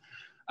 But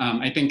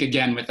I think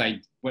again with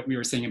what we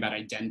were saying about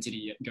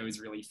identity, it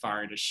goes really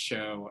far to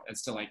show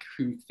as to like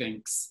who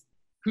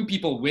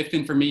people with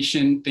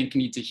information think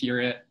need to hear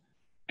it,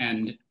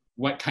 and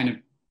what kind of,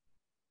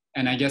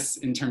 and I guess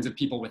in terms of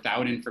people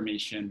without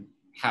information,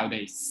 how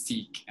they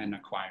seek and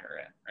acquire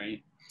it,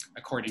 right?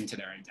 According to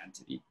their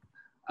identity.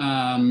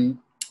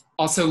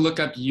 Also look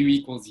up U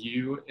equals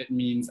U. It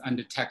means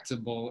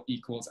undetectable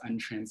equals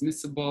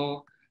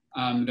untransmissible.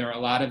 There are a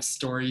lot of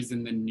stories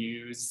in the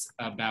news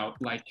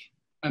about like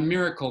a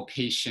miracle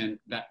patient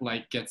that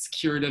like gets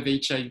cured of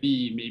HIV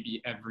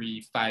maybe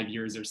every 5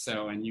 years or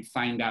so, and you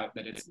find out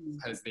that it's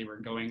because they were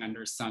going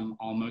under some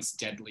almost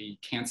deadly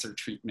cancer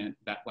treatment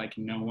that like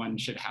no one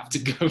should have to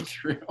go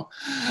through,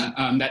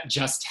 that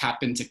just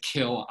happened to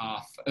kill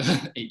off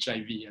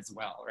HIV as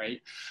well,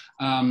 right?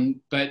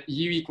 But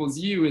U equals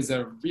U is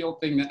a real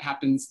thing that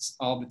happens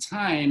all the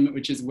time,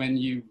 which is when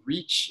you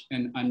reach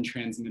an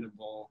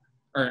untransmittable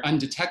or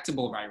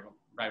undetectable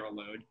viral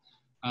load,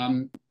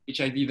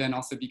 HIV then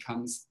also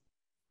becomes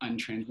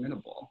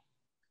untransmittable.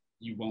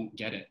 You won't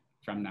get it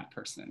from that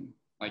person,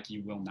 like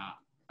you will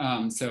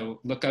not. So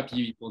look up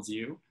U equals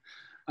U.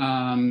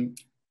 And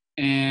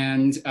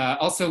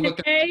also look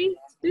up,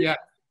 yeah.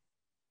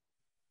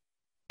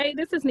 Hey,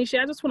 this is Nisha.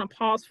 I just want to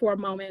pause for a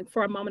moment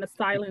of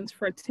silence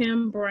for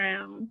Tim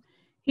Brown.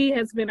 He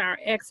has been our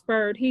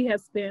expert. He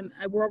has been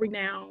a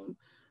world-renowned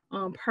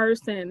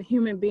person,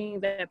 human being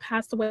that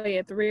passed away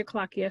at 3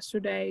 o'clock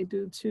yesterday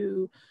due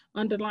to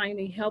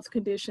underlying health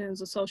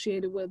conditions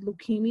associated with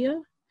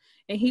leukemia.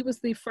 And he was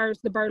the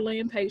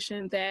Berlin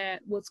patient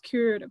that was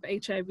cured of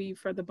HIV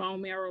for the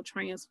bone marrow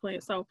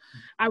transplant. So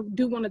I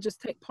do want to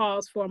just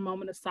pause for a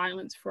moment of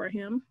silence for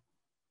him.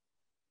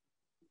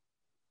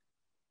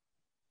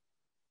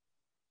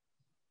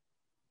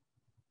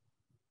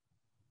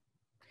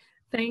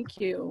 Thank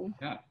you.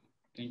 Yeah,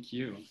 thank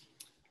you.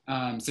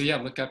 So yeah,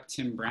 look up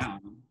Tim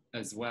Brown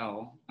as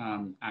well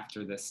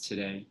after this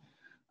today.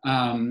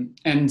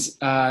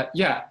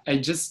 Yeah, I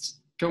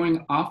just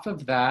going off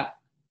of that,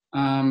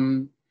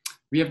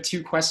 we have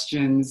two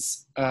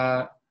questions.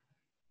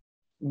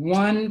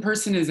 One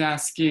person is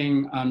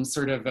asking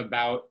sort of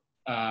about,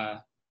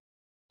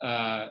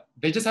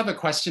 they just have a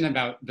question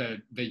about the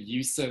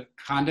use of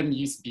condom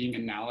use being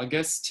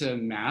analogous to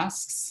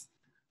masks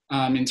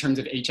in terms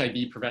of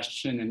HIV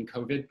prevention and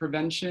COVID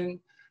prevention.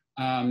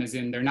 As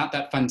in they're not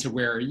that fun to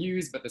wear or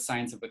use, but the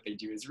science of what they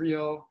do is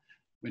real.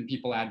 When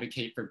people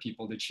advocate for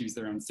people to choose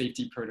their own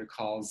safety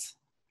protocols,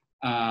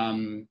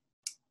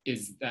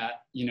 is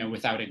that, you know,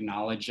 without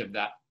acknowledgement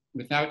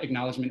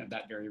of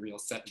that very real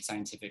set of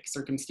scientific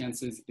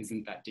circumstances,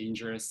 isn't that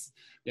dangerous?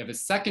 We have a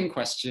second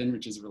question,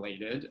 which is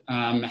related.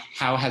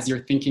 How has your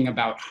thinking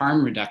about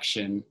harm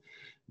reduction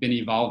been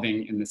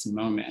evolving in this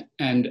moment?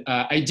 And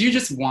I do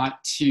just want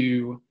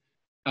to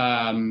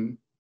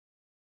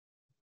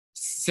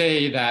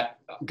say that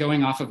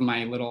going off of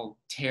my little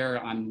tear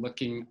on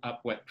looking up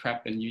what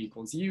PrEP and U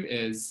equals U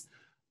is,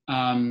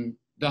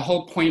 the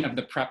whole point of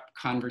the PrEP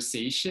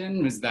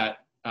conversation was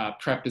that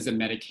PrEP is a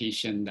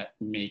medication that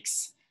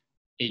makes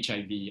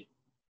HIV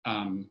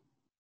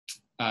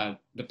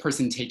the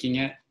person taking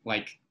it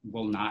like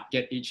will not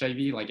get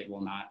HIV, like it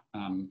will not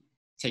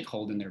take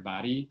hold in their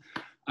body.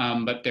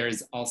 But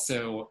there's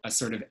also a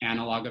sort of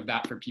analog of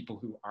that for people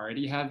who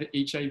already have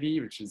HIV,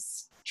 which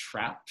is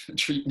TRAP,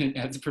 treatment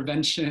as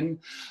prevention.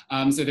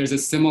 So there's a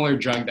similar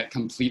drug that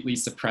completely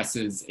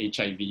suppresses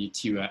HIV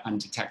to an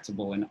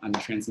undetectable and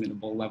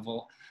untransmittable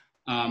level,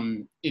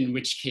 in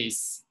which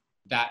case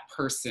that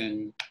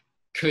person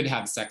could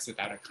have sex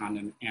without a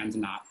condom and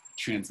not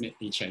transmit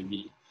HIV.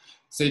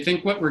 So I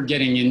think what we're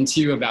getting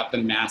into about the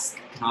mask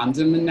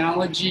condom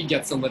analogy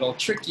gets a little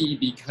tricky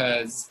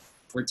because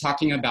we're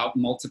talking about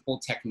multiple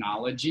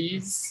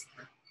technologies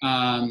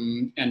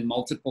and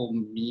multiple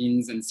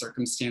means and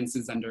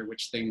circumstances under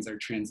which things are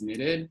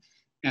transmitted.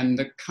 And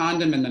the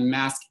condom and the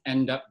mask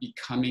end up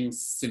becoming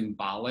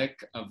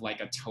symbolic of like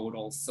a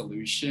total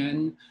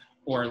solution,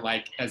 or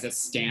like as a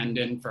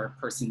stand-in for a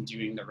person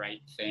doing the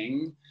right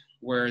thing,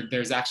 where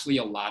there's actually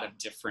a lot of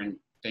different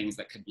things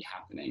that could be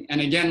happening.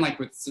 And again, like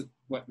with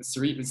what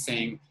Sarit was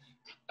saying,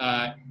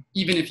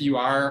 even if you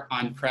are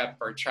on PrEP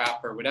or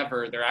TRAP or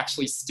whatever, there are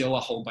actually still a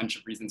whole bunch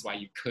of reasons why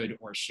you could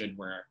or should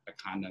wear a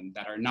condom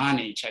that are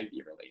non-HIV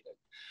related.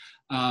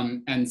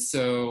 And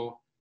so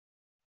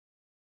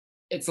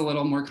it's a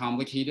little more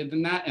complicated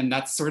than that. And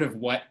that's sort of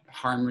what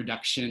harm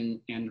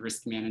reduction and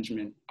risk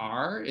management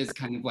are, is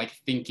kind of like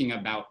thinking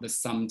about the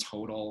sum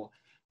total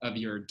of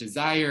your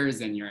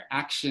desires and your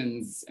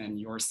actions and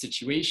your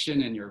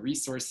situation and your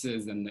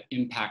resources and the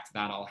impact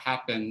that all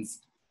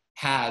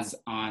has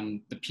on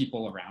the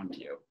people around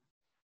you.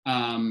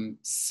 And,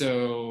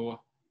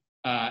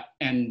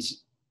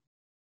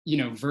 you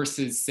know,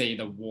 versus say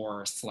the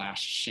war /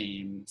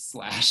 shame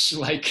 /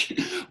 like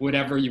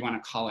whatever you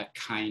want to call it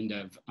kind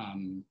of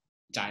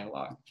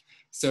dialogue.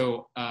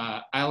 So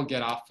I'll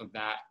get off of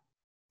that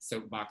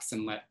soapbox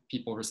and let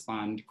people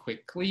respond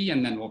quickly,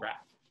 and then we'll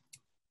wrap.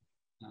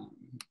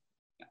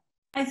 Yeah.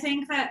 I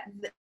think that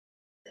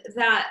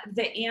that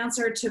the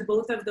answer to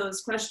both of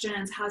those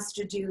questions has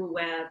to do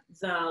with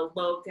the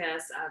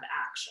locus of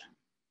action.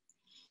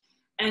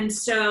 And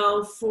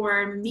so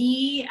for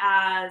me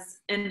as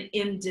an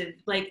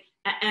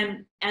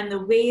and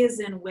the ways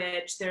in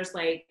which there's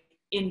like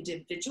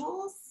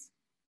individuals,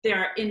 there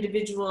are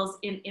individuals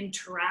in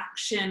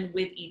interaction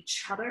with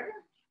each other,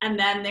 and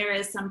then there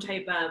is some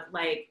type of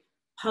like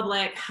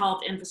public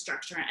health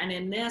infrastructure. And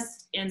in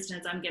this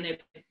instance, I'm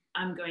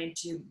going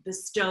to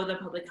bestow the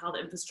public health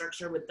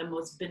infrastructure with the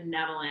most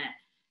benevolent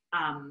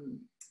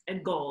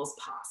goals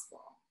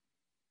possible.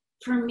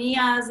 For me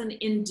as an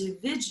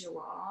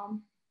individual,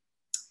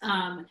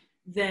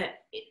 the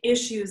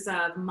issues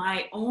of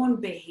my own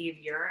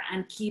behavior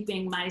and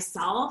keeping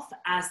myself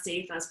as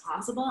safe as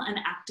possible and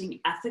acting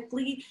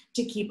ethically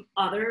to keep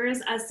others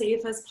as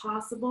safe as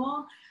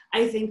possible,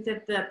 I think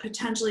that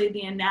potentially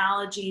the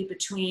analogy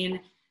between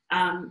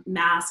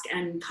mask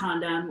and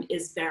condom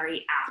is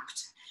very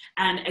apt.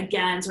 And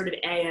again, sort of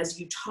as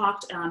you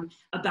talked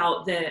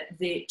about to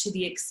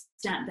the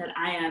extent that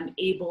I am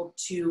able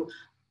to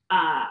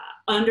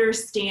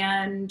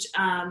understand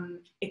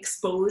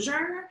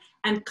exposure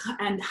and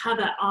have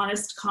an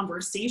honest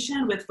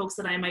conversation with folks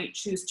that I might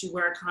choose to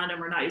wear a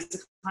condom or not use a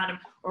condom,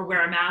 or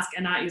wear a mask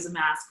and not use a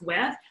mask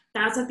with,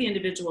 that's at the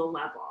individual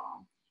level.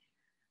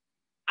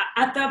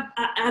 At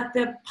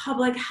the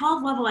public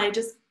health level, I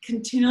just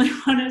continually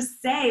want to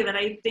say that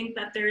I think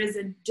that there is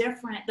a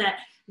different,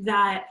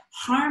 that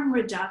harm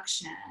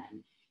reduction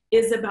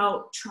is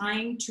about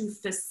trying to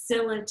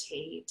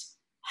facilitate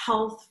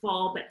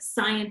healthful but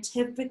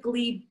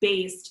scientifically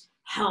based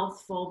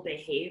healthful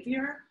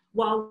behavior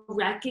while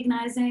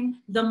recognizing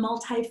the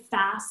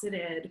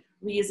multifaceted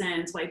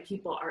reasons why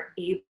people are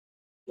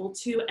able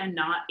to and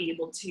not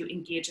able to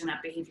engage in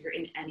that behavior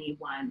in any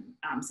one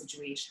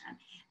situation.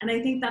 And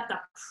I think that the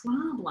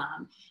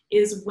problem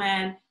is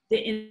when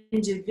the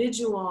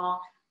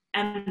individual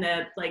and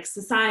the like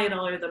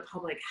societal or the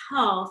public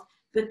health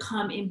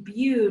become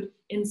imbued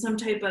in some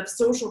type of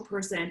social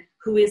person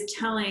who is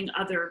telling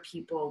other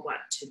people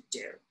what to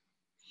do.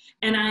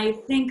 And I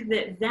think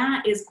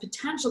that is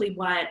potentially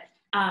what,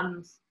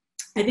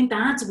 I think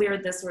that's where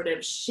the sort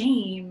of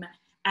shame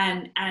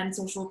and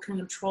social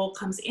control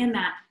comes in,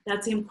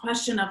 that same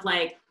question of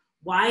like,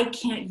 why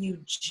can't you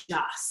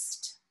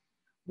just?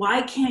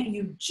 Why can't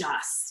you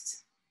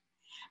just?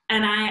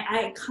 And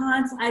I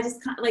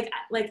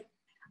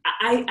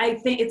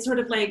think it's sort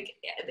of like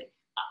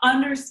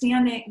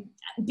understanding,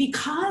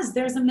 because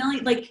there's a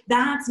million, like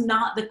that's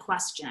not the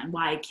question,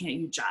 why can't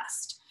you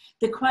just?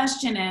 The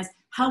question is,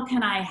 how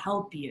can I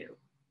help you?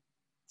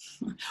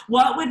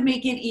 What would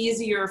make it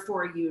easier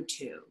for you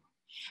to?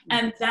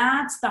 And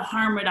that's the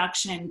harm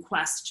reduction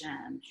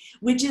question,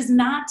 which is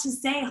not to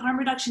say harm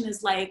reduction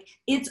is like,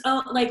 it's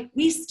like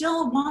we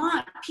still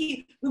want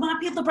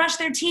people to brush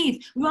their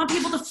teeth. We want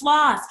people to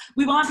floss.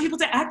 We want people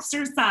to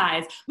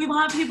exercise. We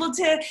want people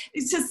to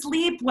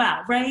sleep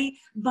well, right?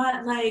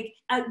 But like,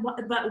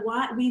 but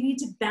what we need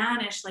to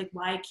banish, like,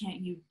 why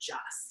can't you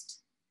just?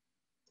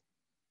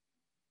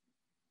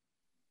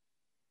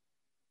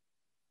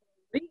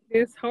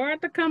 It's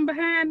hard to come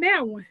behind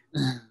that one.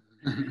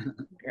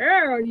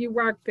 Girl, you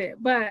worked it.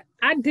 But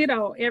I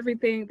ditto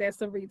everything that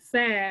Sarit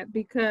said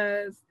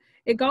because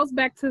it goes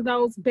back to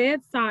those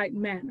bedside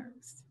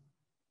manners.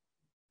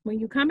 When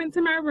you come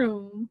into my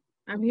room,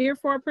 I'm here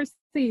for a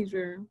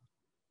procedure,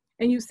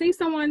 and you see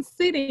someone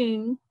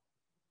sitting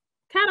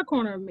kind of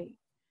corner of me.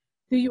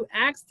 Do you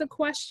ask the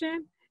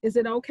question, is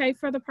it okay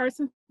for the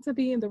person to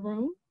be in the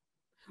room?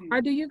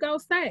 Or do you go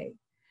say,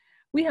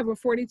 we have a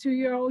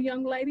 42-year-old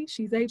young lady,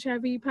 she's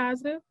HIV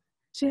positive,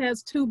 she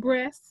has 2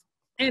 breasts,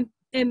 and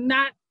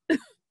not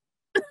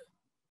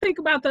think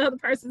about the other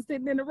person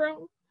sitting in the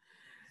room?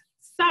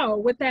 So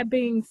with that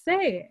being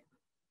said,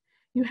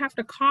 you have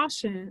to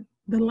caution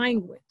the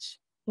language.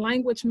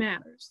 Language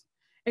matters,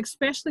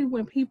 especially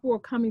when people are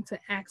coming to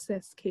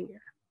access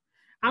care.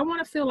 I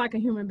want to feel like a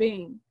human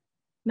being,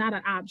 not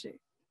an object.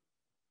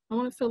 I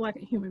want to feel like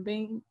a human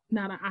being,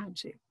 not an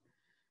object.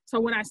 So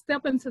when I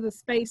step into the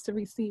space to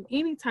receive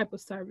any type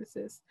of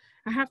services,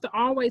 I have to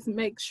always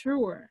make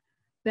sure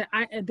that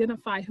I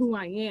identify who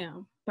I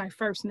am by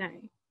first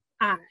name.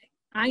 I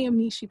am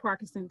Nishi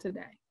Parkinson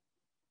today.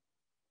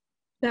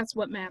 That's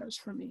what matters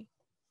for me.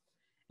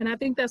 And I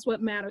think that's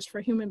what matters for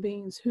human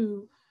beings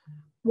who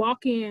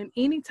walk in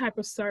any type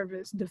of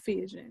service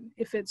division,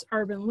 if it's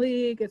Urban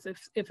League, if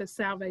it's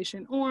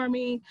Salvation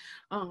Army,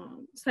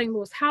 St.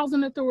 Louis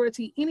Housing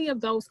Authority, any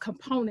of those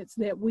components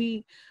that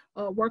we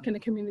work in the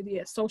community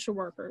as social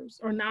workers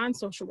or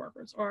non-social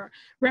workers, or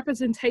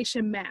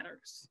representation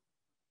matters.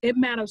 It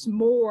matters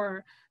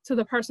more to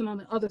the person on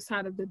the other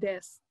side of the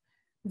desk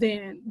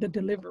than the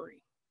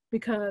delivery.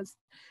 Because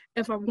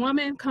if a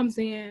woman comes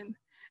in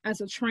as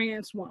a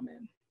trans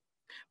woman,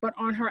 but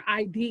on her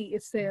ID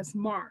it says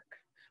Mark,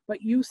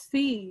 but you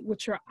see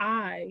with your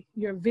eye,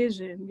 your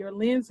vision, your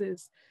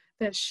lenses,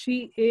 that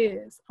she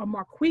is a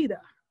Marquita,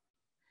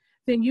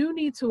 then you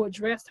need to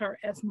address her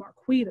as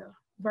Marquita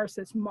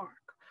versus Mark,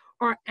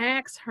 or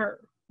ask her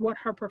what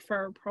her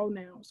preferred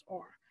pronouns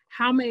are.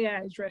 How may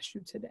I address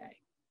you today?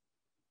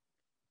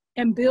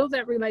 And build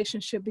that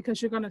relationship,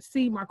 because you're gonna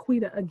see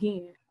Marquita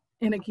again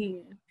and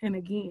again and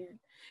again.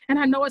 And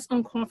I know it's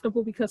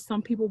uncomfortable because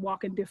some people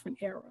walk in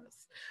different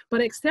eras,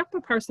 but accept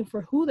the person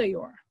for who they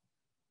are,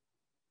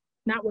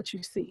 not what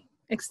you see.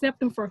 Accept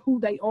them for who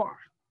they are.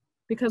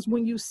 Because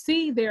when you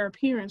see their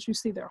appearance, you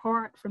see their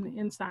heart from the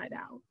inside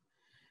out.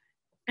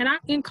 And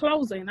in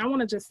closing, I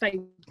want to just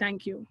say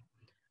thank you.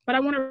 But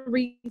I want to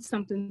read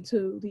something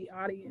to the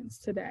audience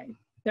today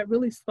that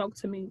really spoke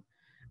to me.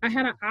 I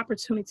had an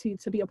opportunity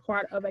to be a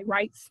part of a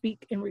Write,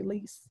 Speak, and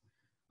Release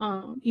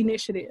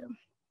initiative.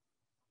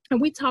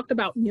 And we talked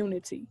about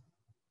unity.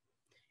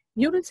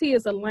 Unity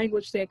is a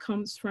language that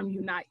comes from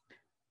unite.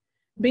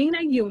 Being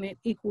a unit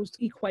equals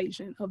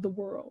equation of the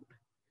world.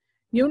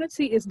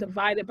 Unity is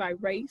divided by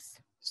race,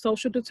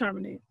 social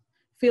determinant,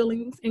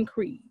 feelings, and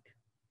creed.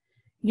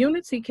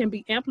 Unity can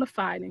be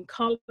amplified in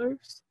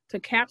colors to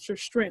capture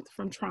strength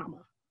from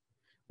trauma.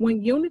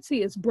 When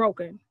unity is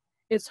broken,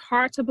 it's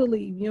hard to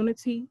believe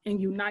unity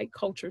and unite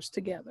cultures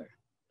together.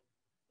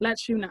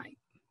 Let's unite.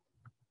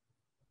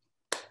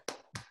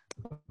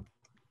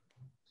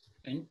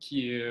 Thank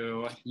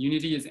you.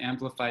 Unity is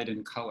amplified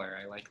in color.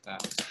 I like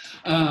that.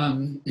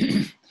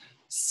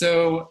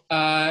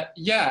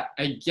 Yeah,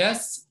 I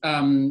guess,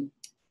 yeah,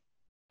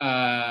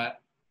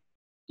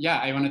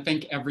 I want to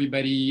thank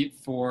everybody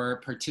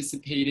for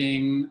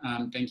participating.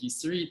 Thank you,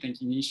 Sri.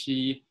 Thank you,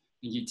 Nishi.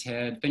 Thank you,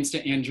 Ted. Thanks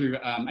to Andrew.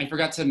 I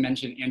forgot to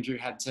mention Andrew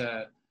had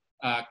to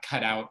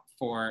cut out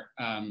for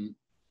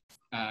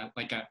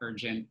like an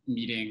urgent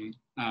meeting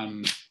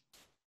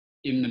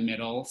in the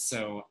middle.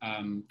 So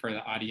for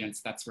the audience,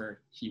 that's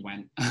where he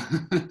went.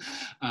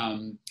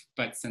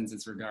 But sends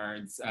his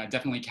regards.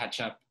 Definitely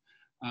catch up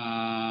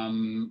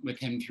with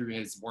him through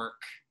his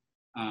work.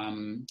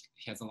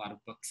 He has a lot of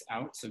books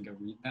out, so go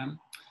read them.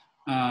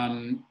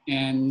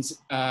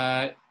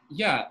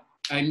 Yeah,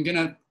 I'm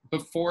gonna,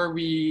 before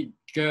we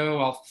go,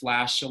 I'll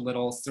flash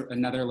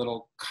another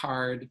little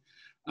card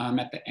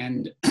at the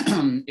end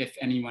if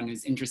anyone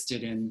is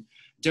interested in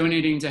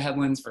donating to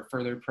Headlands for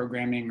further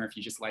programming, or if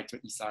you just liked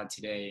what you saw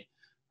today,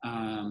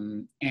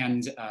 and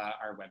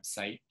our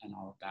website and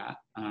all of that.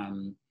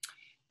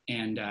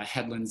 And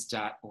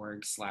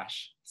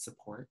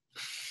headlands.org/support.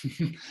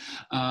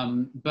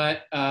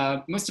 But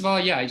most of all,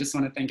 yeah, I just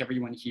want to thank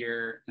everyone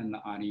here in the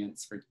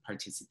audience for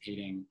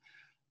participating.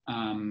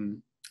 Yeah,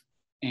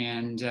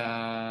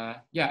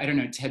 I don't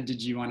know, Ted,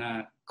 did you want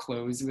to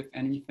close with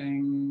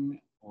anything,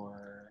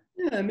 or?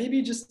 Yeah,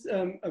 maybe just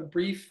a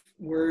brief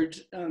word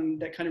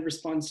that kind of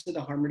responds to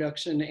the harm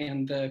reduction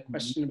and the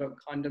question about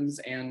condoms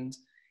and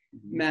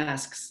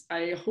masks.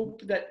 I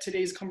hope that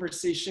today's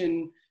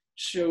conversation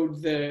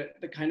showed the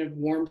kind of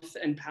warmth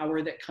and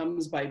power that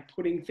comes by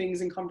putting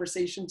things in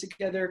conversation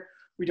together.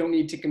 We don't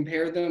need to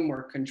compare them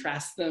or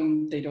contrast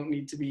them. They don't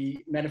need to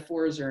be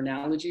metaphors or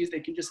analogies. They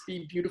can just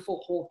be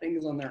beautiful whole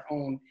things on their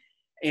own.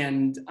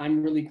 And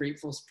I'm really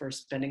grateful for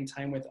spending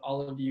time with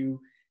all of you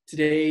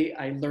today.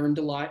 I learned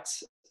a lot.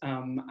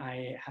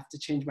 I have to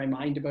change my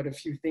mind about a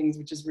few things,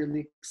 which is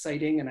really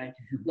exciting. And I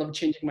love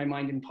changing my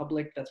mind in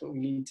public. That's what we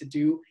need to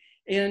do.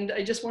 And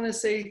I just want to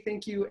say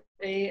thank you,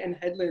 A and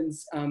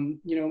Headlands.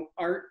 You know,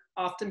 art,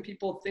 often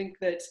people think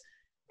that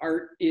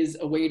art is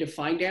a way to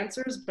find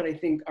answers, but I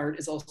think art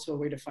is also a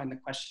way to find the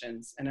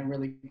questions. And I'm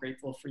really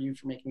grateful for you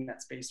for making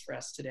that space for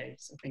us today.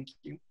 So thank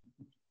you.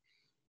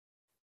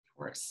 Of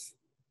course.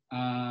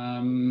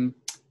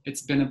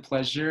 It's been a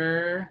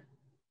pleasure.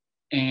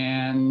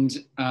 And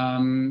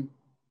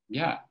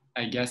yeah,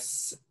 I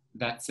guess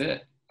that's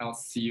it. I'll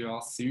see you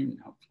all soon,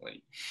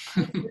 hopefully.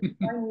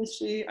 Bye,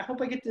 Nishi. I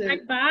hope I get to.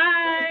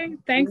 Bye.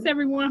 Thanks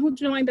everyone who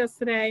joined us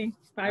today.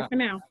 Bye for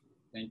now.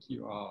 Thank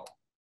you all.